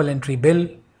 the Temple Entry Bill,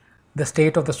 the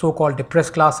state of the so-called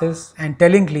depressed classes, and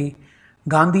tellingly,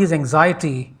 Gandhi's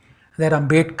anxiety that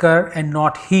Ambedkar and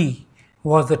not he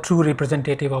was the true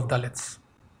representative of Dalits.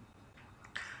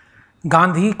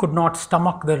 Gandhi could not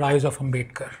stomach the rise of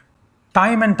Ambedkar.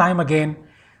 Time and time again,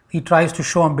 he tries to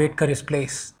show Ambedkar his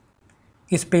place,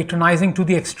 is patronizing to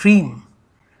the extreme,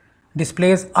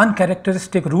 displays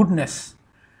uncharacteristic rudeness,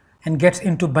 and gets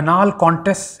into banal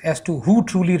contests as to who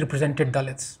truly represented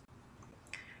Dalits.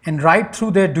 And right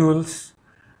through their duels,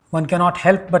 one cannot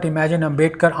help but imagine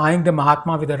Ambedkar eyeing the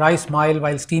Mahatma with a wry smile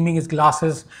while steaming his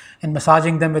glasses and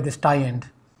massaging them with his tie end.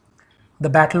 The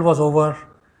battle was over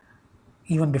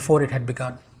even before it had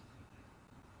begun.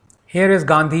 Here is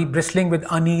Gandhi bristling with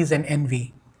unease and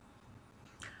envy.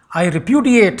 I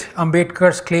repudiate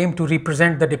Ambedkar's claim to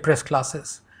represent the depressed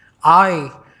classes.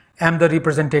 I am the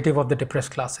representative of the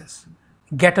depressed classes.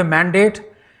 Get a mandate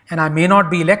and I may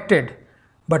not be elected,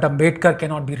 but Ambedkar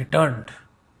cannot be returned.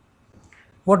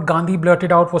 What Gandhi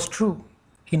blurted out was true.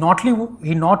 He not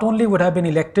only would have been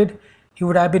elected, he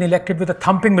would have been elected with a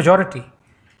thumping majority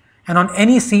and on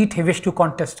any seat he wished to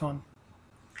contest on.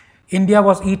 India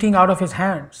was eating out of his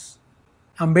hands.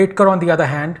 Ambedkar, on the other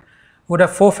hand, would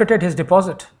have forfeited his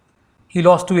deposit. He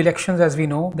lost 2 elections, as we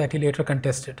know, that he later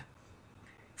contested.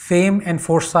 Fame and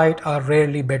foresight are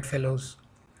rarely bedfellows.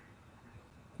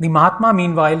 The Mahatma,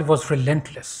 meanwhile, was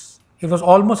relentless. It was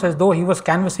almost as though he was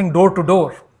canvassing door to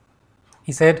door.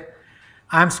 He said,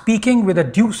 I am speaking with a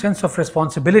due sense of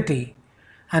responsibility,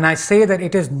 and I say that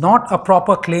it is not a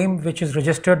proper claim which is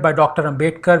registered by Dr.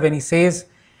 Ambedkar when he says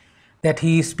that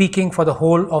he is speaking for the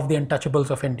whole of the untouchables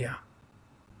of India.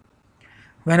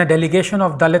 When a delegation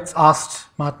of Dalits asked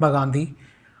Mahatma Gandhi,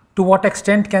 to what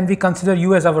extent can we consider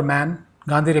you as our man?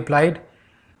 Gandhi replied,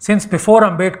 since before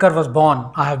Ambedkar was born,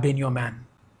 I have been your man.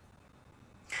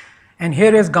 And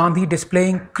here is Gandhi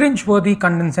displaying cringeworthy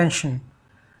condescension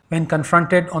when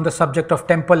confronted on the subject of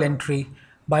temple entry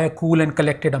by a cool and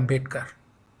collected Ambedkar.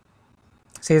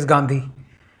 Says Gandhi,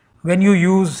 when you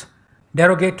use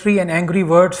derogatory and angry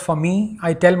words for me,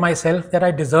 I tell myself that I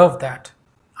deserve that.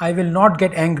 I will not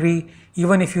get angry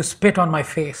even if you spit on my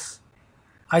face.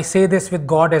 I say this with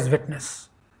God as witness.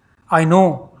 I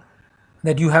know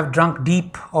that you have drunk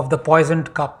deep of the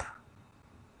poisoned cup.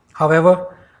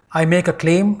 However, I make a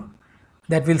claim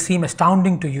that will seem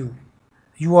astounding to you.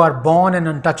 You are born an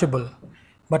untouchable,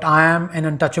 but I am an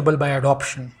untouchable by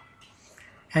adoption.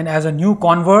 And as a new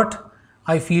convert,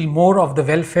 I feel more of the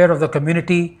welfare of the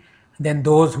community than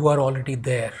those who are already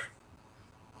there.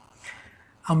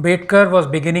 Ambedkar was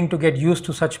beginning to get used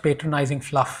to such patronizing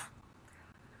fluff.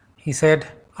 He said,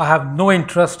 I have no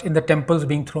interest in the temples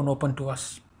being thrown open to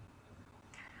us.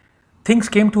 Things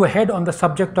came to a head on the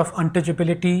subject of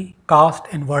untouchability, caste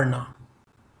and varna.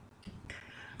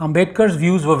 Ambedkar's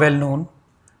views were well known.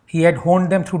 He had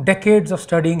honed them through decades of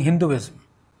studying Hinduism.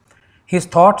 His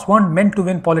thoughts weren't meant to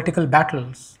win political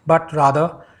battles, but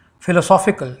rather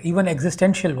philosophical, even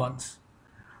existential ones.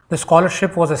 The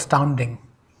scholarship was astounding,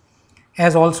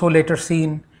 as also later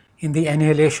seen in the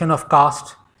Annihilation of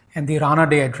Caste and the Rana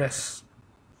Day Address.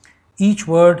 Each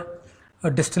word a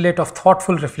distillate of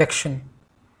thoughtful reflection,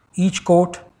 each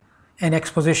quote an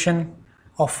exposition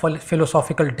of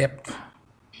philosophical depth.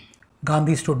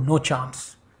 Gandhi stood no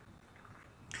chance.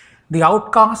 The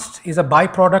outcast is a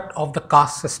byproduct of the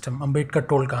caste system, Ambedkar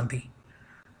told Gandhi.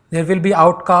 There will be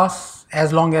outcasts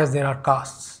as long as there are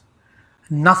castes.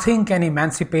 Nothing can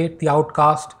emancipate the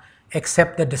outcast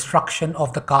except the destruction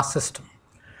of the caste system.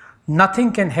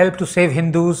 Nothing can help to save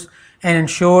Hindus and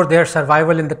ensure their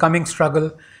survival in the coming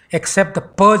struggle except the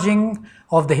purging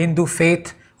of the Hindu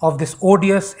faith of this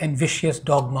odious and vicious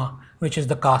dogma, which is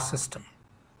the caste system.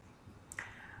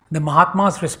 The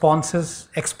Mahatma's responses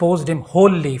exposed him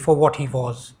wholly for what he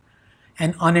was,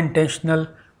 an unintentional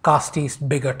casteist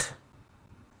bigot.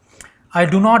 I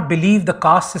do not believe the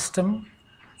caste system,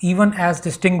 even as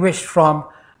distinguished from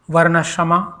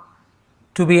Varnashrama,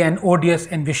 to be an odious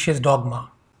and vicious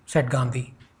dogma, said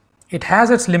Gandhi. It has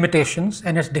its limitations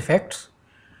and its defects,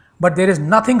 but there is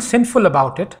nothing sinful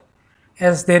about it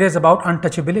as there is about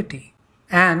untouchability.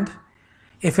 And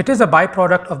if it is a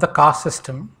byproduct of the caste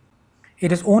system,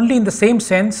 it is only in the same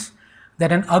sense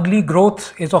that an ugly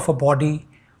growth is of a body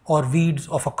or weeds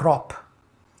of a crop.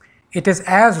 It is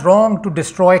as wrong to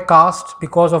destroy caste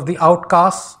because of the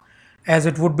outcasts as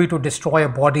it would be to destroy a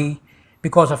body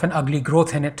because of an ugly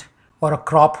growth in it or a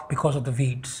crop because of the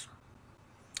weeds.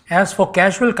 As for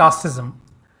casual casteism,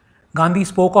 Gandhi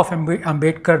spoke of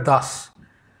Ambedkar thus,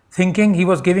 thinking he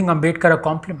was giving Ambedkar a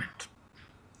compliment.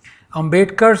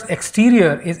 Ambedkar's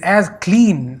exterior is as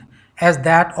clean as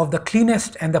that of the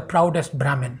cleanest and the proudest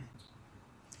Brahmin.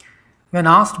 When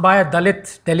asked by a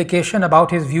Dalit delegation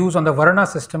about his views on the Varna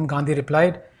system, Gandhi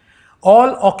replied, all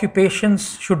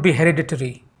occupations should be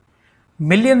hereditary.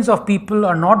 Millions of people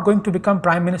are not going to become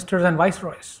prime ministers and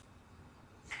viceroys.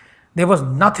 There was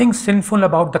nothing sinful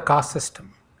about the caste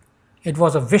system. It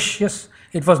was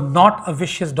not a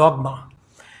vicious dogma.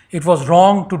 It was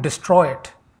wrong to destroy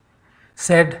it,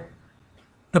 said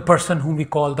the person whom we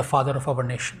call the father of our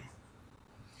nation.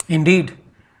 Indeed,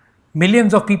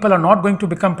 millions of people are not going to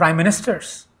become prime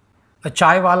ministers. A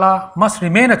chaiwala must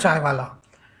remain a chaiwala,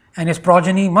 and his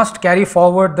progeny must carry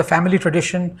forward the family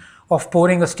tradition of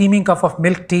pouring a steaming cup of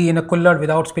milk tea in a kullad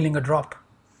without spilling a drop.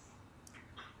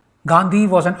 Gandhi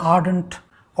was an ardent,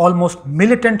 almost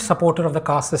militant supporter of the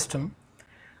caste system,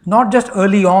 not just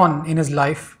early on in his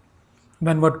life,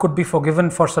 when one could be forgiven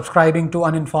for subscribing to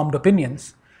uninformed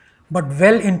opinions, but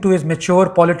well into his mature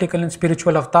political and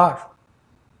spiritual avatar.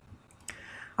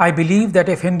 I believe that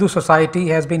if Hindu society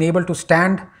has been able to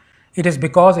stand, it is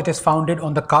because it is founded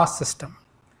on the caste system.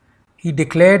 He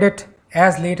declared it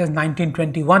as late as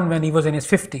 1921 when he was in his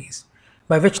 50s,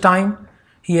 by which time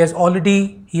he had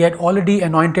already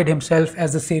anointed himself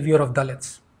as the savior of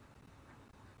Dalits.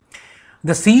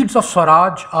 The seeds of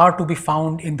Swaraj are to be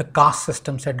found in the caste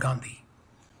system, said Gandhi.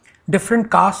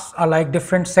 Different castes are like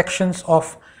different sections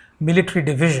of military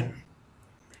division.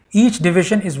 Each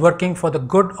division is working for the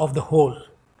good of the whole.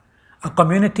 A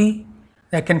community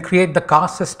that can create the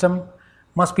caste system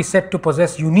must be said to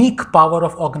possess unique power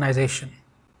of organization.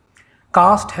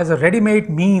 Caste has a ready-made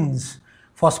means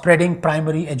for spreading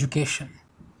primary education.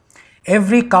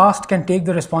 Every caste can take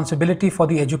the responsibility for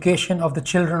the education of the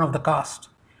children of the caste.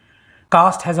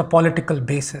 Caste has a political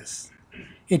basis.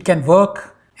 It can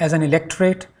work as an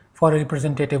electorate for a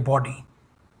representative body.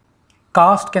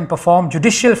 Caste can perform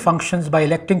judicial functions by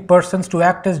electing persons to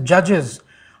act as judges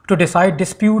to decide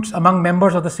disputes among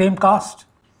members of the same caste.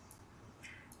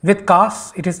 With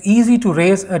castes, it is easy to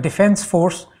raise a defense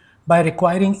force by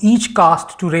requiring each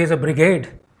caste to raise a brigade.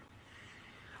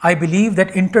 I believe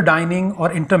that interdining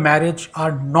or intermarriage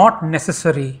are not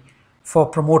necessary for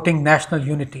promoting national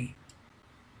unity.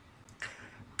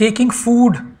 Taking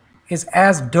food is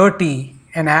as dirty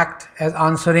an act as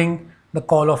answering the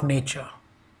call of nature.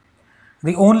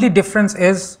 The only difference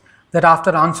is that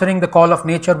after answering the call of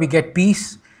nature, we get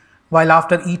peace, while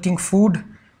after eating food,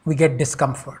 we get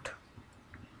discomfort.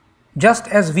 Just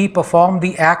as we perform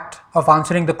the act of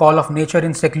answering the call of nature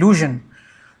in seclusion,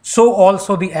 so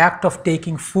also the act of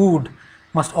taking food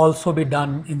must also be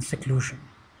done in seclusion.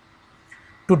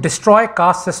 To destroy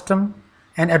caste system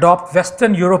and adopt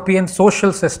Western European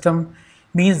social system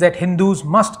means that Hindus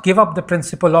must give up the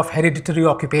principle of hereditary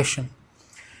occupation,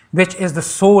 which is the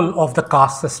soul of the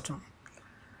caste system.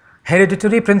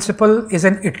 Hereditary principle is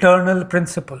an eternal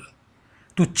principle.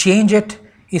 To change it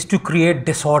is to create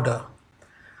disorder.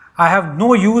 I have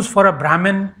no use for a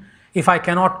Brahmin if I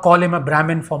cannot call him a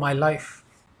Brahmin for my life.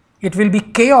 It will be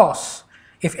chaos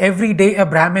if every day a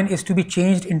Brahmin is to be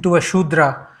changed into a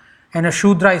Shudra and a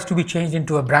Shudra is to be changed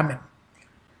into a Brahmin.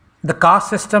 The caste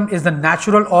system is the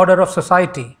natural order of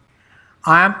society.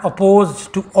 I am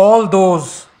opposed to all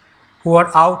those who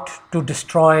are out to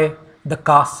destroy the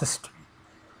caste system,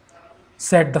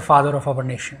 said the father of our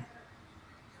nation.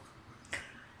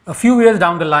 A few years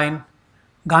down the line,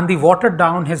 Gandhi watered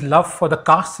down his love for the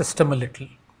caste system a little,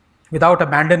 without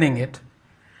abandoning it,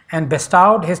 and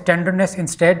bestowed his tenderness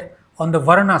instead on the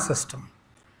Varna system,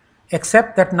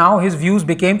 except that now his views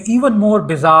became even more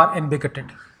bizarre and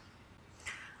bigoted.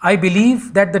 I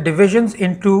believe that the divisions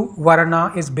into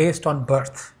Varna is based on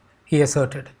birth, he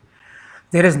asserted.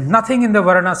 There is nothing in the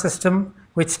Varna system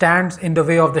which stands in the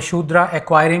way of the Shudra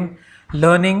acquiring,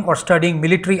 learning or studying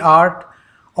military art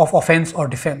of offense or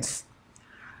defense.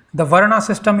 The Varna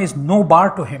system is no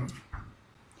bar to him.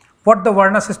 What the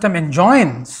Varna system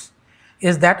enjoins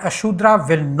is that a Shudra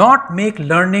will not make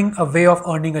learning a way of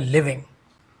earning a living.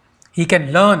 He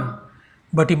can learn,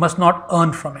 but he must not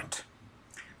earn from it.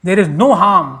 There is no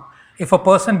harm if a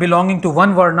person belonging to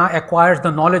one Varna acquires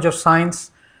the knowledge of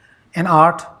science and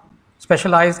art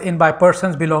specialized in by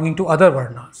persons belonging to other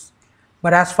Varnas.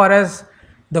 But as far as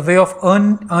the way of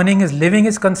earning his living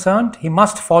is concerned, he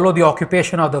must follow the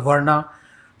occupation of the Varna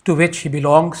to which he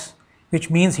belongs, which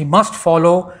means he must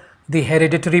follow the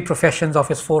hereditary professions of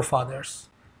his forefathers.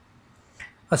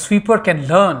 A sweeper can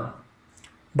learn,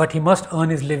 but he must earn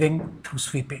his living through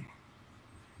sweeping.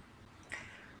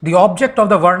 The object of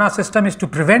the Varna system is to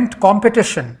prevent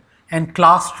competition and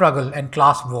class struggle and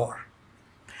class war.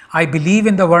 I believe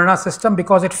in the Varna system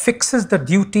because it fixes the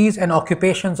duties and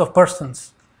occupations of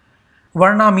persons.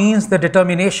 Varna means the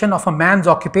determination of a man's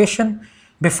occupation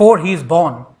before he is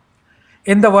born.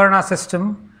 In the Varna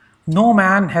system, no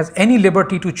man has any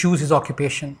liberty to choose his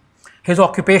occupation. His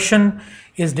occupation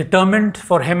is determined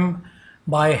for him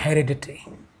by heredity.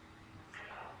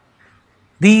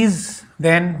 These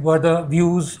then were the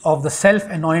views of the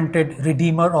self-anointed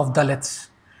redeemer of Dalits,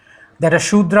 that a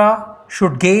Shudra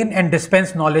should gain and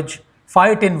dispense knowledge,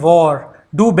 fight in war,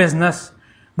 do business,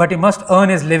 but he must earn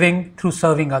his living through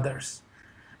serving others.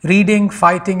 Reading,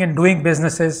 fighting and doing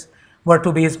businesses were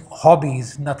to be his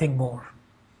hobbies, nothing more.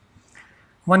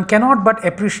 One cannot but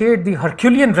appreciate the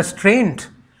Herculean restraint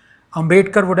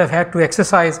Ambedkar would have had to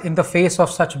exercise in the face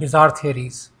of such bizarre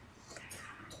theories.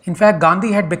 In fact,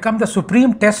 Gandhi had become the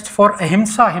supreme test for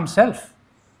ahimsa himself.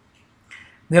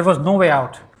 There was no way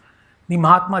out. The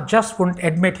Mahatma just wouldn't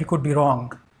admit he could be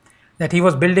wrong, that he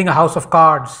was building a house of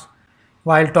cards,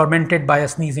 while tormented by a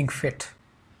sneezing fit.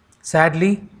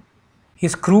 Sadly,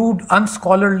 his crude,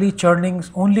 unscholarly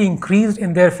churnings only increased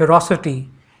in their ferocity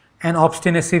and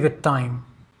obstinacy with time.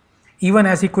 Even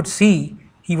as he could see,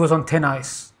 he was on thin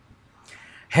ice.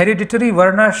 Hereditary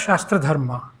Varna Shastra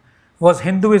Dharma was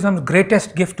Hinduism's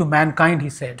greatest gift to mankind, he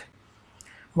said.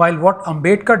 While what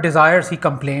Ambedkar desires, he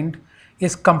complained,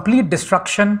 is complete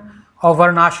destruction of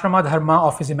Varnashrama Dharma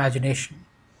of his imagination.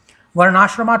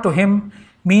 Varnashrama to him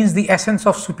means the essence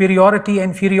of superiority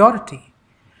and inferiority.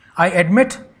 I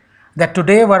admit that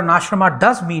today Varnashrama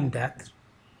does mean that,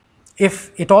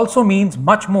 if it also means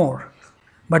much more,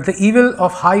 but the evil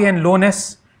of high and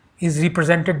lowness is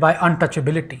represented by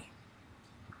untouchability.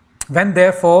 When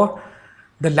therefore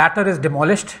the latter is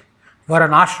demolished,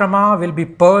 Varnashrama will be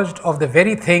purged of the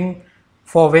very thing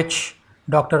for which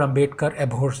Dr. Ambedkar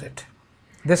abhors it.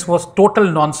 This was total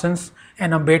nonsense,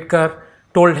 and Ambedkar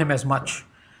told him as much.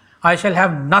 I shall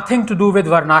have nothing to do with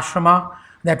Varnashrama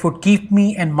that would keep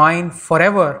me and mine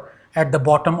forever at the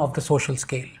bottom of the social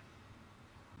scale.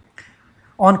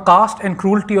 On caste and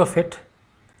cruelty of it,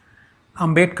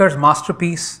 Ambedkar's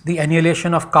masterpiece, The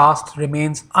Annihilation of Caste,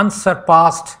 remains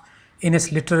unsurpassed in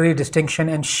its literary distinction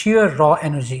and sheer raw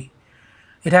energy.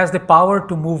 It has the power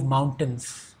to move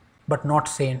mountains, but not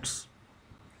saints.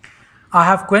 I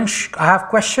have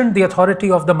questioned the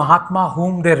authority of the Mahatma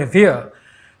whom they revere,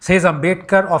 says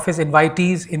Ambedkar of his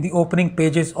invitees in the opening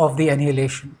pages of The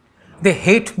Annihilation. They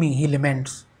hate me, he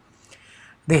laments.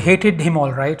 They hated him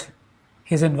all right.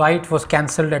 His invite was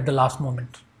cancelled at the last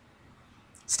moment.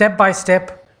 Step by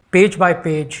step, page by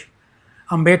page,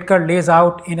 Ambedkar lays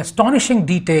out in astonishing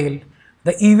detail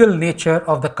the evil nature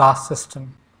of the caste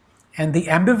system and the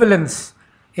ambivalence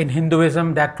in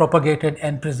Hinduism that propagated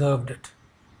and preserved it.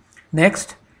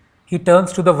 Next, he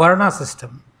turns to the Varna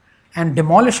system and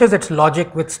demolishes its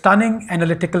logic with stunning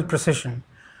analytical precision,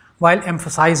 while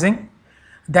emphasizing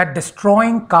that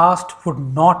destroying caste would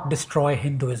not destroy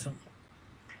Hinduism.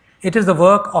 It is the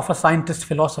work of a scientist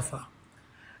philosopher.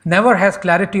 Never has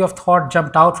clarity of thought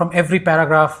jumped out from every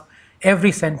paragraph,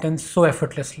 every sentence so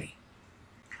effortlessly.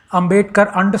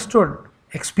 Ambedkar understood,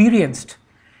 experienced,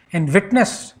 and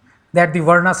witnessed that the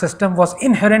Varna system was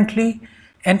inherently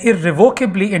and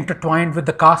irrevocably intertwined with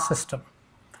the caste system.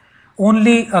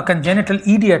 Only a congenital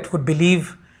idiot would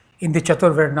believe in the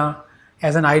Chaturvarna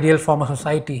as an ideal form of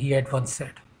society, he had once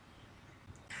said.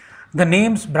 The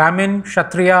names Brahmin,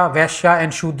 Kshatriya, Vaishya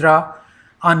and Shudra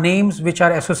are names which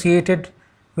are associated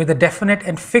with a definite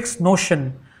and fixed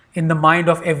notion in the mind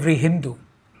of every Hindu.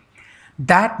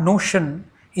 That notion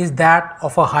is that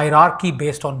of a hierarchy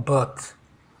based on birth.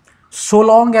 So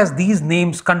long as these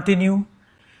names continue,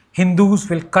 Hindus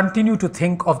will continue to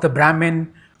think of the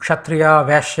Brahmin, Kshatriya,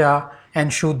 Vaishya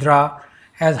and Shudra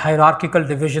as hierarchical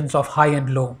divisions of high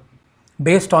and low,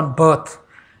 based on birth,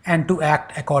 and to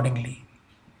act accordingly.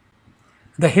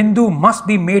 The Hindu must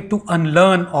be made to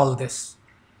unlearn all this.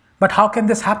 But how can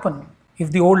this happen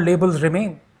if the old labels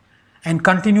remain and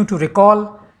continue to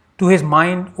recall to his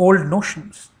mind old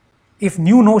notions? If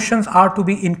new notions are to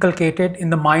be inculcated in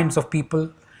the minds of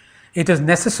people, it is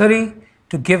necessary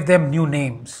to give them new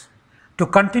names. To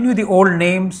continue the old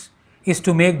names is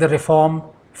to make the reform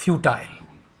futile.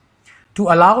 To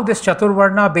allow this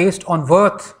Chaturvarna based on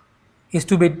worth is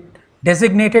to be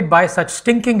designated by such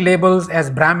stinking labels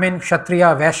as Brahmin,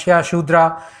 Kshatriya, Vaishya,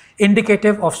 Shudra,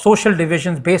 indicative of social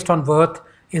divisions based on worth,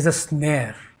 is a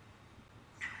snare.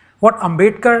 What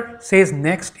Ambedkar says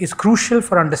next is crucial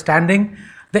for understanding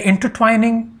the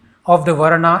intertwining of the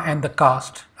Varna and the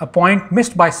caste, a point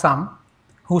missed by some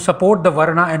who support the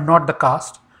Varna and not the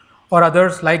caste, or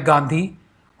others like Gandhi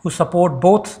who support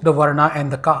both the Varna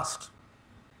and the caste.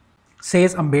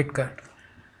 Says Ambedkar,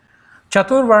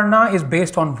 Chaturvarna is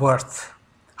based on worth.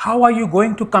 How are you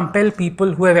going to compel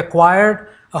people who have acquired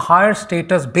a higher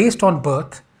status based on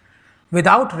birth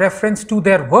without reference to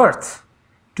their worth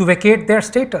to vacate their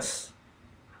status?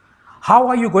 How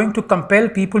are you going to compel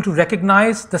people to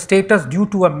recognize the status due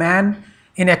to a man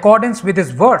in accordance with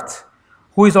his worth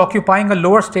who is occupying a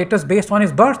lower status based on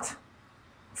his birth?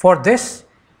 For this,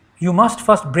 you must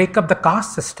first break up the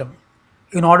caste system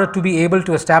in order to be able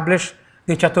to establish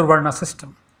the Chaturvarna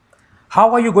system.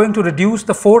 How are you going to reduce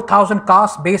the 4,000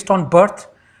 castes based on birth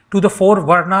to the 4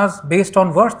 Varnas based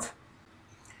on worth?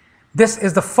 This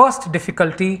is the first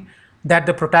difficulty that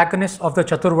the protagonists of the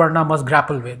Chaturvarna must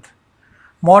grapple with.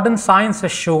 Modern science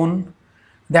has shown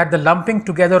that the lumping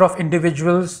together of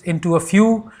individuals into a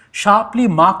few sharply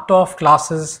marked off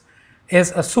classes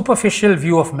is a superficial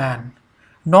view of man,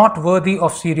 not worthy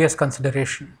of serious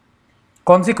consideration.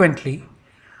 Consequently,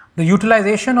 the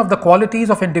utilization of the qualities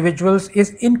of individuals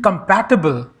is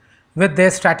incompatible with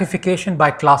their stratification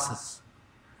by classes,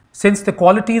 since the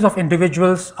qualities of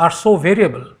individuals are so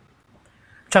variable.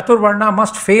 Chaturvarna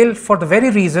must fail for the very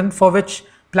reason for which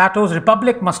Plato's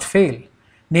Republic must fail,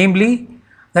 namely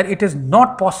that it is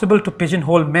not possible to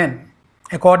pigeonhole men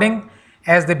according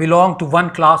as they belong to one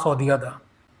class or the other.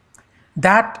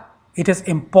 That it is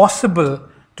impossible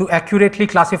to accurately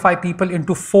classify people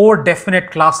into 4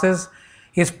 definite classes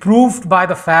is proved by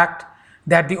the fact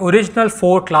that the original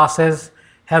 4 classes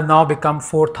have now become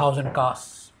 4,000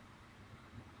 castes.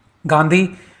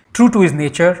 Gandhi, true to his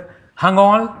nature, hung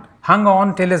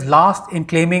on till his last in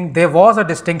claiming there was a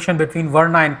distinction between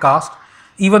Varna and caste,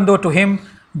 even though to him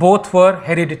both were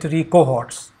hereditary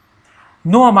cohorts.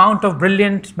 No amount of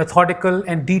brilliant, methodical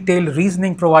and detailed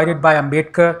reasoning provided by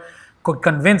Ambedkar could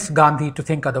convince Gandhi to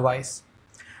think otherwise.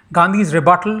 Gandhi's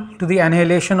rebuttal to the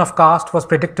annihilation of caste was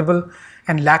predictable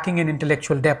and lacking in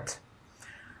intellectual depth.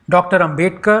 Dr.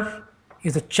 Ambedkar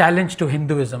is a challenge to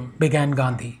Hinduism, began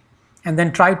Gandhi, and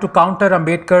then tried to counter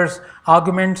Ambedkar's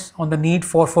arguments on the need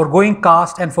for foregoing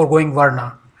caste and foregoing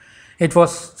Varna. It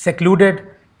was secluded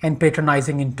and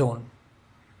patronizing in tone.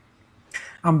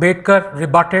 Ambedkar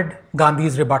rebutted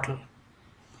Gandhi's rebuttal.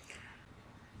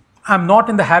 I am not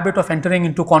in the habit of entering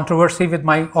into controversy with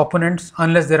my opponents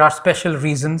unless there are special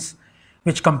reasons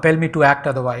which compel me to act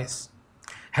otherwise.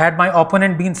 Had my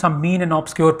opponent been some mean and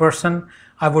obscure person,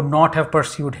 I would not have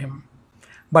pursued him.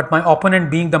 But my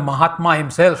opponent being the Mahatma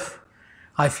himself,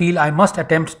 I feel I must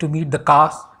attempt to meet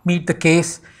the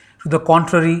case to the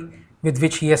contrary with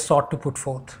which he has sought to put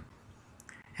forth.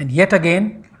 And yet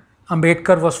again,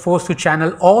 Ambedkar was forced to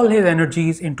channel all his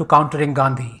energies into countering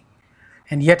Gandhi.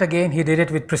 And yet again, he did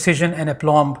it with precision and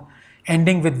aplomb,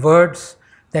 ending with words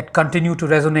that continue to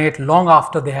resonate long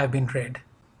after they have been read.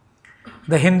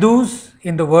 The Hindus,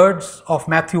 in the words of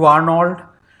Matthew Arnold,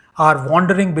 are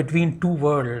wandering between 2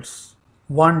 worlds,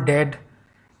 one dead,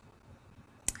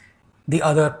 the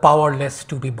other powerless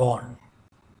to be born.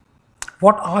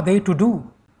 What are they to do?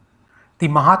 The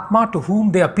Mahatma to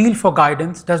whom they appeal for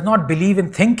guidance does not believe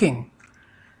in thinking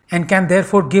and can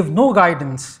therefore give no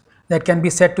guidance that can be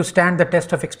said to stand the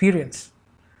test of experience.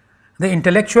 The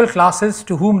intellectual classes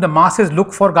to whom the masses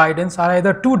look for guidance are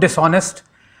either too dishonest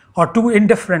or too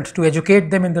indifferent to educate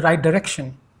them in the right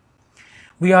direction.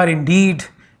 We are indeed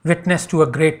witness to a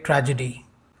great tragedy.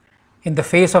 In the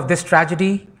face of this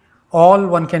tragedy, all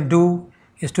one can do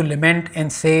is to lament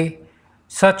and say,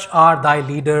 "Such are thy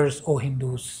leaders, O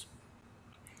Hindus."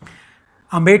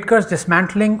 Ambedkar's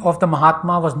dismantling of the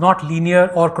Mahatma was not linear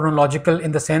or chronological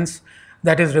in the sense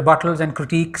that his rebuttals and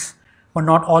critiques were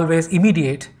not always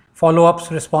immediate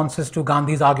follow-ups responses to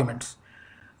Gandhi's arguments.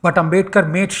 But Ambedkar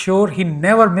made sure he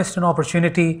never missed an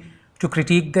opportunity to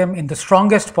critique them in the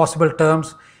strongest possible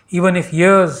terms, even if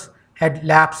years had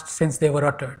lapsed since they were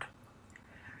uttered.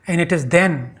 And it is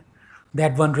then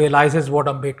that one realizes what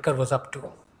Ambedkar was up to.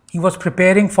 He was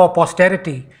preparing for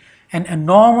posterity an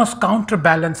enormous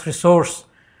counterbalance resource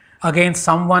against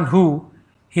someone who,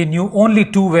 he knew only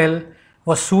too well,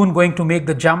 was soon going to make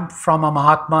the jump from a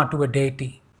Mahatma to a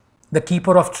deity, the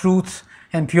keeper of truth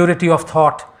and purity of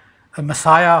thought, a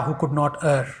Messiah who could not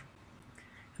err.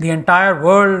 The entire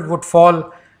world would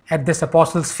fall at this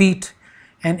apostle's feet,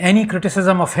 and any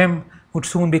criticism of him would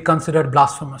soon be considered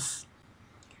blasphemous.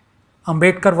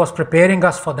 Ambedkar was preparing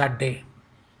us for that day.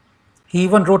 He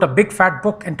even wrote a big fat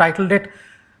book entitled it,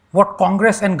 "What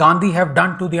Congress and Gandhi Have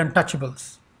Done to the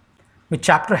Untouchables," with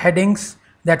chapter headings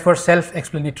that were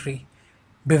self-explanatory.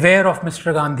 Beware of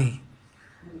Mr. Gandhi.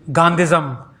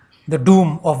 Gandhism, the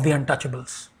doom of the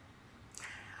untouchables.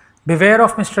 Beware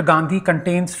of Mr. Gandhi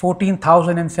contains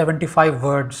 14,075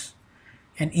 words,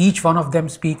 and each one of them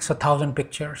speaks 1,000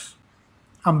 pictures.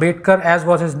 Ambedkar, as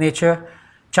was his nature,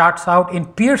 charts out in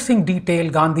piercing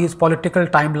detail Gandhi's political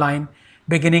timeline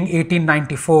beginning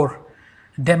 1894,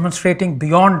 demonstrating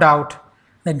beyond doubt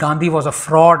that Gandhi was a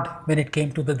fraud when it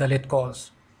came to the Dalit cause.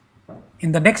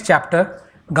 In the next chapter,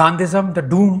 Gandhism, the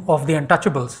doom of the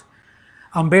untouchables,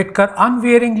 Ambedkar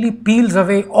unwaveringly peels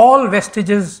away all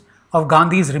vestiges of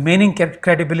Gandhi's remaining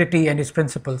credibility and his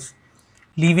principles,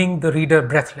 leaving the reader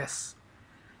breathless.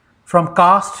 From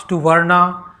caste to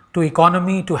Varna, to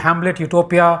economy, to Hamlet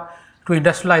utopia, to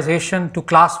industrialization, to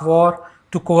class war,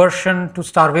 to coercion, to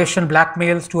starvation,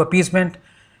 blackmails, to appeasement,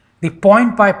 the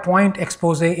point-by-point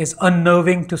expose is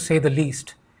unnerving to say the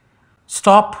least.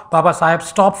 "Stop, Baba Sahib,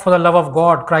 stop for the love of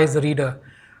God," cries the reader.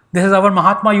 "This is our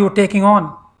Mahatma you are taking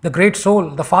on, the great soul,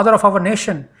 the father of our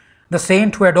nation, the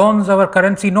saint who adorns our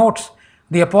currency notes,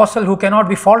 the apostle who cannot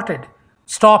be faulted.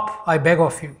 Stop, I beg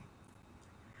of you."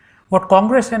 What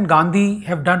Congress and Gandhi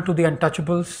have done to the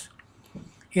untouchables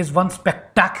is one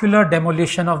spectacular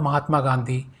demolition of Mahatma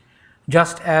Gandhi,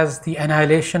 just as the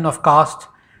annihilation of caste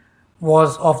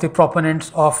was of the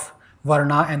proponents of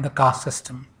Varna and the caste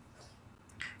system.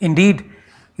 Indeed,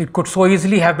 it could so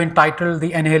easily have been titled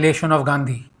The Annihilation of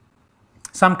Gandhi.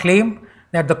 Some claim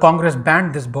that the Congress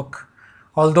banned this book,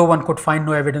 although one could find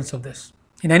no evidence of this.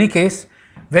 In any case,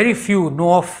 very few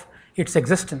know of its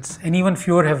existence, and even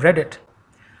fewer have read it.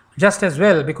 Just as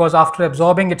well, because after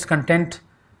absorbing its content,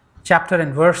 chapter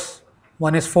and verse,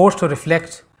 one is forced to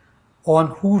reflect on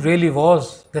who really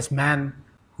was this man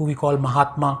who we call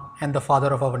Mahatma and the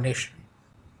father of our nation.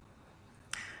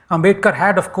 Ambedkar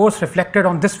had, of course, reflected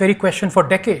on this very question for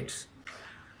decades.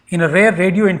 In a rare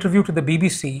radio interview to the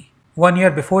BBC, 1 year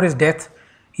before his death,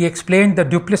 he explained the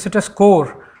duplicitous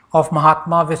core of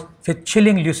Mahatma with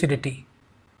chilling lucidity.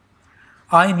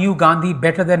 I knew Gandhi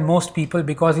better than most people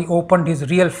because he opened his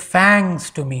real fangs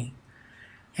to me.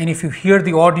 And if you hear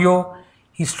the audio,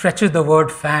 he stretches the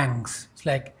word fangs. It's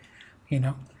like,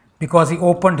 because he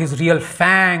opened his real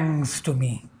fangs to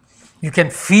me. You can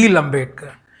feel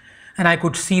Ambedkar. And I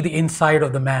could see the inside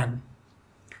of the man.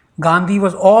 Gandhi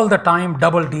was all the time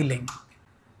double dealing.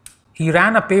 He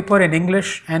ran a paper in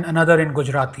English and another in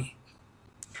Gujarati,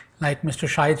 like Mr.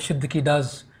 Shahid Siddiqui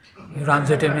does. He runs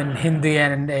it in Hindi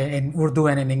and in Urdu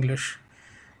and in English.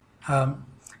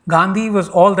 Gandhi was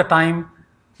all the time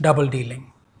double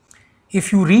dealing.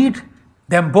 If you read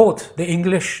them both, the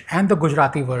English and the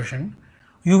Gujarati version,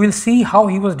 you will see how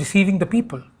he was deceiving the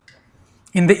people.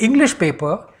 In the English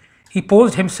paper, he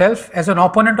posed himself as an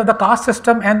opponent of the caste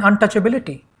system and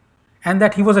untouchability, and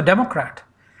that he was a Democrat.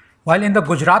 While in the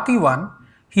Gujarati one,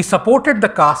 he supported the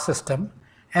caste system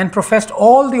and professed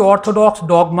all the orthodox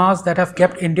dogmas that have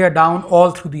kept India down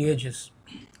all through the ages.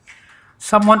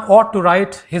 Someone ought to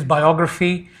write his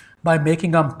biography by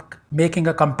making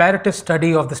a comparative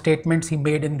study of the statements he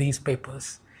made in these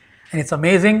papers. And it's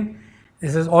amazing,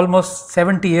 this is almost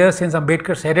 70 years since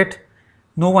Ambedkar said it,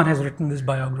 no one has written this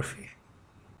biography.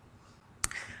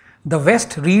 The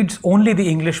West reads only the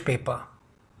English paper.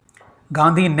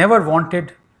 Gandhi never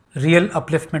wanted real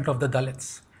upliftment of the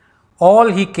Dalits.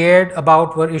 All he cared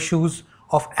about were issues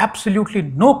of absolutely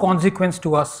no consequence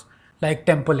to us, like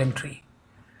temple entry.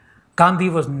 Gandhi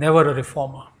was never a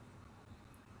reformer.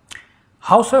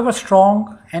 Howsoever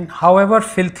strong and however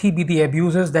filthy be the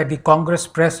abuses that the Congress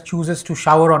press chooses to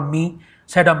shower on me,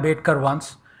 said Ambedkar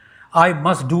once, I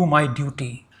must do my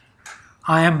duty.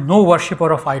 I am no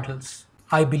worshipper of idols.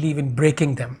 I believe in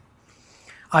breaking them.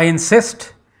 I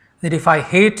insist that if I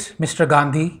hate Mr.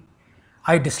 Gandhi,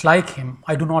 I dislike him.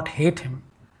 I do not hate him.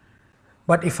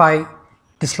 But if I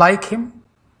dislike him,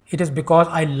 it is because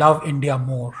I love India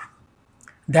more.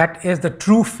 That is the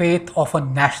true faith of a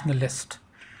nationalist.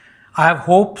 I have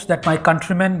hopes that my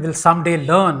countrymen will someday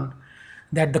learn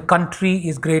that the country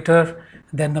is greater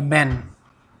than the men.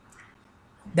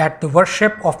 That the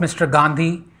worship of Mr.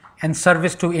 Gandhi and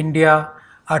service to India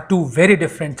are two very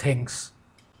different things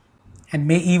and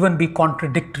may even be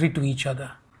contradictory to each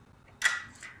other.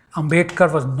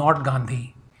 Ambedkar was not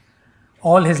Gandhi.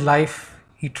 All his life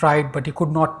he tried, but he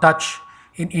could not touch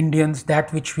in Indians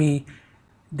that which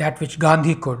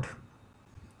Gandhi could.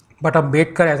 But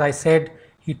Ambedkar, as I said,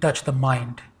 he touched the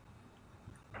mind.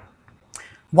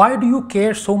 Why do you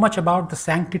care so much about the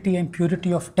sanctity and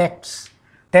purity of texts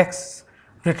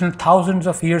written thousands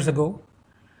of years ago?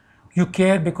 You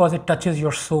care because it touches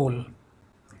your soul.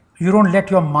 You don't let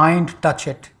your mind touch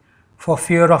it for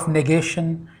fear of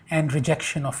negation and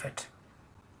rejection of it.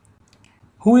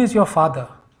 Who is your father?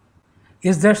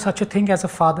 Is there such a thing as a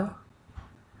father?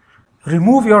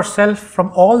 Remove yourself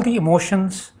from all the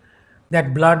emotions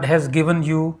that blood has given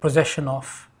you possession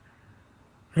of.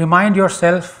 Remind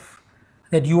yourself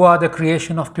that you are the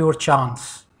creation of pure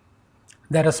chance,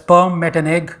 that a sperm met an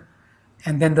egg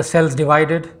and then the cells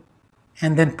divided,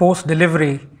 and then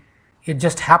post-delivery, it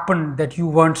just happened that you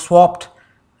weren't swapped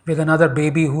with another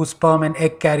baby whose sperm and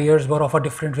egg carriers were of a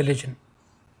different religion.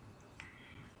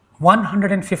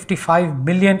 155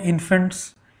 million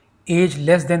infants aged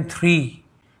less than 3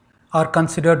 are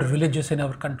considered religious in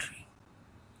our country.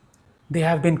 They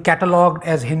have been catalogued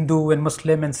as Hindu and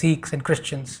Muslim and Sikhs and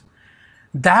Christians.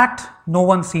 That no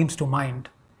one seems to mind.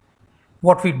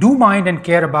 What we do mind and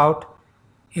care about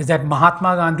is that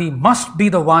Mahatma Gandhi must be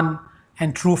the one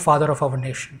and true father of our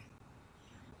nation.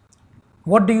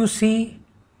 What do you see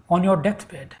on your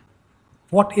deathbed?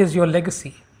 What is your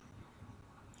legacy?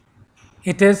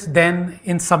 It is then,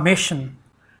 in summation,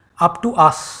 up to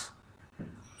us,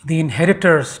 the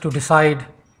inheritors, to decide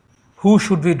who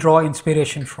should we draw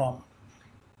inspiration from.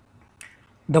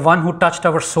 The one who touched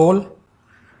our soul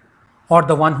or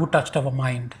the one who touched our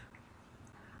mind.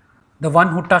 The one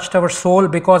who touched our soul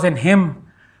because in him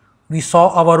We saw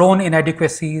our own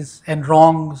inadequacies and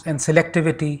wrongs and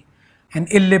selectivity and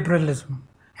illiberalism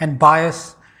and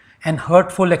bias and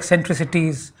hurtful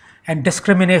eccentricities and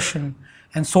discrimination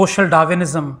and social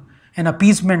Darwinism and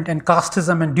appeasement and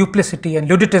casteism and duplicity and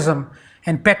luditism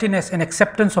and pettiness and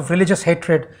acceptance of religious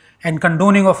hatred and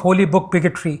condoning of holy book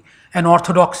bigotry and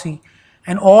orthodoxy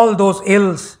and all those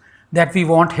ills that we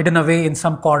want hidden away in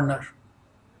some corner.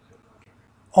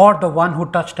 Or the one who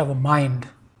touched our mind,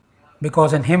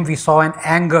 because in him we saw an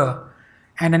anger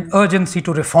and an urgency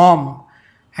to reform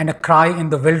and a cry in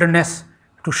the wilderness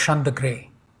to shun the grey.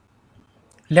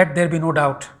 Let there be no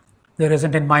doubt, there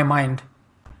isn't in my mind,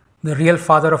 the real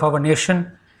father of our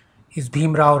nation is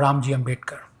Bhimrao Ramji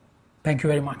Ambedkar. Thank you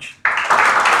very much.